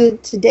on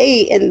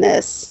today in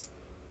this,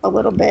 a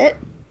little bit.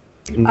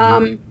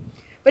 Mm-hmm.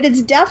 But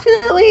it's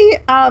definitely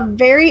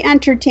very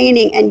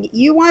entertaining, and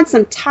you want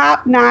some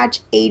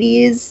top-notch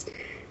 80s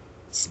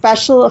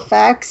special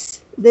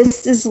effects.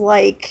 This is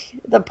like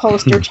the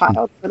poster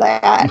child for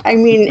that. I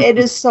mean, it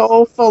is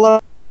so full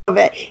of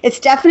it. It's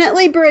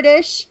definitely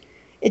British.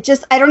 It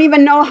just, I don't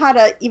even know how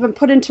to even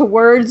put into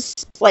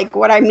words like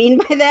what I mean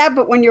by that,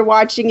 but when you're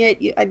watching it,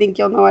 I think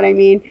you'll know what I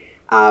mean.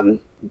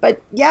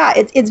 But yeah,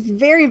 it's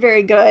very,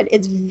 very good.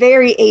 It's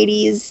very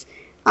 80s.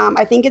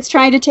 I think it's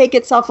trying to take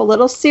itself a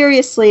little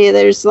seriously.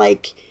 There's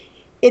like,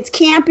 it's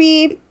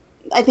campy.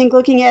 I think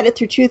looking at it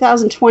through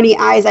 2020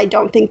 eyes, I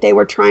don't think they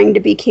were trying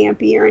to be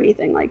campy or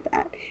anything like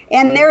that.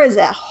 And there is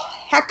a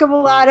heck of a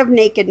lot of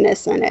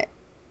nakedness in it.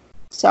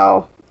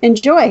 So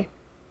enjoy.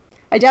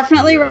 I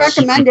definitely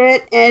recommend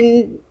it.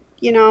 And,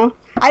 you know,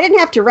 I didn't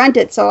have to rent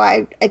it. So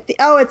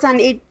it's on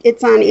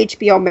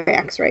HBO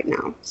Max right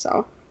now.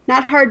 So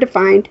not hard to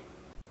find.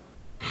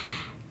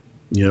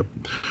 Yep.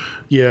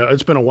 Yeah,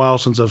 it's been a while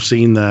since I've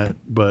seen that,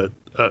 but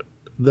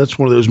that's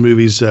one of those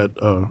movies that,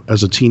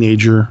 as a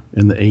teenager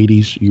in the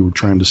 80s, you were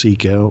trying to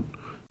seek out.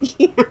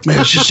 Yeah.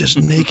 Man, it's just this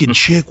naked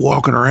chick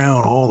walking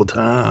around all the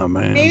time,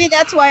 man. Maybe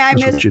that's why I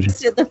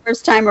missed it the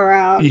first time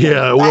around.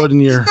 Yeah, it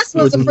wasn't your. This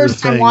was the first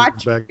time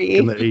watching back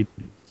in the 80s.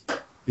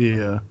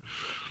 Yeah.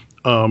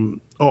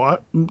 I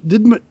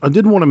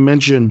did want to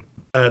mention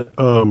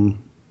that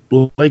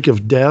Lake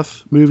of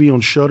Death movie on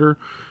Shudder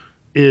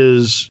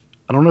is.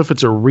 I don't know if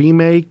it's a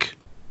remake.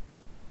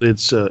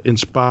 It's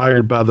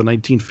inspired by the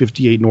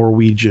 1958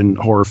 Norwegian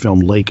horror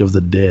film Lake of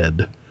the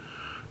Dead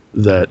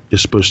that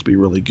is supposed to be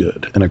really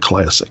good and a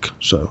classic.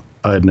 So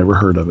I had never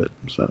heard of it.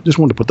 So I just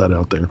wanted to put that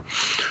out there.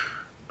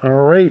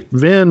 All right,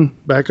 Vin,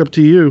 back up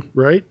to you,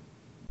 right?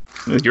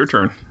 It's your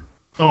turn.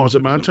 Oh, is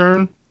it my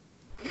turn?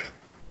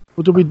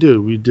 What did we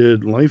do? We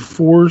did Life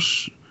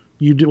Force.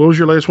 You did. What was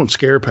your last one?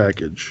 Scare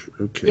Package.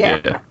 Okay.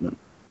 Yeah.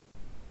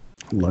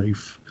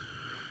 Life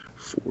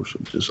Force.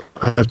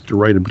 I have to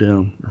write them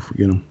down or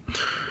forget them.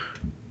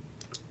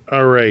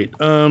 All right.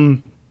 All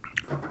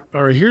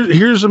right.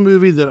 Here's a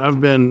movie that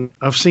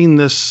I've seen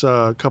this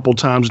a couple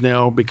times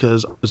now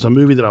because it's a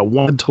movie that I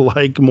wanted to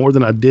like more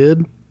than I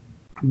did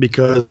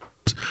because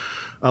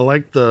I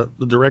like the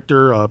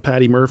director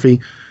Patty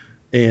Murphy,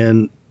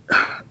 and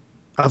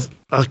I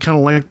kind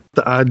of like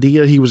the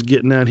idea he was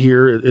getting at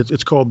here.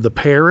 It's called The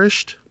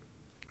Perished.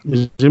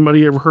 Has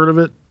anybody ever heard of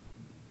it?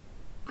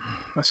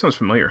 That sounds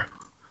familiar.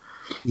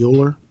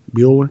 Bueller?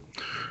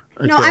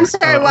 Okay. No, I'm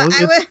sorry.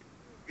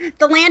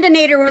 The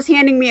Landinator was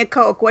handing me a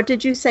Coke. What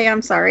did you say?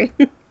 I'm sorry.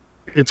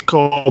 It's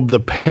called The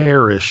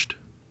Perished.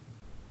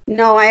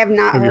 No, I have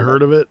not. Have you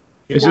heard of it?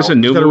 Is this a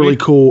new movie? Got a really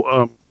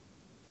cool.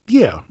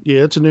 Yeah,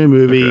 it's a new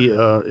movie.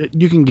 Okay.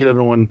 You can get it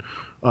on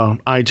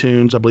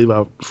iTunes. I believe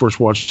I first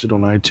watched it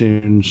on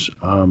iTunes.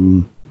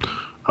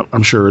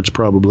 I'm sure it's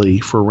probably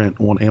for rent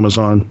on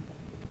Amazon.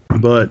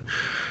 But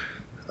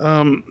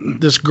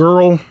this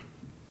girl,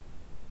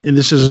 and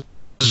this is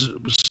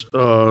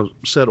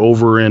set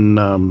over in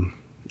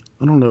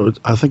I don't know.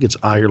 I think it's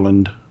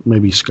Ireland,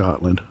 maybe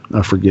Scotland.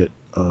 I forget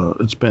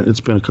It's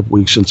been a couple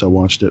weeks since I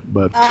watched it,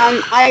 but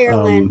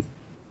Ireland.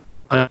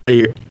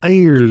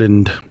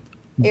 Ireland.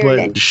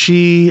 But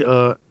she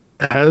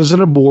has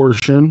an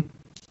abortion.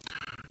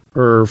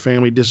 Her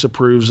family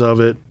disapproves of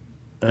it,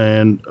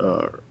 and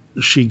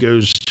she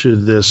goes to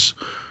this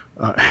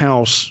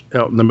house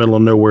out in the middle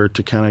of nowhere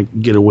to kind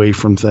of get away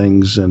from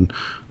things. And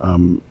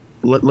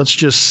let's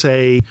just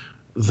say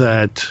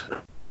that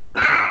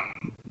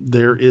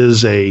there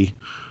is I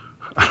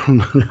don't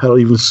know how to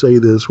even say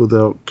this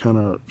without kind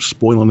of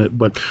spoiling it,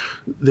 but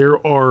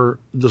there are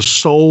the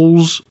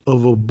souls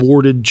of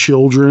aborted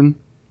children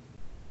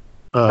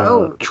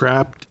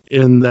trapped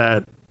in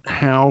that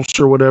house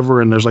or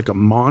whatever, and there's like a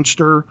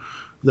monster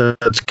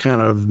that's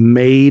kind of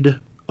made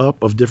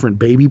up of different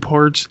baby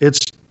parts.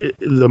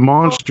 The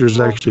monster is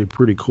actually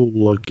pretty cool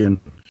looking,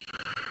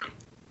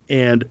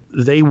 and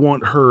they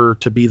want her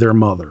to be their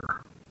mother.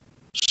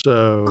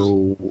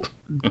 So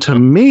to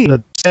me,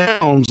 that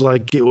sounds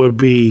like it would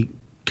be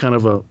kind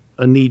of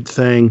a neat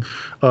thing.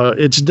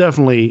 It's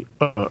definitely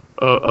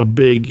a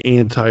big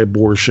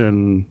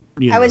anti-abortion.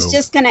 I was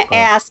just going to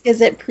ask,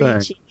 is it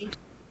preachy?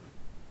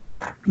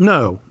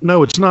 No,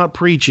 it's not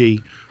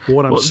preachy.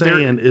 What I'm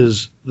saying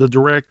is the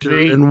director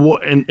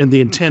and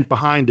the intent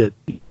behind it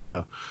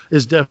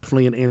is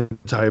definitely an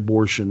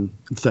anti-abortion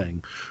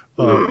thing.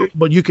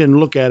 But you can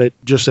look at it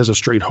just as a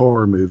straight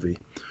horror movie.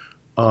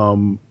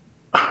 I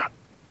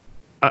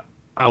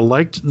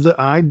liked the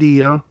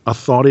idea. I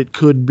thought it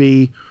could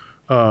be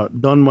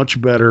done much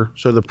better.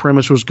 So the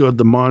premise was good.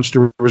 The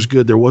monster was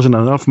good. There wasn't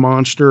enough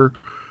monster.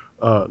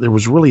 There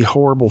was really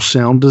horrible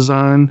sound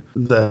design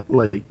that,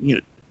 like,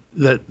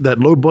 that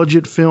low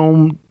budget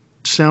film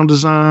sound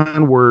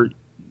design where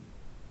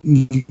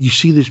you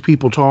see these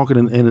people talking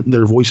and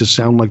their voices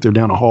sound like they're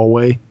down a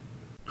hallway.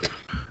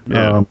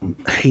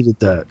 Hated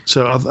that.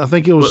 So I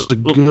think it was a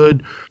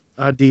good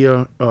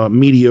idea.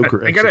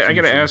 Mediocre. I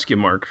gotta ask you,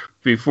 Mark,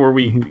 before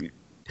we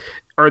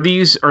are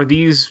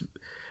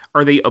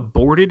they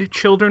aborted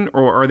children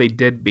or are they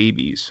dead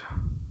babies?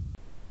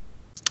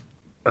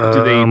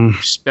 Do they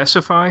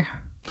specify?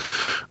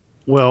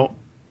 Well,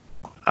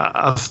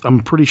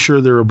 I'm pretty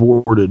sure they're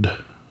aborted.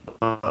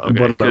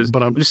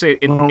 But I'm just saying,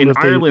 in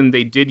Ireland,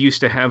 they did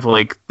used to have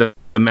like the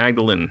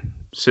Magdalene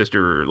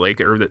sister, like,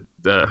 or the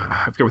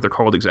I forget what they're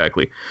called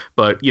exactly.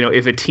 But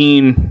if a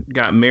teen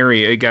got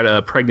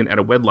pregnant out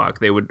of wedlock,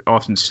 they would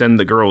often send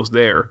the girls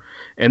there.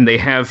 And they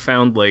have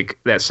found like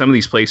that some of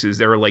these places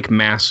there are like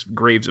mass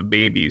graves of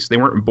babies. They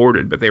weren't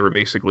aborted, but they were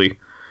basically,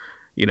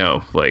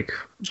 like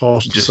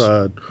tossed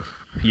aside.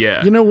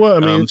 Yeah. You know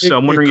what I mean? So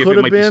I'm wondering if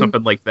it might be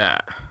something like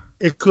that.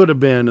 It could have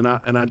been, and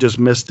I just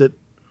missed it.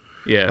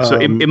 Yeah, so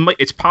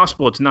it's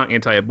possible it's not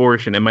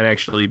anti-abortion. It might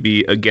actually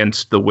be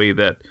against the way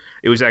that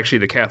it was actually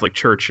the Catholic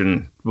Church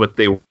and what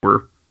they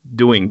were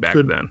doing back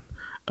then.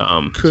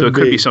 So it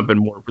could be something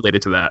more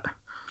related to that.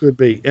 Could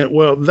be. And,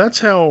 well, that's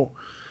how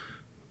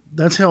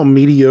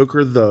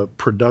mediocre the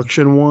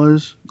production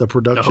was. The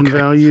production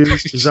value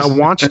is. I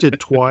watched it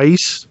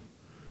twice,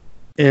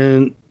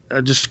 and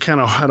I just kind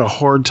of had a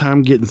hard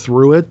time getting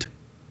through it.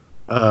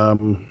 I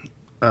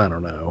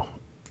don't know.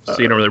 So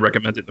you don't really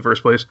recommend it in the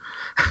first place?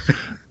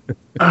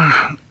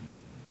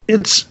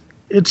 It's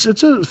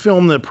a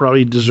film that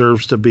probably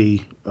deserves to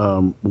be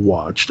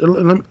watched.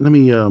 Let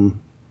me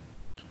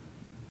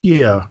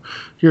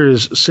here it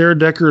is. Sarah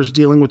Decker is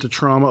dealing with the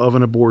trauma of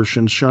an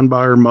abortion, shunned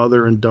by her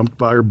mother and dumped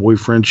by her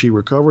boyfriend. She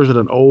recovers at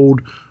an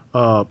old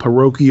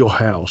parochial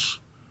house.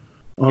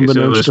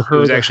 Unbeknownst to her, it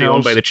was actually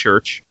owned by the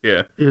church.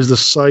 Yeah, is the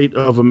site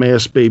of a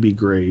mass baby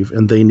grave,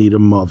 and they need a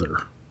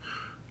mother.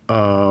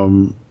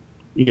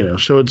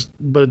 So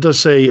but it does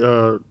say,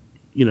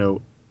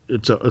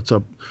 it's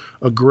a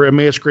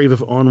mass grave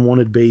of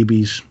unwanted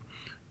babies.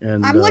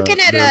 And I'm looking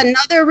at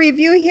another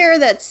review here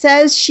that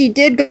says she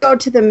did go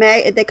to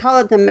they call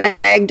it the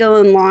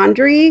Magdalene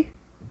Laundry.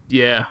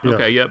 Yeah.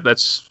 Okay. Yep.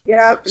 That's.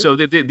 Yep. So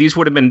these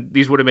would have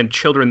been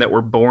children that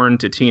were born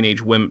to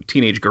teenage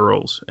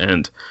girls,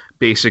 and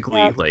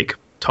basically like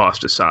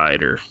tossed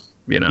aside, or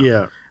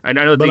Yeah. I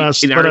know in Ireland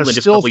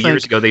just a couple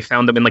years ago they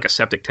found them in like a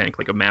septic tank,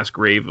 like a mass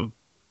grave of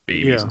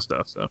babies and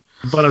stuff. So,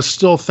 but I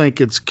still think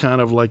it's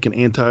kind of like an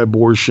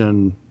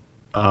anti-abortion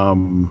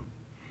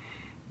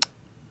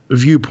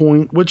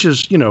viewpoint, which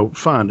is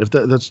fine if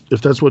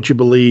that's what you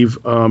believe.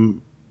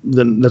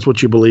 Then that's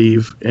what you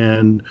believe,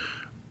 and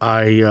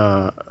I'm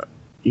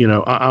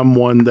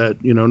one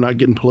that not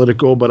getting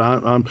political, but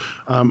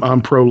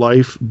I'm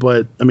pro-life.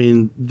 But I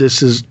mean,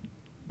 this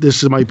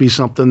might be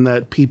something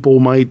that people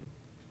might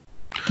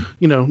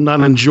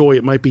not enjoy.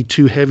 It might be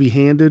too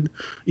heavy-handed,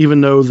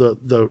 even though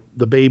the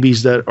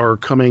babies that are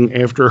coming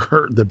after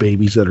her,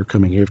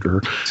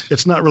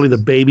 it's not really the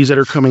babies that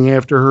are coming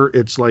after her.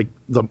 It's like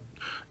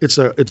it's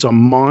a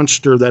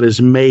monster that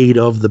is made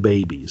of the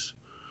babies.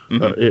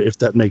 Mm-hmm. If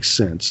that makes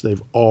sense.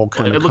 They've all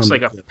kind of. It looks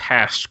like a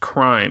past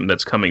crime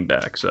that's coming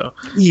back. So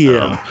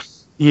yeah.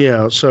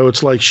 So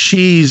it's like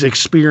she's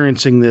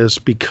experiencing this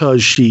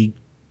because she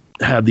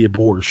had the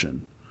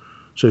abortion.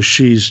 So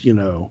she's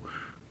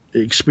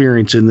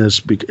experiencing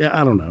this.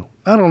 I don't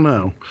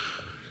know.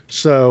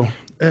 So,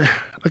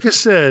 like I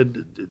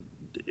said,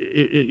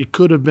 it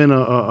could have been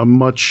a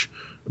much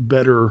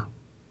better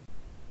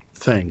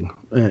thing,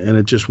 and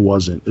it just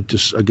wasn't.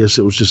 I guess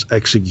it was just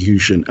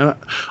execution.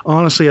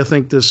 Honestly, I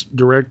think this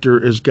director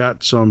has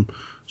got some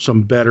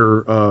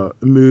better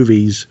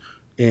movies,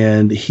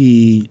 and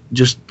he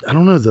just, I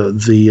don't know,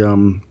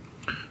 the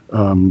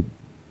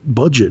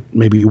budget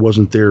maybe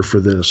wasn't there for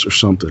this or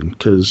something,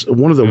 because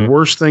one of the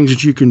worst things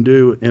that you can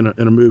do in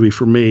a movie,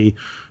 for me,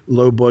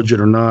 low budget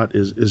or not,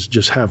 is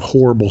just have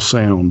horrible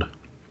sound.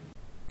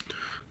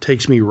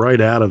 Takes me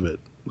right out of it.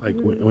 Like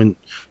when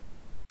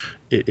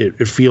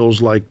it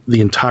feels like the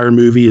entire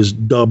movie is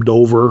dubbed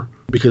over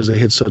because they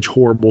had such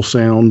horrible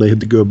sound. They had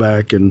to go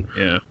back and,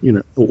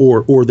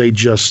 or they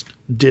just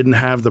didn't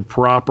have the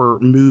proper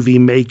movie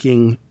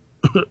making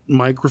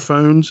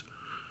microphones,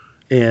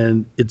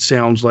 and it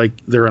sounds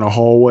like they're in a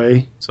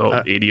hallway. So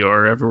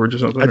ADR afterwards or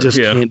something. I just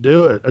can't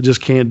do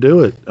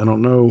it. I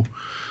don't know.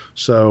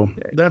 So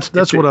that's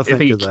what I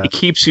think of that. It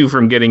keeps you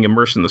from getting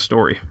immersed in the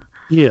story.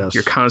 Yes.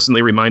 You're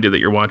constantly reminded that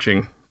you're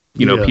watching,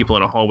 people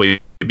in a hallway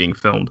being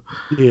filmed.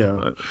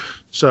 Yeah.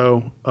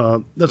 So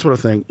that's what I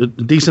think. A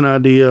decent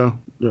idea,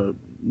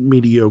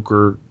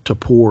 mediocre to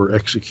poor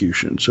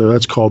execution. So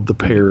that's called The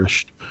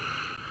Perished.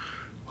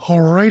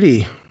 All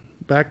righty.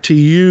 Back to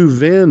you,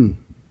 Vin.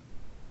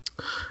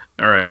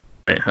 All right.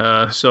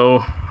 So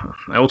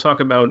I will talk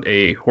about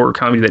a horror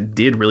comedy that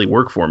did really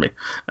work for me.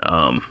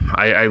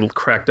 I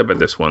cracked up at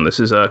this one.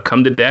 This is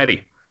Come to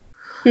Daddy.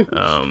 With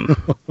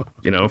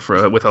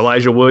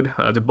Elijah Wood.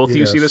 Did both of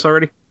you see this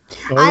already?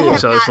 I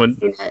have not seen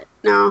it.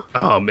 No.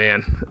 Oh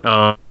man.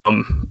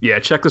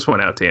 Check this one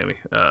out, Tammy.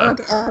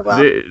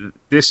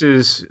 This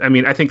is. I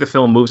mean, I think the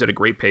film moves at a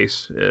great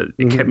pace.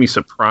 It kept me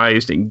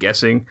surprised and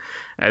guessing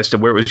as to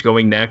where it was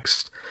going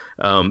next.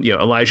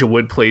 Elijah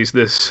Wood plays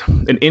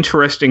an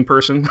interesting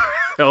person,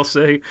 I'll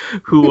say,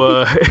 who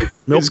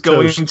is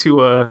going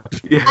to.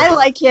 I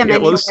like him.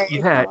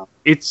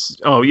 He's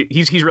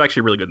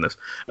actually really good in this.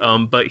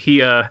 But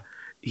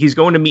he's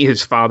going to meet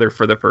his father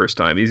for the first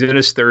time. He's in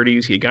his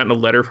 30s. He had gotten a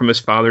letter from his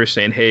father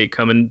saying, "Hey,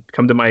 come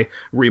to my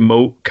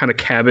remote kind of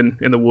cabin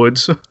in the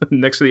woods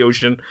next to the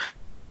ocean,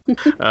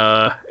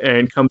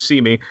 and come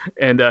see me."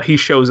 And he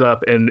shows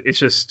up, and it's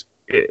just.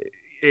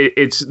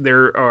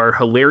 There are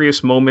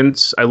hilarious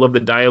moments. I love the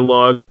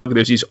dialogue.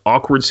 There's these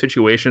awkward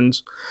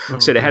situations.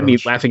 It had me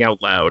laughing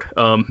out loud.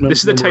 This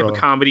is the type of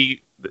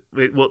comedy.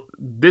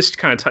 This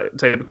kind of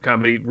type of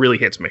comedy really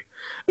hits me.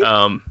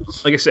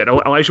 Like I said,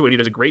 Elijah Wood, he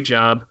does a great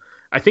job.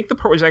 I think the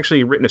part was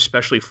actually written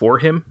especially for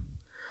him.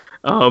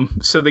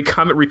 So they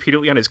comment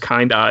repeatedly on his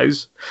kind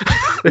eyes.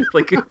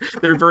 Like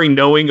they're very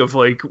knowing of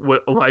like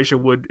what Elijah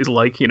Wood is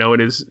like,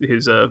 and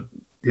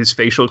his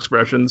facial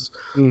expressions.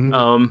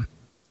 Mm-hmm.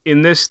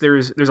 In this,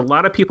 there's a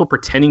lot of people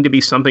pretending to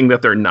be something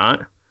that they're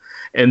not,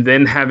 and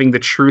then having the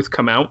truth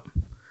come out.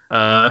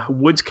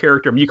 Wood's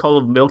character, you call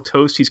him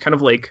Milquetoast. He's kind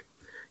of like,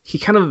 he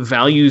kind of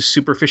values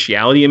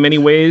superficiality in many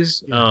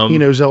ways. Yeah, he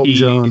knows Elton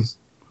John.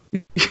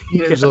 He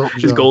knows Elton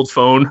John. His gold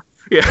phone.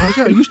 Yeah,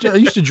 I used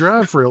to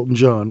drive for Elton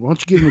John. Why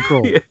don't you give him a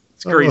call? Yeah,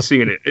 it's great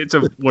seeing it. It's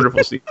a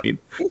wonderful scene.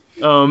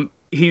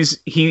 He's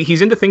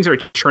into things that are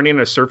turning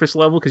on a surface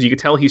level, because you can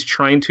tell he's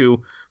trying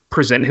to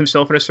present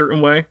himself in a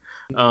certain way.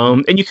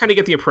 And you kind of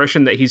get the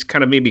impression that he's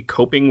kind of maybe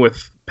coping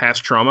with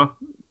past trauma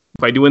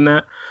by doing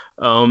that.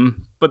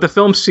 But the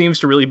film seems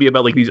to really be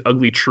about like these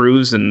ugly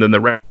truths and then the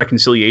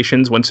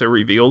reconciliations once they're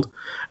revealed.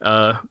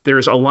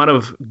 There's a lot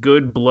of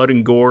good blood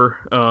and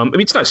gore. I mean,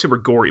 it's not super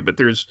gory, but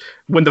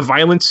when the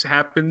violence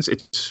happens,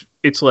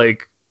 it's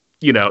like,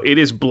 it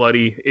is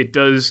bloody. It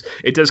does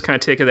kind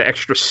of take the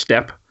extra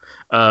step.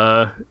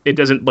 It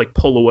doesn't like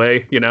pull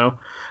away,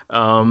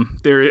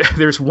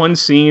 There's one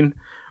scene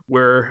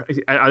where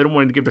I don't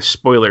want to give a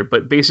spoiler,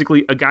 but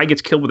basically a guy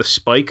gets killed with a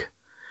spike,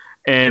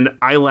 and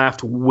I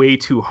laughed way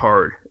too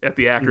hard at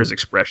the actor's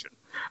expression.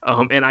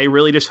 And I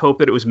really just hope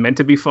that it was meant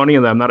to be funny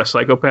and that I'm not a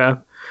psychopath.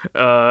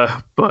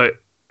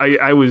 But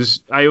I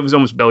was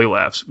almost belly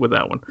laughs with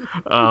that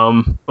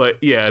one.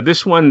 But yeah,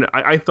 this one,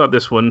 I thought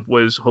this one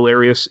was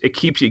hilarious. It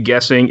keeps you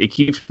guessing. It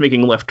keeps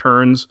making left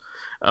turns.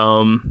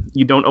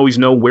 You don't always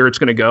know where it's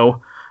going to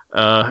go.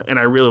 And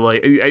I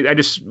really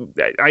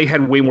I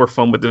had way more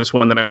fun with this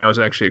one than I was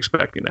actually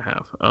expecting to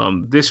have.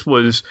 This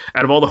was,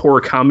 out of all the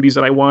horror comedies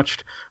that I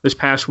watched this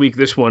past week,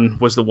 this one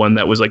was the one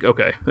that was like,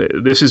 okay,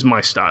 this is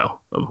my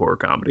style of horror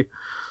comedy.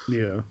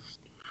 Yeah.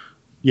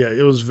 Yeah.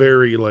 It was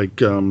very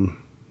like,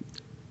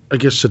 I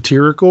guess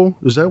satirical.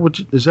 Is that what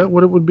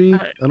it would be?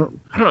 I don't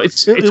know.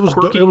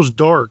 It was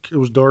dark. It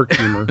was dark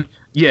humor.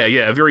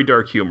 Yeah. Very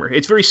dark humor.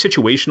 It's very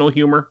situational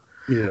humor.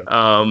 Yeah.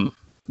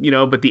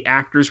 But the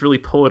actors really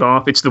pull it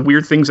off. It's the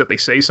weird things that they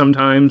say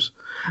sometimes.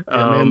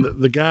 And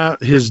the guy,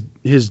 his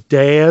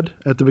dad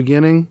at the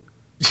beginning,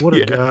 what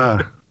a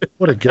guy.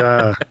 What a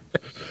guy.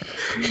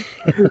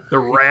 The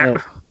rat.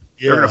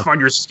 Yeah. You're going to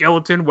find your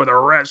skeleton with a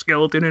rat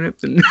skeleton in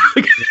it.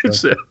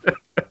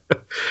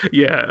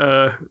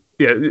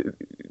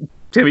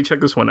 Tammy, check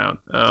this one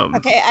out.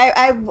 Okay,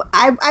 I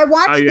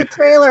watched the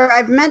trailer.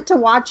 I've meant to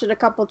watch it a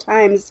couple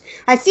times.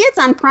 I see it's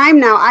on Prime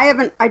now.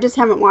 I just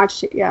haven't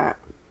watched it yet.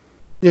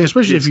 Yeah,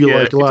 especially if you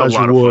like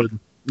Elijah Wood.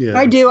 Yeah,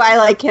 I do. I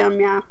like him.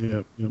 Yeah.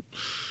 Yeah.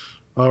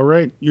 All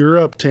right, you're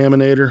up,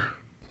 Taminator.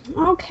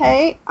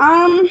 Okay.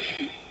 I'm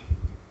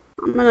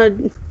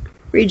gonna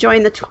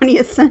rejoin the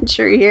 20th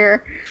century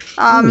here.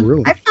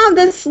 Really? I found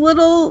this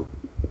little,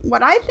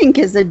 what I think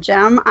is a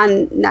gem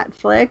on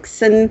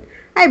Netflix, and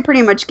I had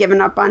pretty much given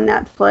up on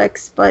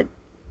Netflix, but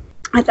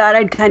I thought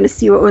I'd kind of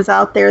see what was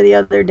out there the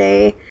other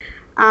day.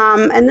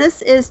 And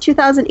this is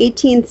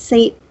 2018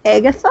 Saint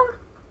Agatha.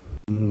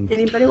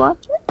 Anybody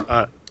watch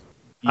it?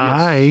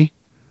 Yes.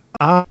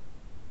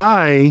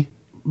 I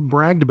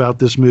bragged about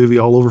this movie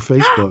all over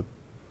Facebook.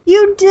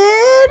 You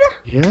did?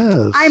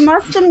 Yes. I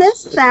must have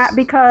missed that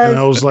because... And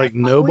I was like,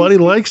 nobody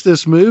likes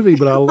this movie,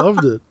 but I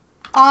loved it.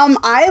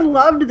 I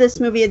loved this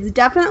movie. It's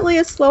definitely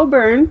a slow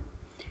burn.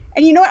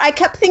 And you know what? I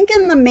kept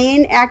thinking the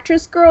main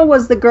actress girl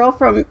was the girl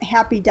from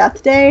Happy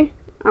Death Day.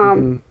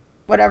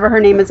 Whatever her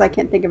name is, I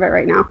can't think of it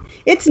right now.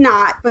 It's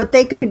not, but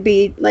they could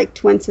be like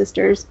twin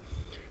sisters.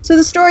 So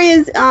the story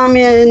is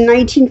in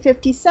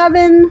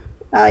 1957,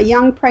 a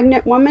young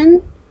pregnant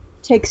woman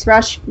takes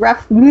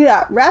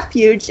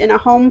refuge in a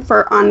home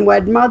for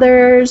unwed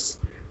mothers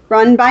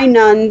run by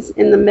nuns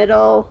in the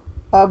middle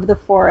of the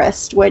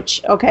forest,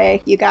 which,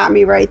 okay, you got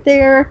me right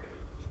there.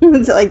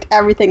 It's like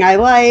everything I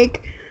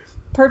like.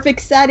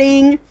 Perfect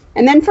setting.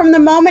 And then from the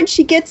moment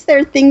she gets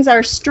there, things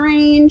are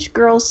strange.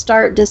 Girls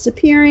start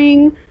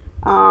disappearing.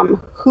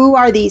 Who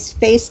are these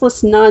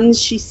faceless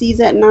nuns she sees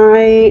at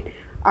night?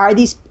 Are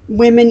these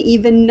women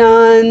even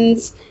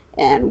nuns?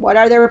 And what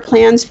are their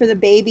plans for the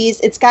babies?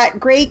 It's got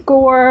great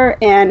gore,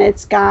 and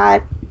it's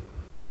got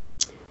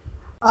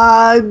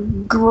a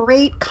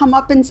great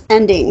comeuppance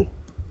ending.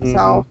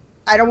 So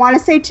I don't want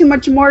to say too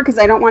much more because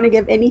I don't want to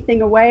give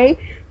anything away.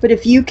 But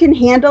if you can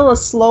handle a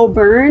slow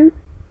burn,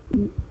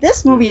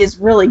 this movie is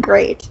really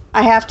great,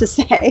 I have to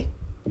say.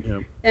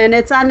 Yeah. And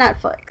it's on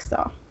Netflix.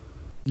 So.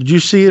 Did you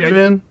see it,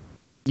 Vin?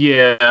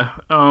 Yeah.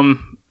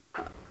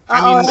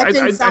 I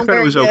thought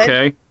it was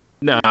okay.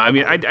 No, I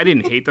mean, I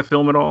didn't hate the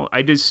film at all.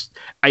 I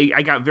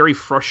got very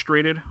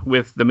frustrated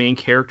with the main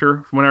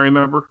character from what I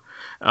remember.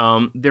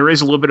 There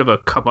is a little bit of a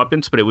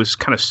comeuppance, but it was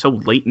kind of so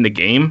late in the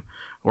game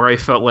where I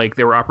felt like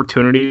there were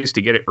opportunities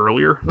to get it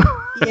earlier.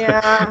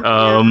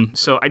 Yeah.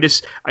 So I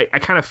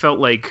kind of felt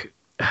like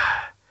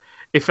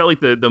it felt like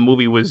the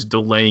movie was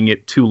delaying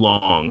it too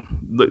long,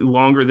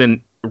 longer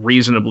than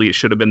reasonably it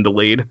should have been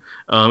delayed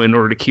in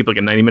order to keep like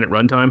a 90-minute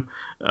runtime.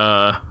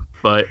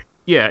 But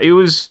yeah, it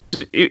was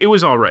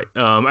all right.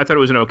 I thought it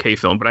was an okay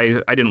film, but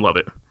I didn't love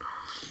it.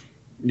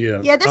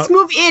 Yeah. Yeah, this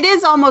movie, it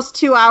is almost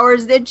 2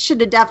 hours. It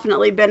should have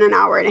definitely been an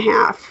hour and a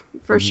half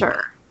for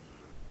sure.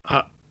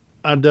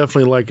 I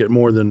definitely like it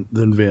more than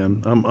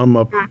Vin. I'm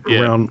up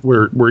around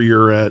where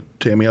you're at,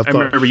 Tammy. I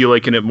remember you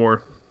liking it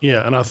more.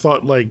 Yeah, and I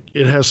thought like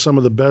it has some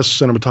of the best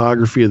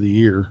cinematography of the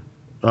year.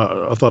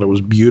 I thought it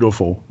was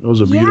beautiful. It was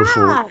a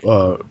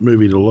beautiful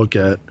movie to look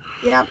at.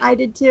 Yeah, I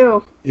did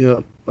too. Yeah,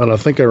 and I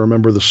think I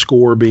remember the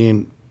score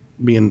being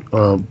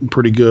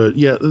pretty good.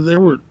 Yeah, there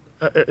were,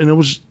 and it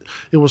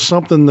was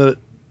something that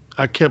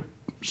I kept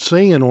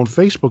saying on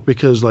Facebook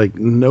because like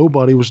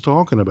nobody was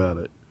talking about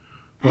it.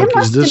 Like, I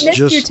must have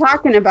missed you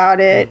talking about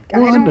it.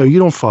 Well, I know you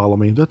don't follow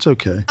me. That's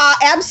okay.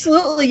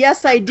 Absolutely,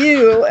 yes, I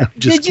do.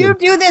 Did you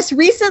do this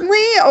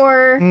recently,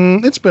 or?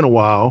 It's been a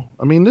while.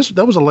 I mean,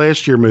 that was a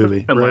last year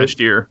movie. Right? Last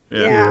year,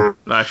 yeah.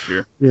 Last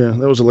year. Yeah,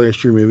 that was a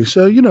last year movie.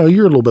 So you're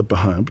a little bit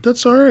behind, but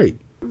that's all right.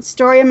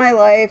 Story of my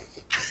life.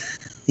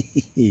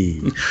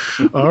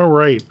 All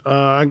right,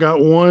 I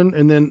got one,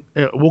 and then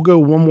we'll go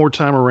one more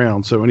time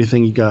around. So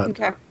anything you got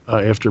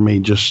after me,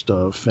 just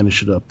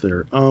finish it up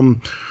there.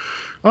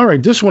 All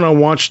right, this one I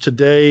watched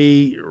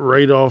today,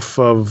 right off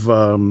of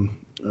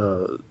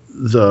the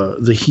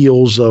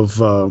heels of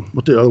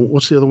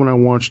what's the other one I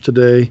watched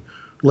today?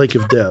 Lake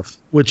of Death,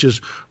 which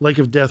is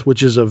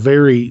a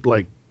very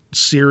like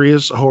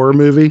serious horror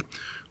movie.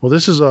 Well,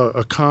 this is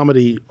a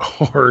comedy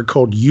horror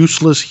called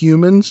Useless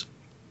Humans.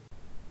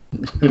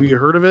 Have you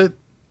heard of it?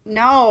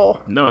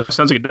 No. No, it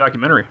sounds like a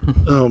documentary.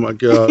 Oh my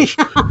gosh.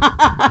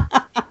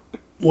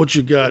 What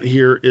you got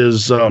here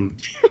is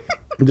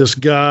this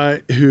guy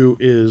who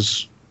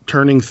is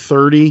turning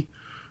 30.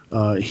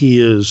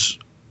 He is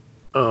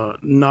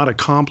not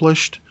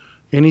accomplished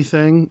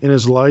anything in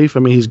his life. I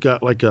mean, he's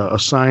got like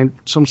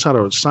some sort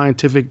of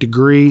scientific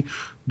degree,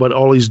 but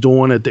all he's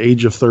doing at the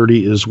age of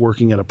 30 is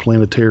working at a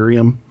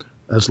planetarium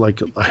as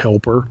like a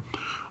helper.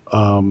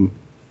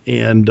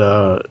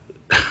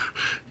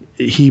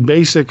 He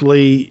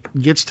basically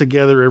gets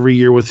together every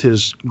year with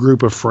his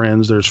group of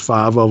friends. There's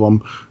 5 of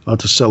them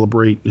to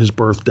celebrate his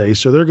birthday.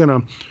 So they're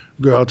going to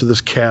go out to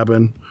this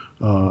cabin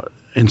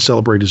and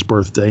celebrate his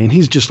birthday. And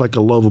he's just like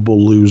a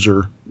lovable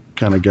loser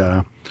kind of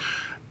guy.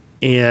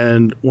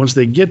 And once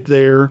they get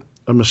there,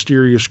 a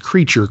mysterious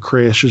creature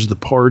crashes the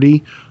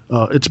party.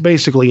 It's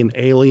basically an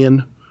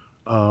alien.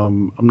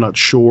 I'm not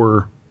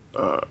sure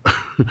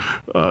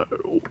how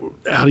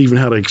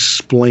to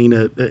explain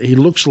it. He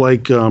looks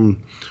like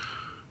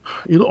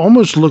it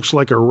almost looks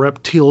like a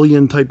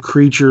reptilian type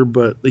creature,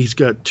 but he's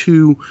got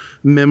two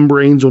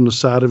membranes on the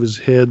side of his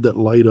head that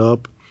light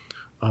up.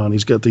 And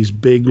he's got these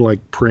big,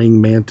 like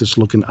praying mantis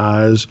looking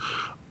eyes.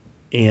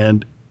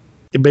 And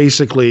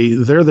basically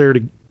they're there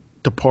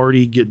to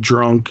party, get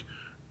drunk.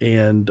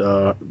 And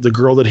the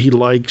girl that he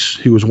likes,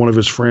 who is one of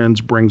his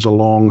friends, brings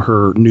along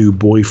her new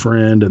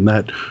boyfriend, and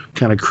that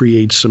kind of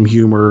creates some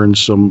humor and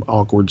some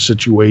awkward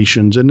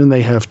situations. And then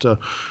they have to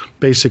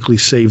basically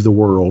save the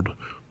world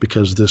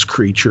because this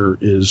creature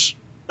is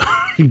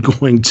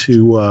going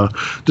to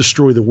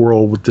destroy the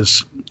world with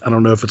this. I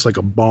don't know if it's like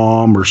a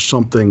bomb or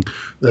something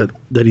that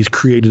he's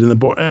created in the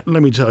book. Let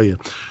me tell you,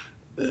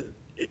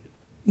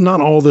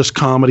 not all this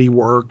comedy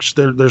works.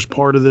 There's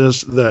part of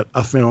this that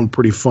I found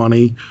pretty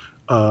funny.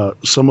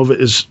 Some of it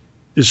is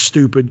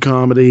stupid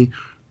comedy.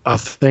 I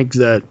think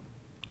that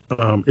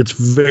it's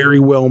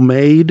very well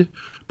made,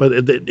 but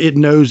it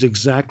knows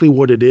exactly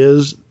what it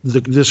is.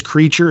 This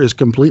creature is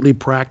completely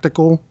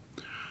practical,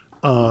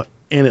 and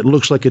it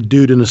looks like a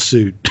dude in a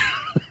suit.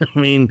 I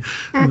mean,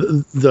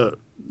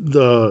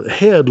 the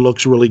head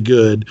looks really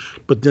good,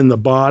 but then the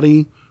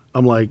body,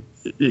 I'm like,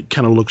 it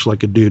kind of looks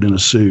like a dude in a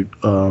suit,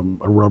 a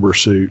rubber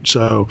suit.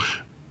 So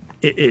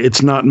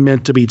it's not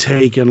meant to be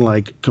taken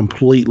like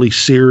completely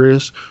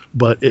serious,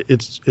 but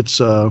it's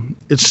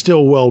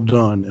still well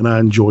done, and I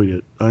enjoyed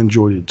it.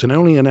 It's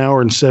only an hour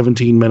and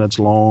 17 minutes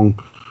long.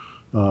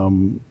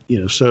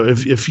 So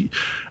if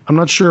I'm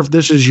not sure if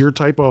this is your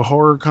type of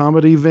horror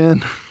comedy, Vin,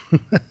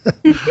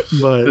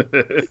 but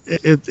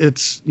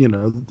it's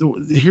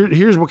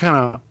here's what kind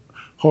of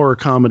horror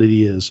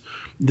comedy is.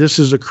 This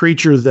is a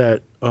creature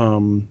that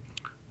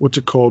what's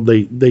it called?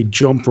 They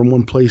jump from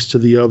one place to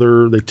the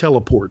other. They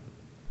teleport.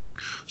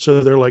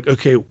 So they're like,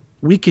 okay,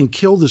 we can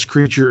kill this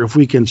creature if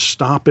we can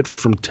stop it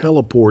from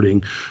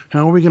teleporting.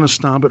 How are we going to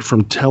stop it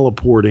from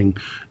teleporting?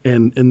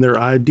 And their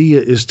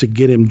idea is to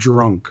get him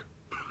drunk.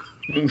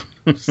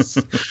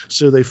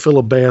 So they fill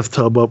a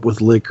bathtub up with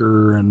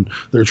liquor, and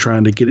they're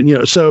trying to get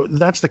it. So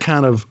that's the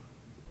kind of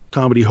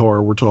comedy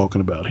horror we're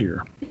talking about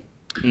here.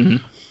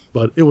 Mm-hmm.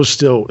 But it was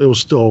still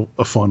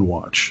a fun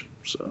watch.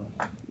 So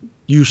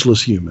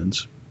Useless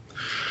Humans.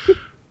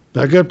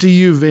 Back up to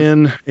you,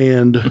 Vin,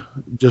 and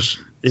just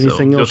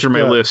anything else. Go through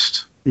my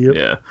list. Yep.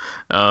 Yeah.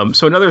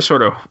 So another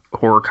sort of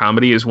horror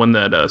comedy is one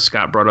that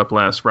Scott brought up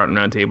last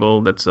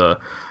Roundtable. That's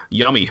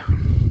Yummy,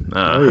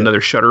 another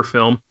Shudder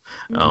film,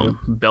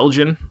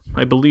 Belgian,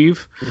 I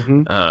believe.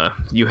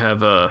 Mm-hmm. You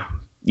have a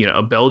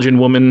Belgian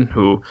woman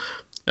who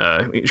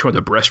she wants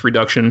a breast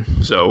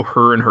reduction. So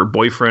her and her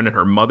boyfriend and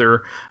her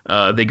mother,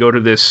 they go to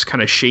this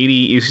kind of shady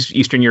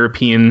Eastern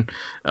European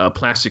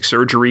plastic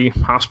surgery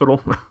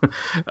hospital.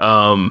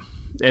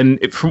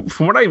 And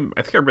from what I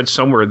think I read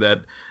somewhere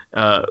that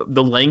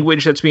the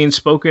language that's being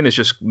spoken is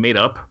just made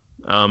up.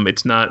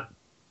 It's not,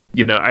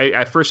 I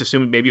at first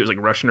assumed maybe it was like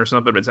Russian or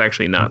something, but it's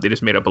actually not. They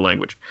just made up a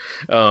language.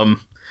 But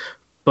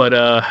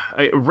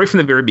right from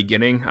the very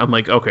beginning, I'm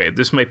like, okay,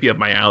 this might be up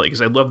my alley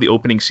because I love the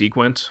opening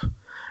sequence.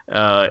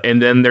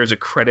 And then there's a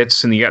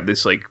credits, and you got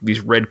this like these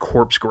red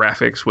corpse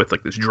graphics with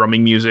like this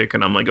drumming music,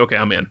 and I'm like, okay,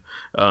 I'm in.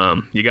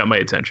 You got my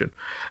attention.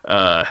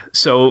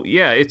 So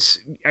yeah,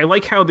 I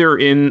like how they're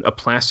in a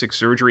plastic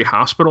surgery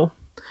hospital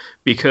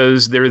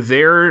because they're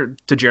there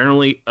to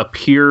generally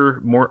appear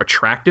more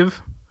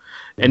attractive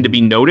and to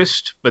be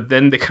noticed, but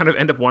then they kind of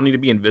end up wanting to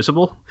be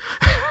invisible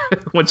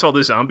once all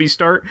the zombies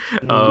start,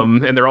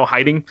 and they're all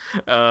hiding.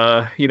 It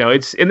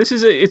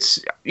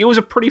was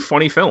a pretty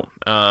funny film.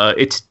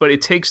 But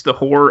it takes the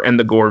horror and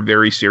the gore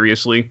very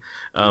seriously.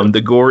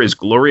 The gore is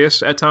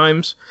glorious at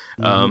times.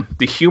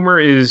 The humor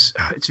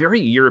it's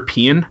very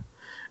European,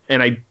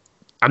 and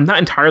I'm not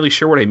entirely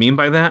sure what I mean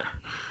by that.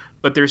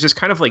 But there's this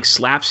kind of like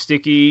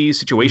slapsticky,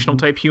 situational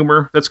type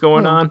humor that's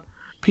going on.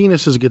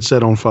 Penises get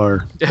set on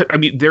fire. I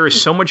mean, there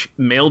is so much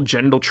male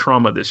genital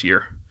trauma this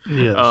year.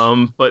 Yes.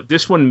 But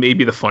this one may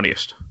be the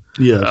funniest.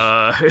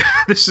 Yes.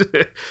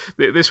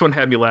 This one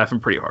had me laughing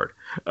pretty hard.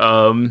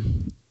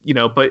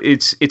 But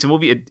it's a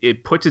movie.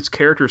 It puts its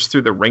characters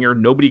through the ringer.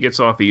 Nobody gets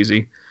off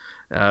easy.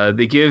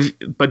 They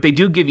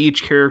do give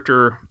each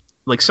character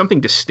like something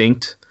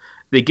distinct.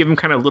 They give them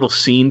kind of a little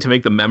scene to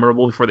make them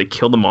memorable before they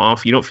kill them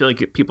off. You don't feel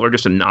like people are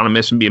just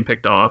anonymous and being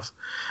picked off.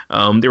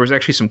 There was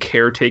actually some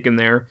care taken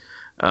there.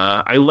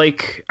 I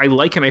like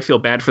and I feel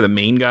bad for the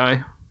main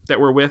guy that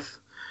we're with.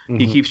 Mm-hmm.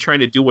 He keeps trying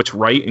to do what's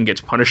right and gets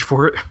punished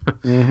for it.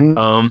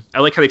 Mm-hmm. I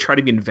like how they try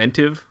to be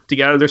inventive to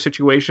get out of their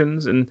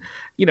situations. And,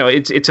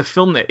 it's a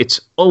film that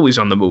it's always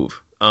on the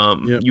move.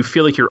 You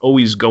feel like you're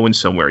always going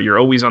somewhere. You're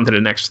always on to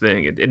the next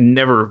thing. It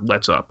never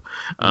lets up.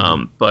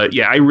 But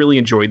yeah, I really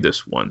enjoyed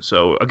this one.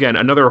 So again,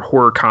 another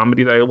horror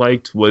comedy that I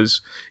liked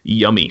was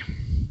Yummy.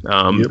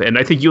 And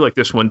I think you like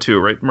this one too,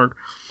 right, Mark?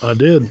 I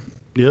did.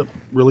 Yep.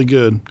 Really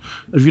good.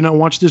 Have you not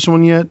watched this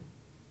one yet,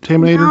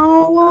 Taminator?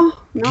 No.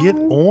 Get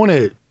on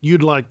it.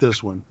 You'd like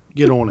this one.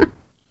 Get on it.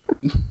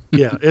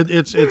 Yeah,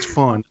 it's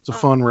fun. It's a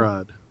fun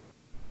ride.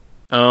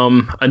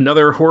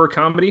 Another horror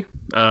comedy.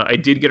 I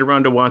did get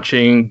around to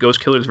watching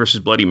Ghost Killers versus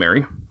Bloody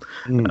Mary.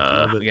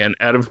 Again,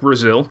 out of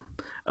Brazil.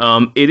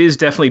 It is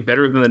definitely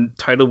better than the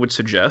title would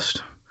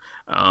suggest.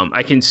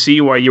 I can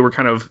see why you were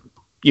kind of,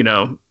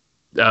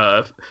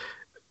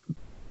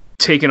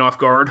 taken off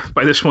guard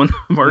by this one,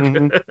 Mark,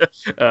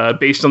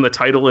 based on the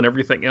title and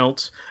everything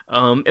else.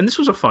 And this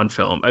was a fun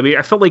film. I mean,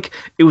 I felt like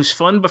it was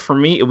fun, but for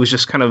me, it was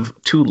just kind of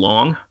too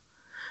long.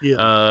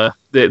 Yeah.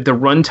 The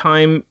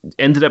runtime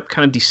ended up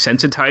kind of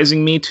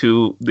desensitizing me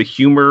to the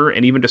humor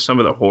and even to some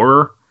of the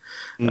horror.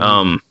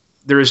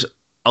 There's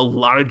a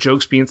lot of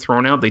jokes being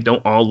thrown out. They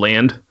don't all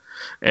land.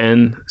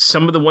 And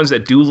some of the ones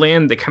that do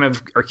land, they kind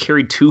of are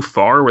carried too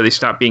far where they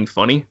stop being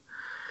funny.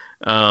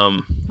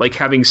 Like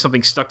having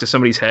something stuck to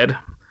somebody's head.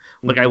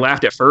 Like I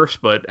laughed at first,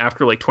 but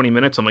after like 20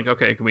 minutes, I'm like,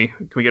 okay, can we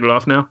get it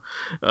off now?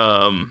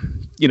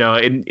 And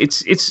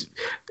it's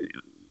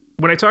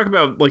when I talk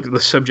about like the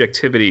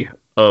subjectivity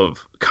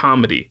of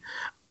comedy,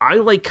 I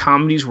like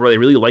comedies where I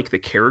really like the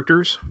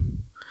characters.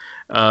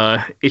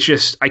 It's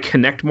just I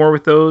connect more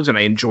with those and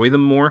I enjoy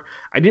them more.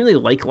 I didn't really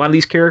like a lot of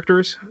these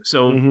characters,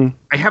 so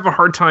I have a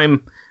hard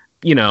time.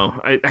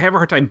 I have a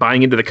hard time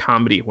buying into the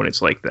comedy when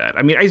it's like that.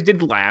 I mean, I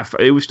did laugh;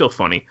 it was still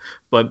funny,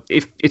 but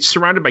if it's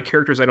surrounded by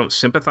characters I don't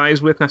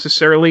sympathize with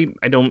necessarily,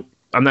 I'm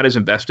not as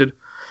invested.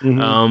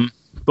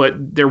 But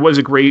there was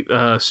a great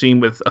scene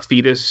with a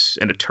fetus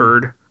and a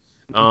turd.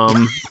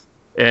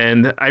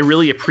 And I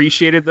really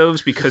appreciated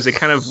those because they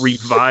kind of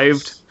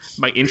revived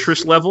my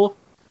interest level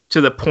to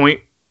the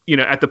point,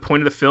 at the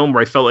point of the film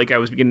where I felt like I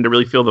was beginning to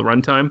really feel the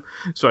runtime.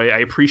 So I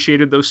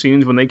appreciated those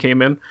scenes when they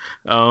came in.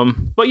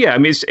 But yeah, I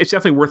mean, it's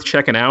definitely worth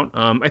checking out.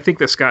 I think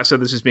that Scott said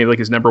this is maybe like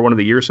his number one of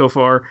the year so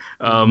far.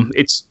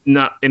 It's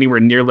not anywhere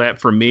near that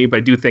for me, but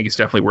I do think it's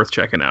definitely worth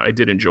checking out. I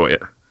did enjoy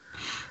it.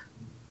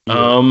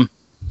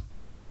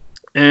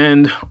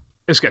 And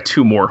I just got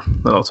two more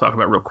that I'll talk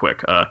about real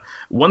quick.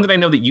 One that I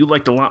know that you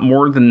liked a lot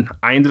more than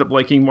I ended up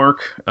liking,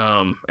 Mark.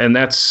 And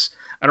that's,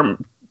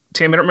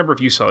 Tam, I don't remember if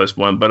you saw this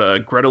one,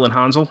 but Gretel and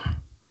Hansel.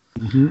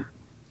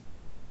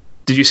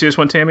 Did you see this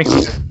one, Tammy?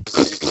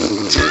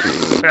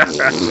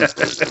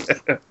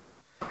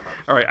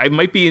 All right, I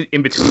might be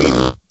in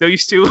between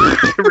those two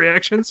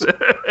reactions.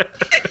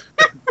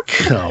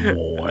 Come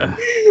on.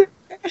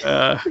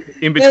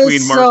 In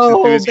between Mark's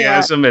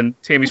enthusiasm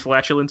and Tammy's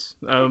flatulence.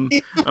 I'm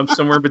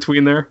somewhere in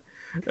between there.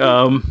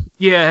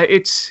 Yeah,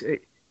 it's,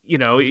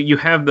 you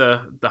have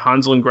the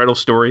Hansel and Gretel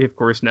story. Of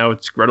course, now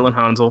it's Gretel and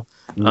Hansel.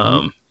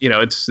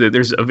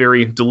 There's a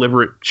very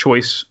deliberate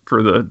choice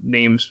for the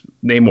name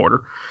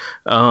order.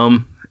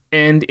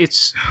 And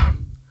it's,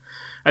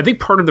 I think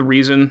part of the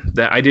reason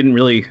that I didn't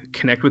really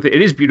connect with it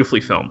is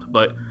beautifully filmed,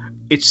 but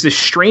it's this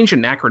strange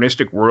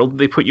anachronistic world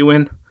they put you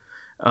in.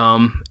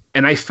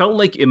 And I felt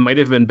like it might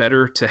have been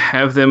better to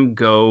have them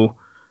go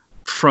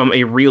from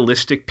a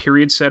realistic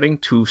period setting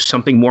to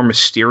something more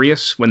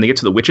mysterious when they get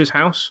to the witch's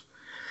house.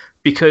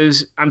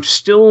 Because I'm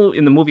still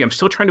in the movie, I'm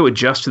still trying to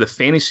adjust to the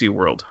fantasy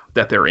world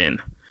that they're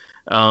in.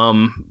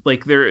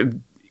 Like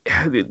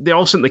they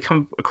all of a sudden they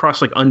come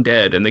across like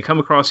undead and they come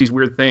across these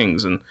weird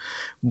things. And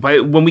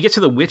when we get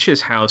to the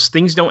witch's house,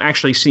 things don't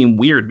actually seem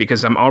weird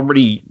because I'm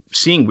already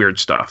seeing weird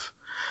stuff.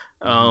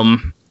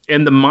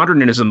 And the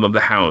modernism of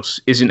the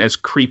house isn't as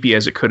creepy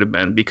as it could have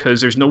been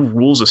because there's no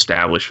rules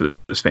established for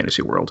this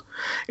fantasy world.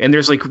 And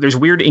there's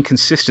weird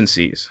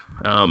inconsistencies.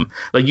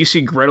 Like you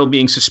see Gretel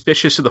being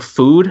suspicious of the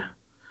food,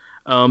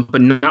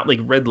 but not like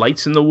red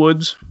lights in the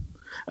woods.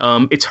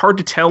 It's hard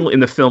to tell in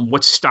the film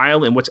what's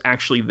style and what's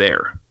actually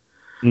there,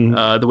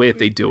 the way that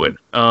they do it.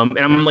 And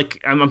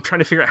I'm trying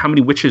to figure out how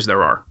many witches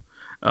there are.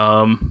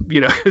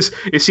 'Cause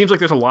it seems like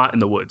there's a lot in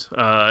the woods,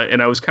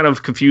 and I was kind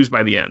of confused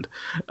by the end.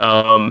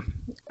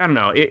 I don't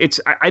know.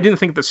 I didn't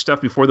think the stuff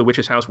before the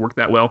witch's house worked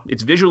that well.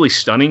 It's visually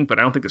stunning, but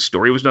I don't think the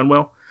story was done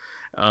well.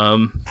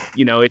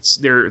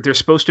 They're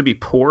supposed to be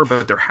poor,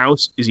 but their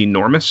house is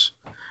enormous.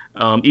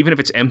 Even if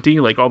it's empty,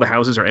 like all the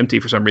houses are empty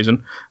for some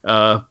reason.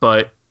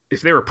 But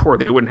if they were poor,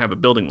 they wouldn't have a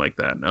building like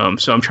that.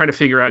 So I'm trying to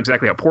figure out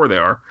exactly how poor they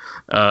are.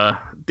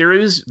 There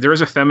is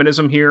a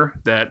feminism here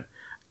that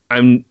I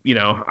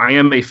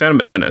am a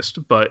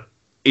feminist, but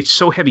it's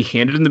so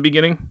heavy-handed in the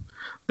beginning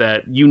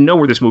that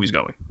where this movie's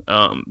going.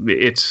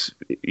 There's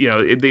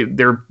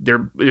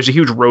a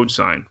huge road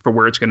sign for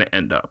where it's going to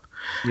end up.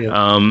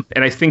 Yeah.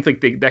 And I think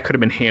like that could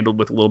have been handled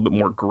with a little bit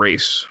more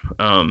grace.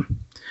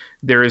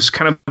 There is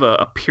kind of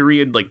a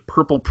period like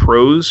purple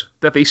prose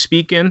that they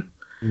speak in,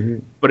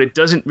 but it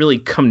doesn't really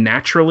come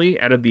naturally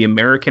out of the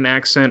American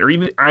accent or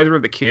even either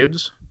of the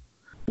kids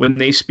when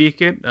they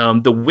speak it.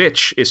 The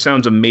witch, it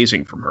sounds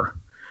amazing from her.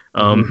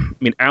 I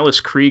mean,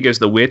 Alice Krige as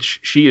the witch,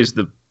 she is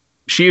the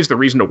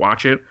reason to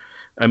watch it.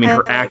 I mean,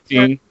 her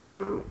acting.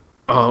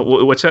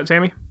 What's that,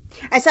 Tammy?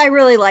 I said I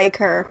really like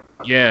her.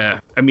 Yeah,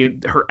 I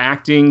mean, her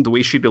acting, the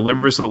way she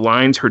delivers the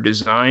lines, her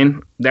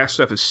design, that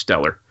stuff is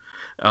stellar.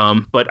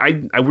 But I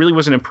really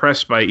wasn't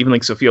impressed by even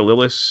like Sophia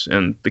Lillis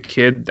and the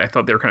kid. I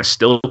thought they were kind of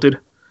stilted.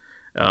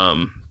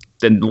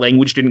 The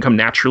language didn't come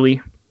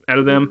naturally out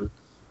of them.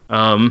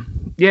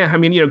 Yeah, I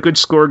mean, good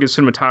score, good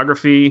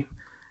cinematography.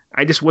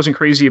 I just wasn't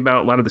crazy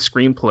about a lot of the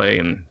screenplay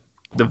and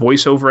the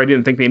voiceover. I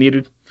didn't think they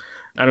needed.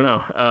 I don't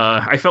know.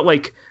 I felt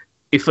like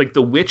if like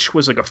The Witch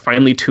was like a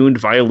finely tuned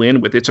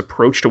violin with its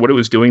approach to what it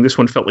was doing, this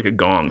one felt like a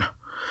gong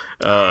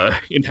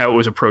in how it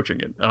was approaching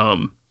it.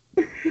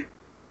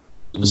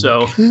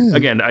 So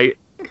again, I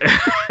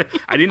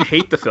I didn't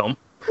hate the film,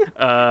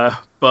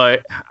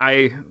 but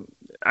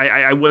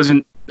I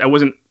wasn't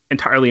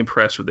entirely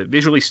impressed with it.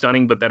 Visually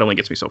stunning, but that only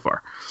gets me so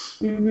far.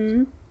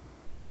 Mm-hmm.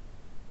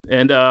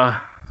 And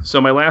so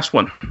my last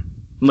one,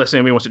 unless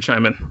anybody wants to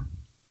chime in.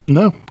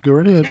 No, go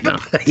right ahead. No.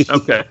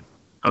 Okay.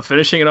 I'm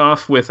finishing it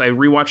off with I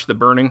rewatched The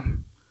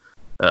Burning,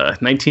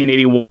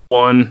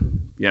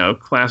 1981,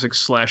 classic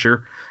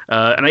slasher.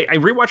 And I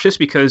rewatched this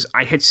because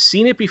I had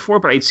seen it before,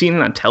 but I'd seen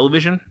it on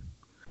television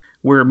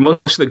where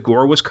most of the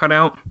gore was cut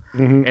out.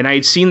 Mm-hmm. And I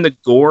had seen the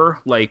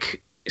gore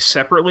like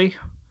separately.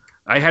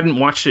 I hadn't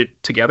watched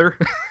it together,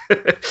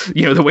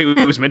 the way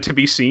it was meant to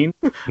be seen.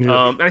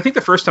 Yeah. And I think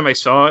the first time I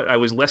saw it, I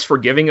was less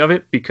forgiving of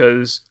it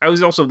because I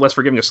was also less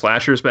forgiving of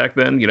slashers back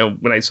then,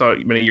 when I saw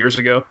it many years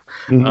ago.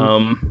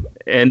 Mm-hmm.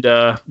 And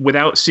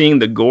without seeing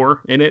the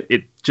gore in it,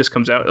 it just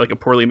comes out like a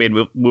poorly made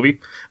movie,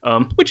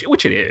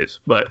 which it is.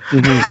 But,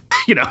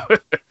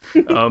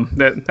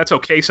 that's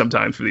okay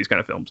sometimes for these kind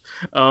of films.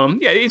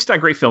 It's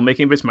not great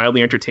filmmaking, but it's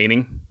mildly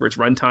entertaining. For its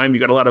runtime, you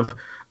got a lot of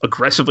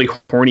aggressively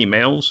horny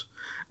males.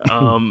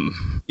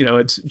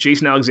 It's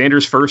Jason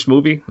Alexander's first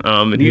movie,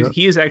 and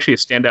he is actually a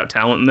standout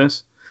talent in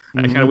this. Mm-hmm.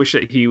 I kind of wish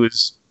that he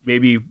was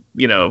maybe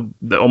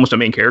almost a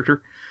main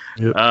character.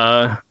 Yep.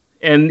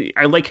 And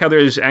I like how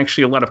there's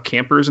actually a lot of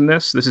campers in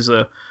this. This is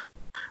like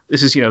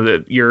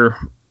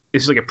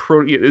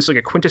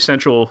a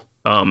quintessential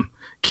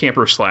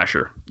camper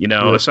slasher.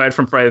 Aside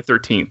from Friday the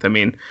 13th, I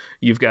mean,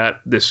 you've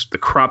got the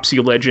Cropsey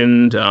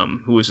legend,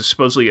 who is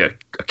supposedly a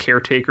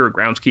caretaker, a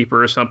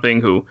groundskeeper or something,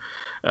 who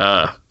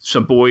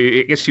some boy,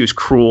 I guess he was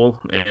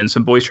cruel, and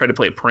some boys tried to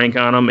play a prank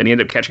on him, and he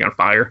ended up catching on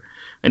fire.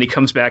 And he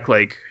comes back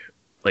like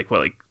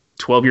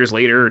 12 years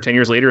later or 10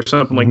 years later or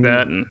something like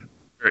that, and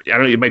I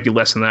don't know, it might be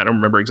less than that. I don't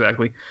remember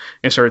exactly.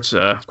 And starts,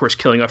 of course,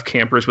 killing off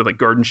campers with like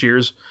garden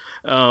shears.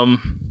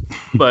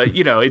 But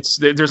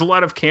there's a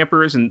lot of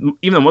campers, and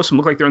even though most of them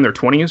look like they're in their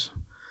 20s,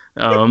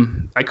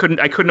 I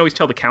couldn't always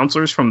tell the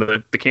counselors from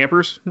the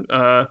campers.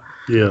 I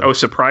was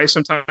surprised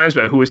sometimes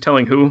about who was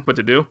telling who what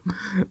to do.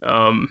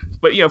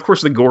 But of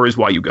course, the gore is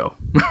why you go.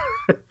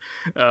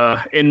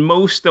 And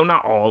most, though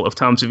not all, of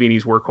Tom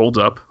Savini's work holds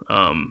up.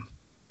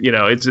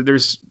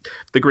 There's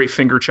the great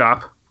finger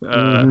chop.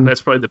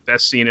 That's probably the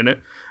best scene in it.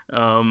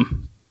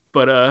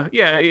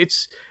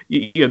 It's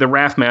the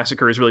Raft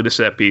Massacre is really the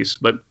set piece.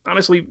 But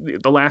honestly,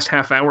 the last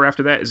half hour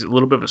after that is a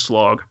little bit of a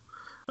slog.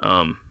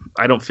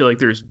 I don't feel like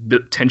there's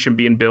tension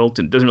being built,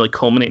 and it doesn't really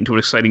culminate into an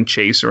exciting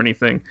chase or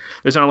anything.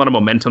 There's not a lot of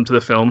momentum to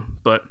the film,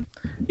 but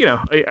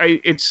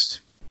it's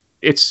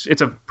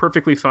a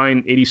perfectly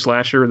fine 80s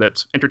slasher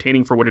that's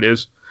entertaining for what it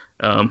is.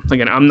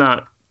 Again, I'm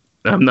not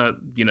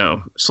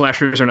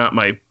slashers are not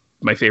my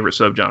favorite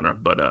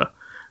subgenre, but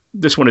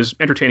this one is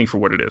entertaining for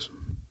what it is.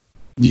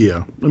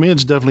 Yeah, I mean,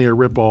 it's definitely a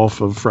ripoff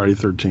of Friday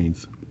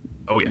 13th.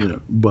 Oh yeah,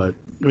 but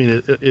I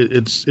mean,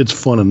 it's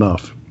fun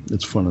enough.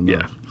 It's fun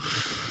enough.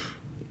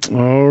 Yeah.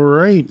 All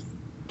right,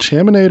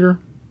 Chaminator.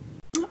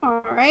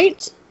 All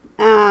right.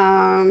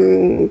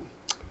 Let's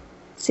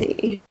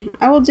see.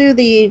 I will do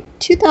the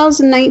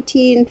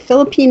 2019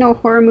 Filipino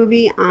horror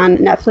movie on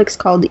Netflix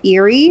called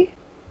Eerie.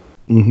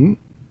 Mm-hmm.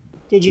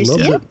 Did you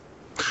see it?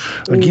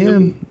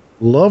 Again,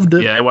 loved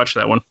it. Yeah, I watched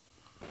that one.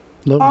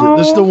 Loved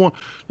it.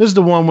 This is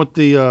the one with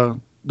the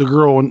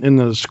girl in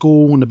the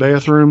school in the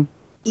bathroom.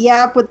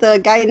 Yep, with the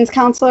guidance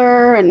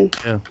counselor and.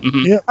 Yeah.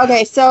 Mm-hmm. Yeah.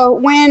 Okay, so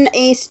when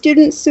a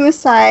student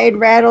suicide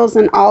rattles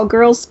an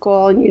all-girls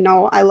school, and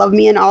I love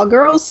me an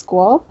all-girls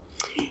school,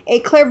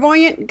 a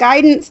clairvoyant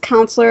guidance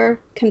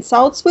counselor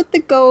consults with the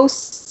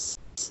ghosts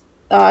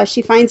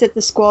she finds at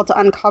the school to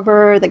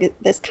uncover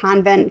this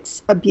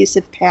convent's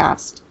abusive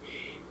past.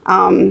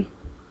 And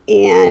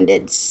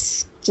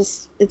it's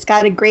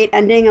got a great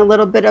ending, a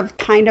little bit of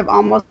kind of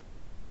almost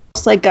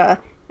like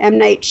a M.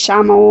 Night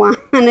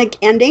Shyamalan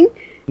ending.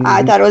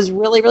 I thought it was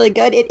really, really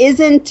good. It is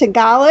in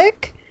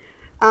Tagalog.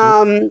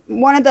 You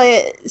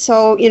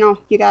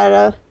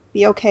gotta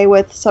be okay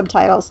with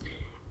subtitles.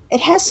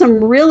 It has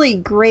some really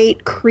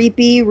great,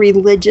 creepy,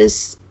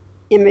 religious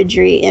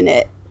imagery in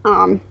it.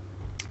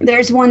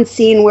 There's one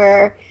scene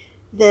where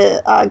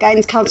the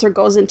guidance counselor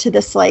goes into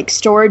this like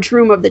storage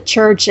room of the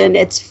church, and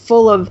it's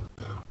full of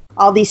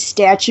all these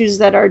statues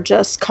that are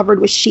just covered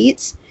with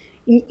sheets.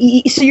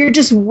 So you're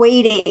just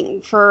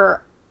waiting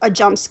for a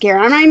jump scare.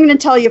 I'm not even going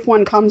to tell you if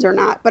one comes or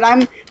not,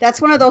 but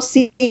that's one of those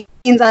scenes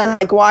I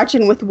like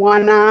watching with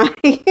one eye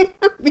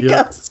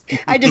because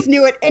I just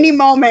knew at any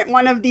moment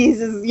one of these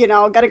is,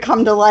 going to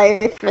come to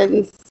life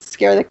and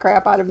scare the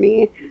crap out of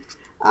me.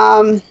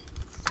 Let's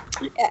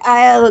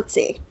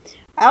see.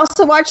 I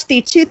also watched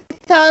the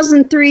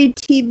 2003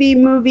 TV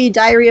movie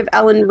Diary of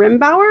Ellen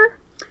Rimbauer,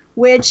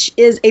 which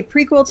is a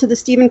prequel to the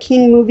Stephen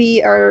King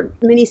movie or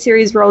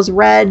miniseries Rose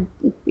Red.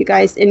 You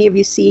guys, any of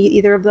you see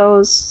either of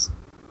those?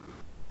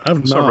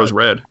 I've saw Rose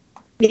Red.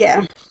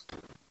 Yeah.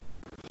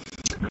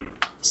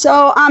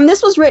 So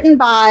this was written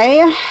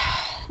by,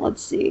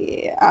 let's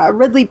see,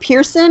 Ridley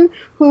Pearson,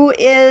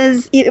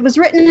 it was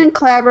written in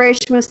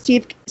collaboration with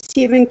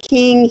Stephen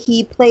King.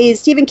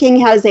 Stephen King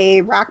has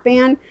a rock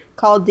band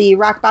called the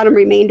Rock Bottom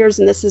Remainders,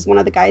 and this is one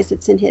of the guys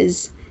that's in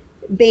his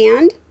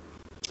band.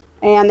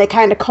 And they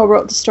kind of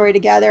co-wrote the story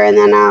together, and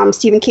then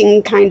Stephen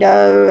King kind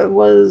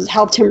of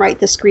helped him write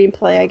the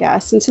screenplay, I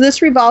guess. And so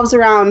this revolves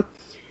around,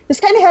 this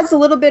kind of has a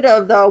little bit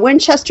of the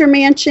Winchester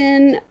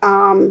Mansion,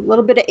 a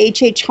little bit of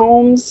H.H.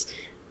 Holmes.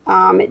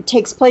 It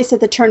takes place at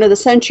the turn of the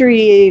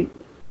century,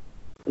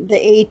 the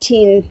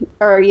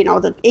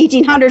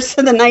 1800s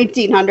to the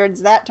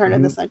 1900s, that turn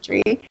of the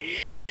century.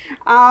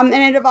 And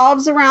it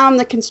evolves around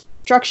the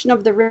construction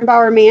of the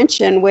Rimbauer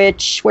Mansion,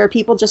 where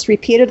people just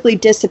repeatedly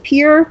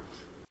disappear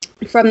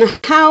from the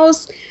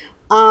house.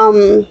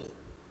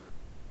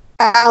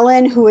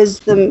 Ellen, who is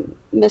the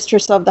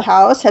mistress of the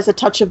house, has a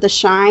touch of the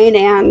shine,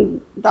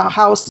 and the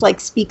house like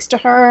speaks to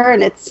her,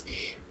 and it's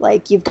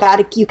like, you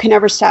can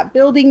never stop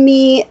building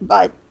me,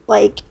 but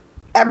like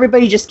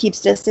everybody just keeps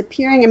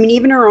disappearing. I mean,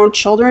 even her own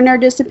children are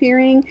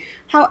disappearing.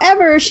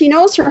 However, she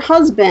knows her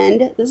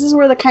husband. This is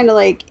where the kind of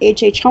like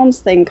H.H.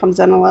 Holmes thing comes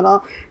in a little.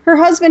 Her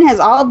husband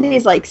has all of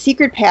these like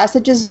secret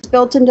passages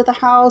built into the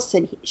house,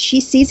 and she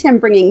sees him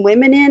bringing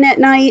women in at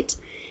night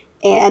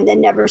and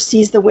then never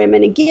sees the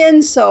women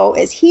again. So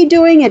is he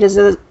doing it? Is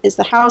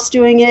the house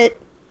doing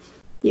it?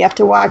 You have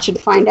to watch and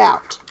find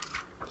out.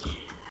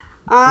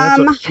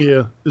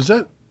 It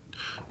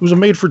was a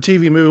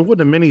made-for-TV movie. It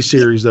wasn't a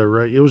miniseries, though,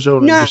 right? It was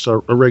just a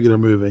regular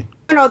movie.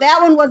 No,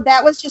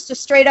 that was just a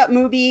straight-up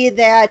movie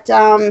that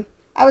I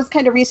was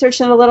kind of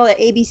researching a little that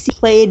ABC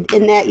played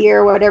in that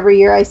year, whatever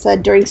year I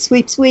said, during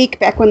Sweeps Week,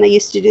 back when they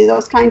used to do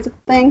those kinds of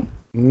things.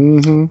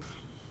 Mm-hmm.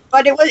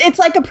 But it's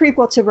like a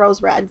prequel to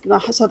Rose Red.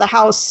 So the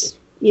house,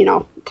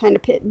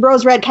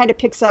 Rose Red kind of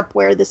picks up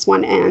where this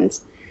one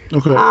ends.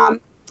 Okay.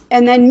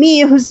 And then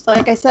me, who's,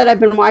 like I said, I've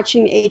been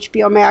watching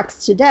HBO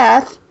Max to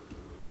death.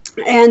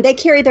 And they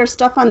carry their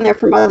stuff on there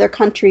from other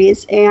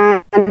countries.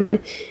 And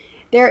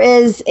there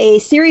is a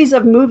series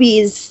of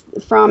movies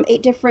from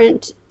 8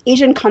 different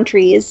Asian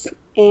countries.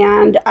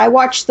 And I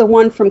watched the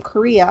one from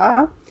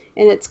Korea,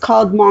 and it's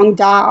called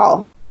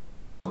Mongdal,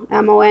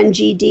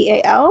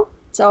 Mongdal.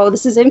 So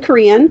this is in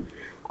Korean.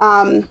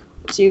 So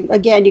you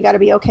got to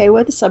be okay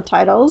with the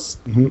subtitles.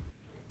 Mm-hmm.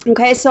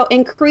 Okay, so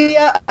in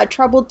Korea, a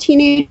troubled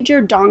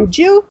teenager,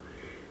 Dong-ju,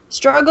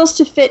 struggles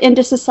to fit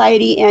into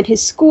society and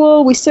his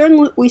school. We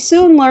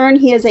soon learn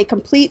he is a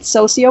complete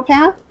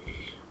sociopath.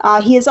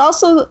 He is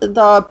also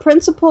the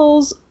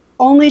principal's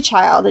only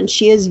child, and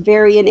she is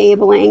very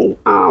enabling.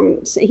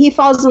 So he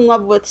falls in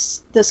love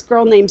with this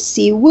girl named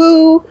Si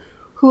Woo,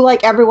 who,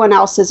 like everyone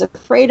else, is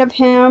afraid of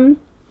him.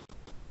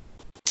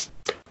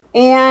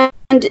 And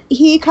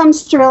he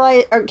comes to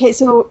realize, okay,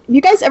 so have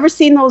you guys ever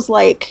seen those,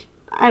 like,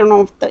 I don't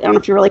know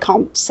if you really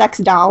call them sex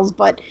dolls,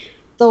 but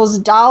those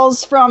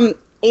dolls from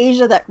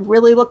Asia that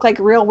really look like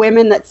real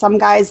women that some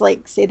guys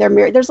like say they're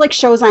married. There's like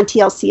shows on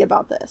TLC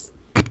about this.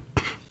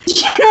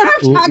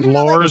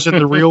 Lars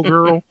and the Real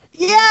Girl.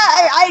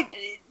 Yeah,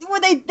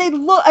 they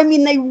look. I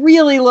mean, they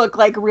really look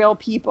like real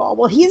people.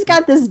 Well, he's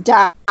got this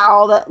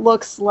doll that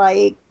looks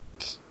like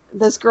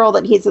this girl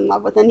that he's in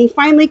love with, and he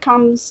finally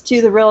comes to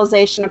the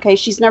realization, okay,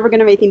 she's never going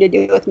to have anything to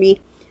do with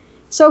me.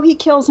 So he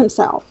kills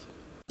himself,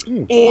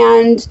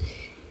 and.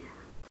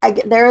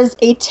 There is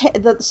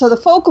so the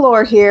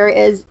folklore here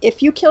is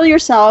if you kill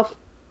yourself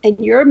and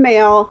you're a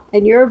male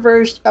and you're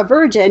a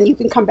virgin, you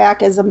can come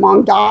back as a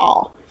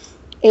Mongdal.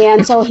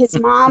 And so his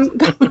mom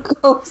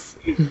goes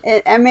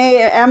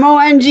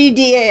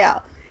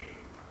Mongdal.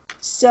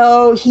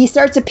 So he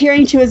starts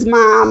appearing to his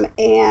mom,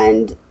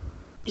 and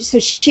so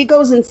she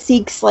goes and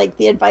seeks like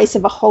the advice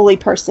of a holy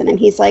person, and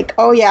he's like,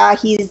 oh yeah,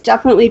 he's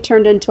definitely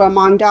turned into a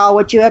Mongdal.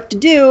 What you have to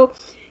do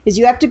is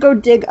you have to go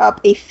dig up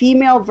a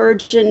female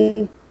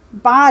virgin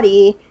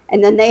body,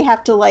 and then they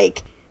have to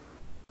like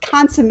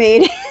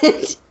consummate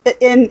it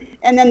and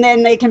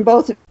then they can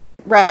both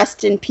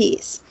rest in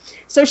peace.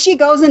 So she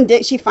goes and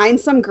she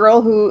finds some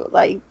girl who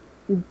like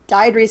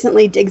died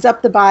recently, digs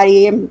up the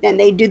body, and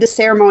they do the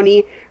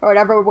ceremony or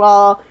whatever.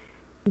 Well,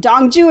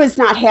 Dong-ju is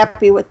not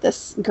happy with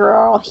this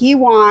girl. He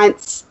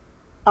wants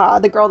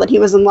the girl that he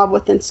was in love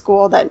with in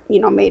school that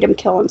made him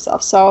kill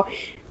himself. So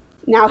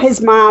now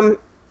his mom,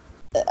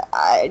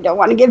 I don't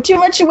want to give too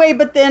much away,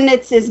 but then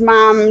it's his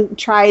mom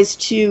tries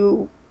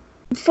to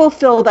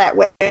fulfill that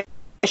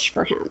wish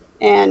for him.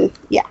 And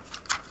yeah.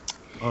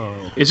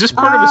 Is this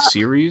part of a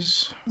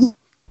series?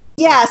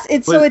 Yes.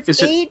 It's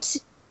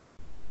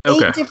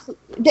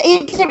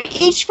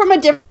each from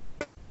a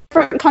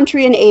different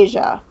country in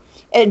Asia.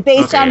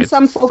 Based on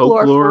some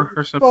folklore.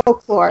 Or something?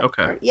 Folklore.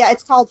 Okay. Yeah,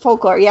 it's called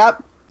folklore.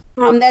 Yep.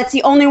 That's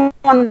the only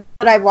one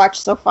that I've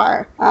watched so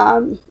far.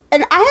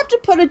 And I have to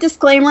put a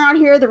disclaimer out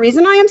here. The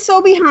reason I am so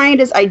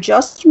behind is I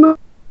just moved.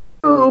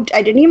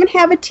 I didn't even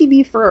have a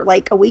TV for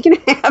like a week and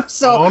a half,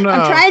 so I'm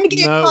trying to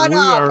get caught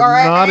up. We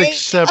are not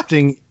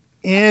accepting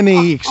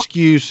any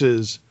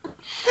excuses.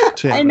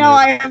 I know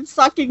I am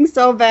sucking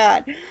so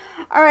bad.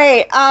 All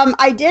right.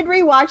 I did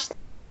rewatch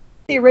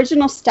the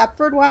original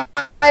Stepford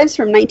Wives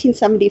from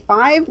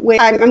 1975, which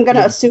I'm going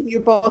to assume you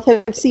both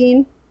have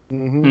seen.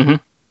 Mm-hmm.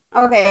 Mm-hmm.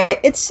 Okay.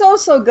 It's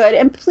so good.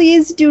 And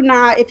please do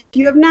not, if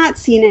you have not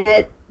seen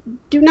it,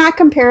 do not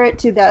compare it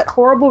to that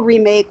horrible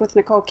remake with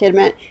Nicole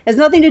Kidman. It has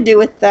nothing to do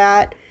with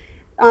that.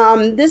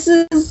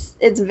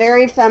 It's a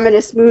very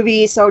feminist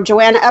movie. So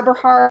Joanna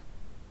Eberhart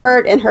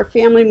and her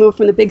family moved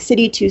from the big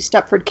city to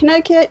Stepford,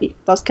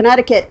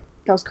 Connecticut.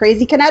 Those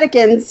crazy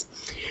Connecticutans,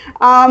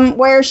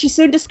 where she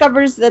soon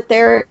discovers that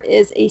there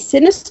is a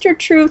sinister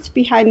truth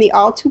behind the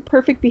all too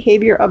perfect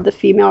behavior of the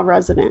female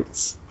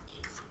residents.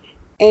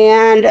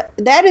 And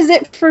that is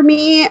it for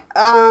me.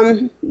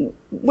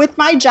 With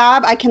my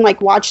job, I can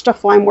like watch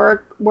stuff while I'm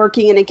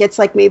working, and it gets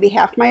like maybe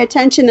half my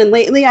attention. And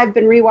lately, I've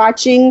been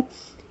rewatching.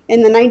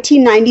 In the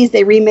 1990s,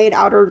 they remade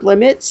Outer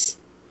Limits.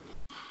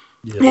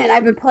 Yeah. And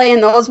I've been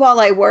playing those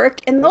while I work,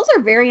 and those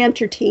are very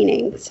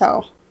entertaining.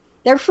 So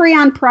they're free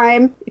on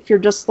Prime if you're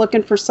just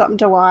looking for something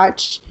to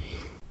watch.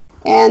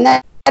 And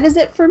that is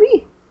it for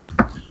me.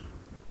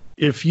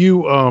 If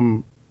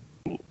you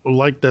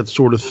like that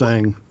sort of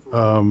thing,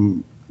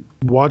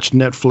 watch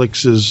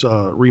Netflix's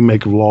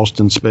remake of Lost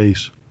in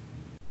Space.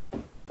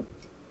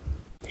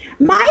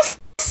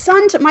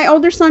 My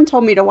older son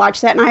told me to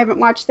watch that, and I haven't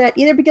watched that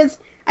either because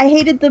I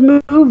hated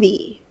the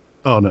movie.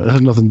 Oh, no, it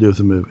has nothing to do with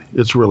the movie.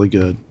 It's really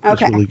good.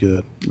 Okay. It's really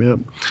good. Yep.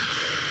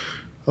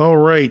 All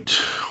right.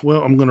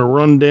 Well, I'm going to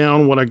run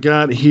down what I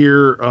got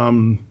here.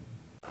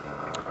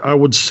 I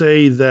would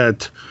say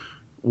that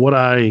what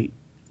I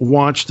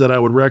watched that I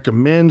would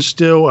recommend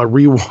still, I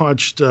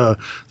rewatched,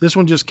 this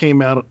one just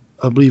came out,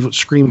 I believe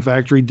Scream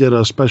Factory did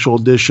a special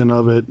edition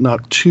of it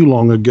not too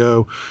long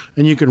ago,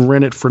 and you can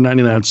rent it for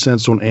 99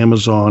 cents on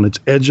Amazon. It's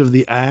Edge of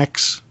the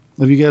Axe.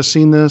 Have you guys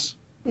seen this?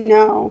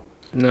 No.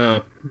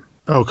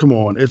 Oh, come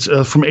on. It's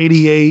from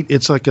 88.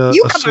 It's like a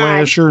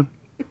slasher.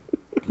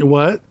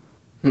 What?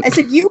 I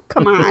said, you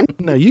come on.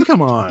 No, you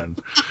come on.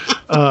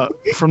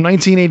 From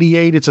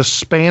 1988, it's a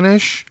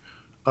Spanish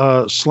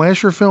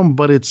slasher film,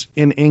 but it's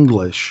in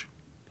English.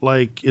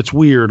 Like, it's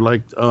weird.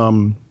 Like,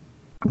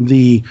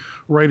 the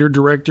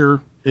writer-director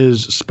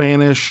is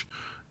Spanish,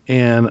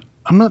 and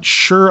I'm not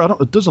sure.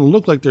 It doesn't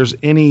look like there's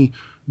any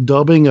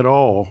dubbing at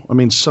all. I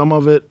mean, some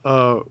of it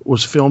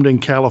was filmed in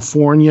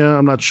California.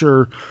 I'm not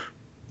sure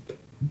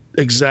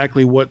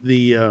exactly what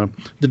the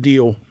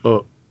deal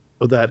of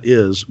that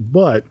is,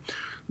 but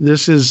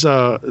this is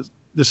a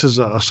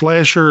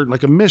slasher,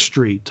 like a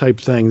mystery type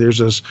thing. There's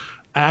this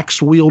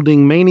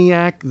axe-wielding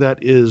maniac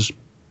that is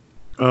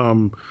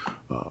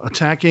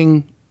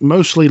attacking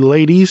mostly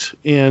ladies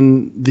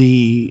in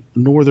the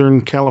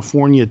Northern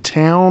California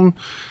town,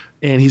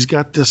 and he's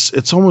got this.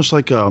 It's almost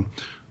like a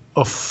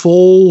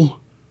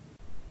full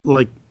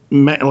like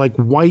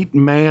white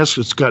mask.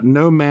 It's got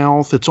no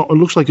mouth. It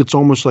looks like it's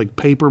almost like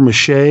paper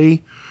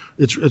mache.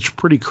 It's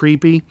pretty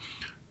creepy.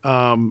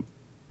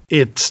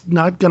 It's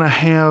not gonna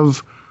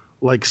have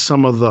like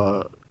some of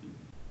the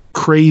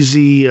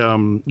crazy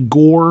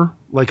gore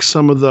like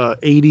some of the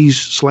 80s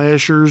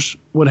slashers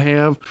would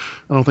have.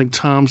 I don't think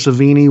Tom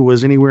Savini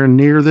was anywhere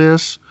near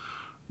this,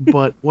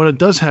 but what it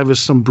does have is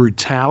some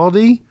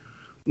brutality.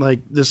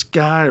 Like, this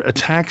guy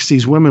attacks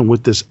these women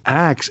with this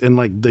axe, and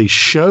like they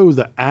show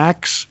the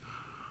axe,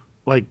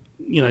 like,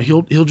 you know,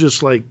 he'll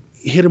just like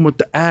hit him with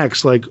the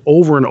axe like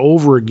over and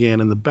over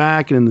again in the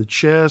back and in the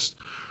chest,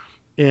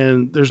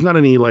 and there's not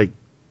any like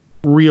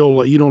real,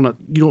 like, you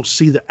don't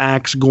see the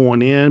axe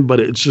going in, but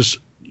it's just,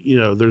 you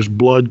know, there's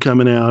blood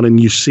coming out, and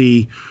you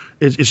see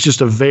it's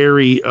just a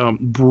very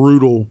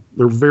brutal.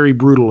 They're very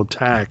brutal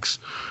attacks,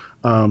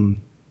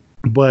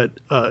 but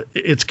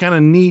it's kind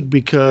of neat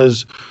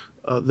because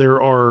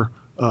there are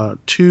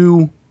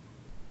two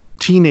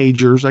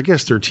teenagers. I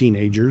guess they're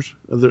teenagers.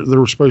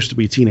 They're supposed to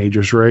be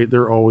teenagers, right?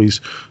 They're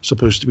always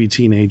supposed to be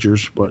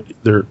teenagers, but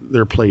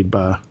they're played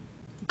by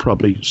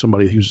probably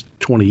somebody who's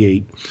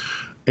 28,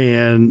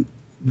 and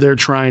they're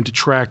trying to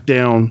track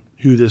down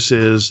who this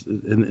is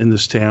in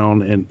this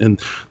town.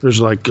 And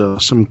there's like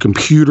some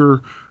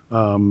computer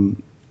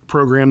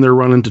program they're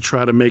running to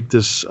try to make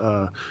this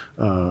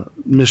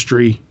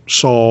mystery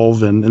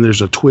solve. And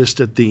there's a twist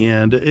at the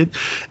end.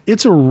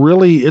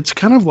 It's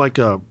kind of like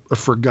a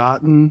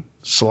forgotten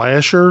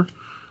slasher.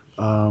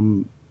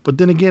 But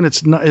then again,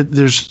 it's not,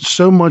 there's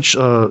so much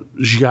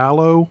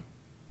giallo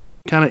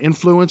kind of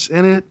influence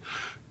in it.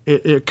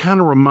 It kind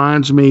of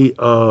reminds me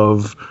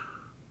of,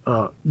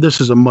 this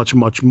is a much,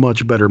 much,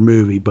 much better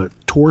movie, but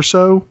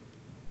Torso.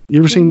 You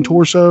ever seen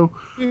Torso?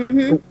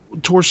 Mm-hmm.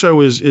 Torso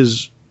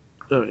is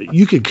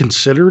you could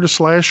consider it a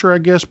slasher, I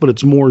guess, but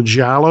it's more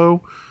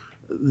giallo.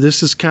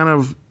 This is kind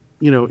of,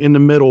 you know, in the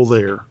middle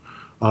there.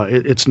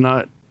 It's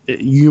not.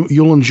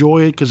 You'll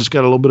enjoy it because it's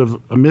got a little bit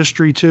of a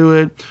mystery to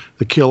it.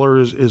 The killer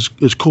is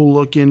cool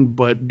looking,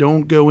 but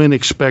don't go in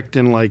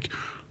expecting like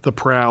The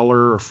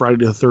Prowler or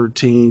Friday the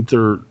 13th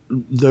or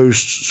those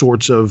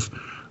sorts of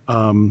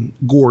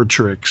gore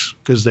tricks,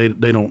 because they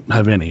don't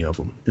have any of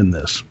them in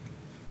this.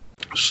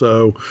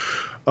 So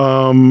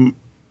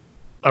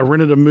I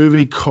rented a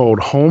movie called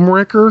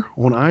Homewrecker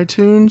on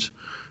iTunes,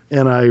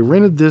 and I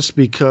rented this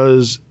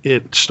because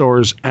it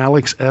stars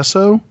Alex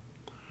Esso.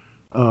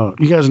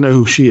 You guys know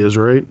who she is,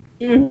 right?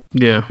 Yeah.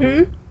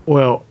 Mm-hmm.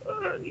 Well,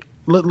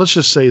 let's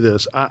just say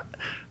this. I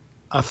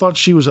thought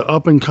she was an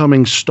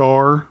up-and-coming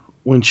star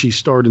when she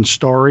starred in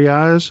Starry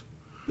Eyes.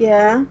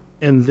 Yeah.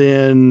 And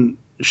then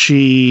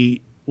she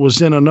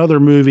was in another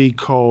movie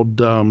called,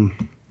 oh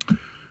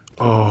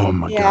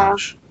my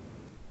gosh.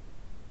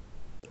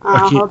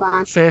 Hold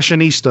on.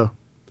 Fashionista.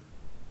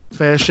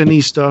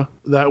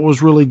 That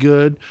was really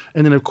good.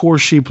 And then, of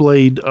course, she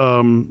played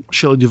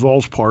Shelley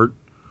Duvall's part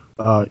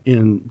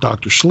in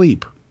Dr.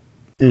 Sleep.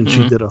 And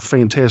she did a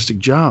fantastic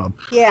job.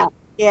 Yeah.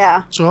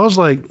 Yeah. So I was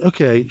like,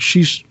 okay,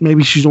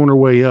 maybe she's on her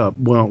way up.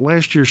 Well,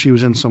 last year she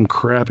was in some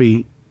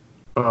crappy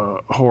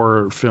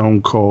horror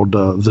film called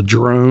The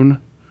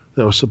Drone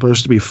that was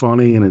supposed to be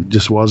funny, and it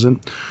just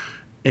wasn't.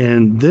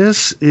 And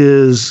this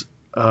is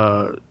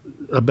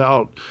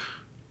about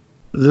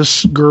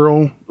this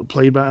girl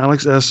played by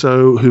Alex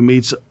Esso who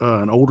meets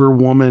an older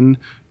woman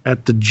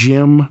at the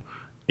gym.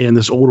 And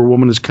this older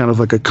woman is kind of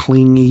like a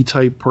clingy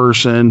type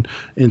person,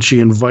 and she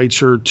invites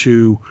her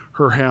to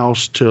her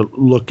house to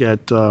look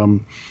at,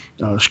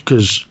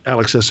 because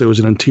Alex Esso is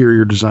an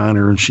interior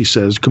designer, and she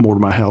says, "Come over to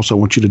my house. I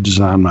want you to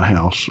design my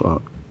house,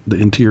 the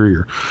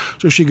interior."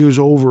 So she goes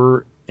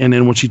over, and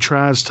then when she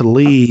tries to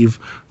leave,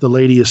 the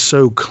lady is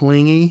so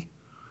clingy,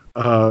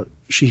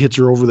 she hits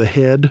her over the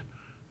head,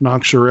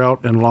 knocks her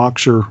out, and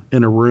locks her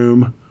in a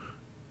room.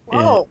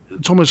 Oh.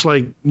 It's almost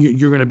like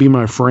you're going to be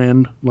my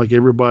friend. Like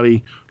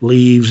everybody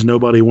leaves,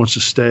 nobody wants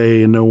to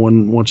stay, and no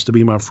one wants to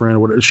be my friend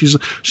or whatever.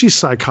 She's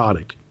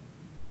psychotic.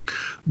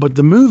 But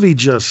the movie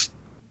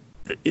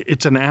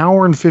it's an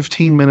hour and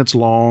 15 minutes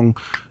long.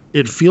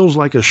 It feels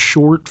like a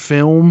short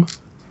film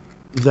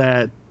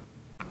that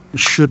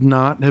should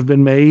not have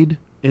been made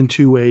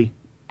into a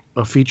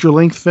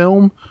feature-length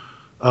film.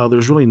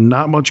 There's really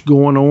not much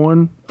going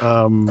on.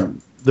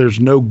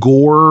 There's no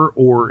gore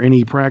or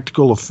any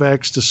practical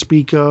effects to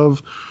speak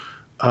of.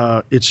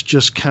 It's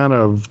just kind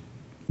of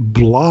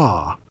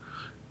blah.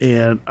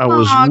 And I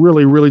was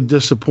really, really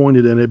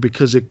disappointed in it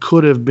because that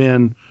could have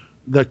been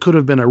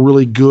a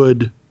really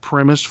good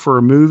premise for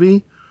a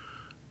movie.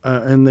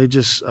 And they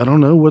just, I don't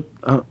know what,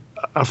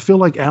 I feel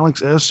like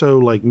Alex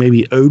Esso like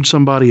maybe owed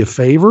somebody a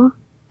favor.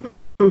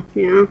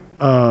 Yeah.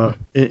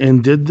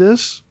 And did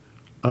this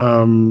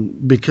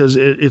because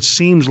it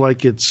seems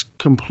like it's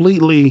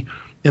completely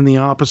in the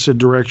opposite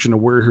direction of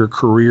where her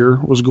career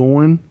was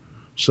going.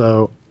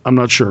 So I'm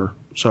not sure.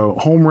 So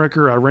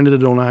Homewrecker, I rented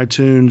it on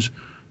iTunes.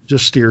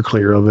 Just steer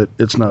clear of it.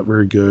 It's not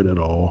very good at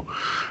all.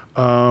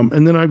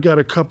 And then I've got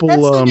a couple.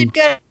 That sounded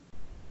good.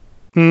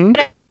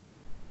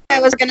 I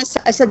was going to say,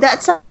 I said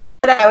that sounded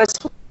good. I was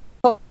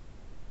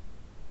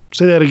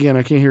Say that again.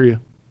 I can't hear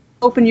you.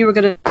 hoping you were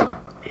going to.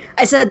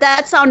 I said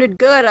that sounded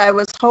good. I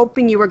was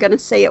hoping you were going to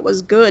say it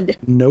was good.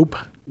 Nope.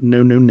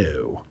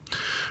 No.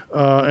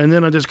 And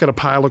then I just got a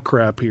pile of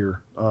crap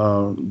here.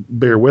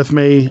 Bear with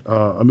me.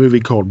 A movie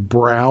called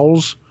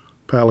Browse,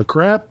 pile of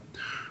crap.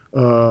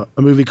 A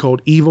movie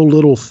called Evil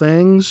Little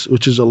Things,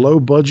 which is a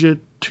low-budget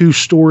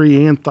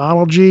 2-story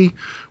anthology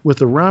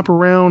with a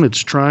wraparound. It's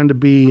trying to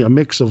be a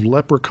mix of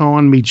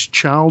Leprechaun meets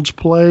Child's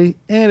Play,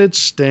 and it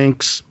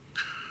stinks.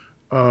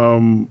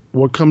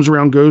 What Comes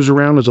Around Goes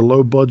Around is a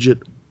low-budget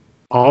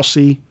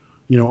Aussie,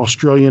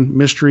 Australian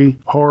mystery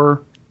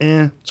horror.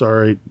 It's all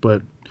right,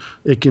 but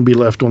it can be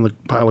left on the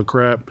pile of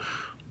crap.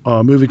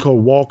 A movie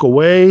called Walk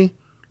Away,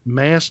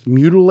 Masked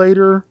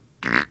Mutilator,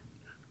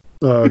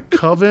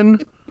 Coven,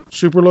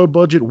 super low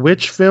budget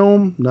witch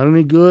film, not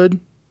any good.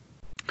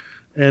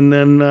 And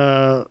then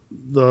the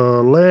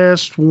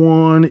last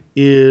one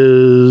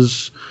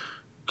is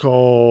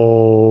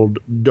called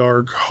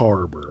Dark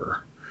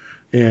Harbor,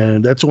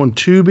 and that's on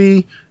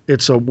Tubi.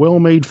 It's a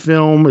well-made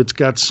film. It's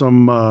got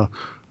some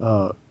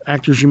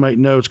actors you might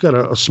know. It's got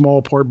a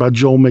small part by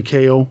Joel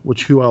McHale,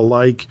 who I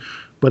like,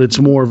 but it's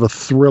more of a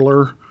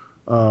thriller,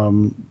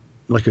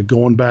 like a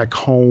going back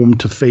home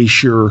to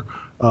face your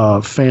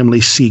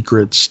family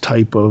secrets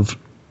type of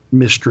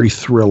mystery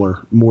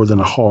thriller more than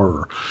a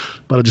horror.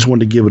 But I just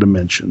wanted to give it a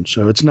mention.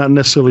 So it's not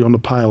necessarily on the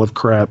pile of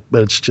crap,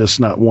 but it's just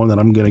not one that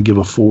I'm going to give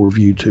a full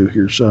review to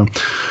here. So,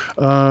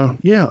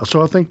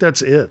 so I think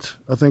that's it.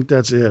 I've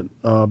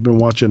been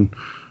watching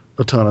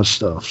a ton of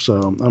stuff.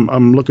 So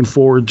I'm looking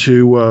forward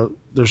to,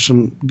 there's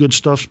some good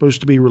stuff supposed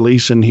to be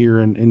releasing here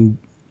in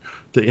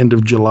the end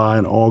of July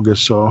and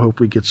August. So I hope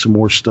we get some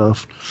more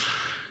stuff.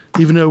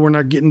 Even though we're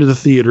not getting to the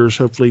theaters,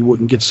 hopefully we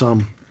can get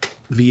some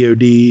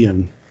VOD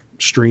and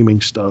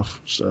streaming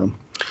stuff. So,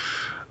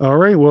 all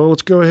right, well,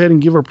 let's go ahead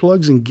and give our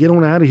plugs and get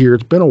on out of here.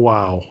 It's been a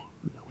while.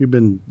 We've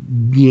been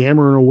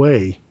yammering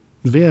away.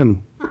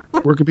 Vin,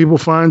 where can people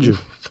find you?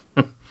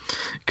 You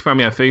can find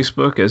me on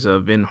Facebook as a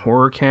Vin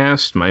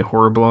Horrorcast. My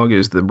horror blog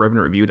is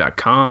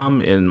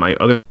therevenantreview.com, and my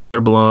other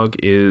blog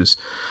is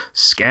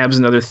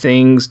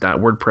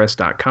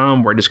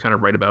scabsandotherthings.wordpress.com, where I just kind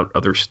of write about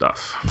other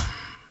stuff.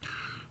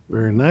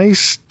 Very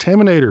nice.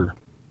 Taminator.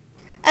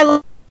 I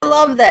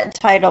love that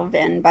title,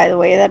 Vin, by the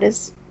way. That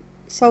is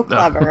so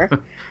clever.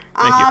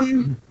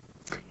 Thank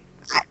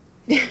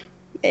you.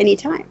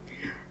 Anytime.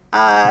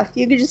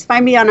 You could just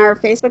find me on our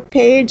Facebook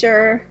page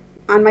or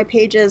on my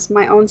page as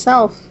my own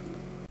self.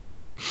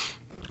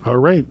 All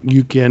right.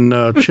 You can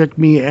check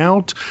me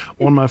out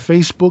on my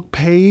Facebook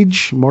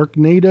page, Mark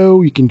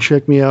Nato. You can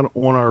check me out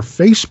on our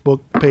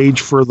Facebook page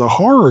for the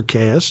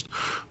Horrorcast,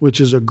 which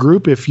is a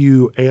group, if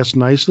you ask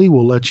nicely,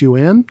 we'll let you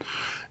in.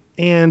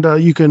 And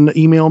you can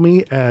email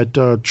me at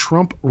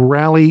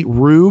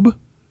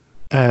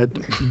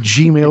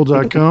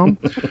trumprallyrube@gmail.com.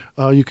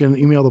 You can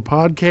email the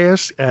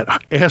podcast at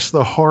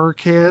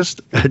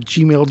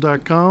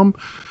askthehorrorcast@gmail.com.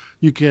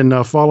 You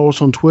can follow us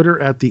on Twitter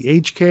at the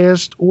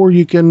HCast, or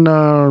you can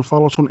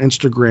follow us on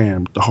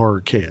Instagram, the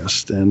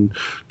Horrorcast, and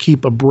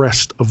keep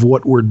abreast of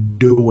what we're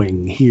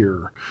doing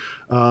here.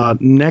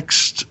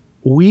 Next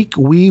week,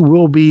 we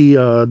will be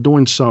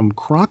doing some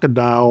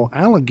crocodile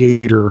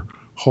alligator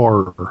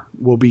horror.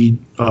 We'll be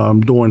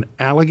doing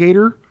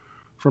Alligator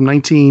from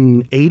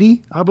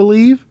 1980, I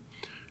believe,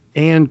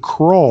 and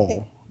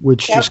Crawl,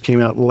 which just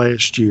came out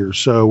last year.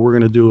 So we're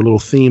going to do a little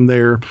theme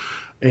there.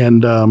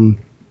 And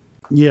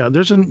yeah,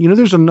 there's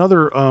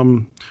another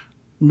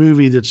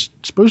movie that's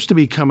supposed to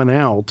be coming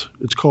out.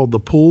 It's called The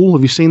Pool.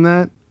 Have you seen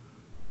that?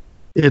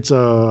 It's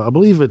I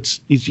believe it's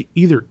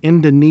either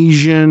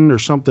Indonesian or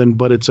something,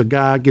 but it's a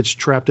guy gets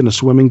trapped in a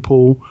swimming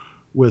pool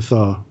with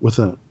a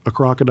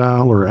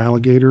crocodile or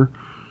alligator.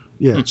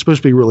 Yeah, it's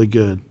supposed to be really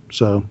good.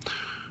 So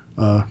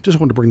just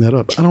wanted to bring that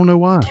up. I don't know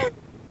why.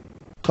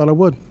 Thought I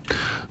would.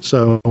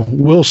 So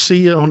we'll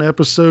see you on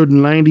episode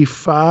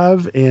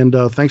 95. And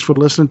thanks for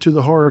listening to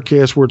the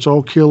Horrorcast, where it's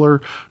all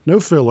killer, no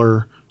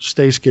filler.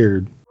 Stay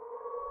scared.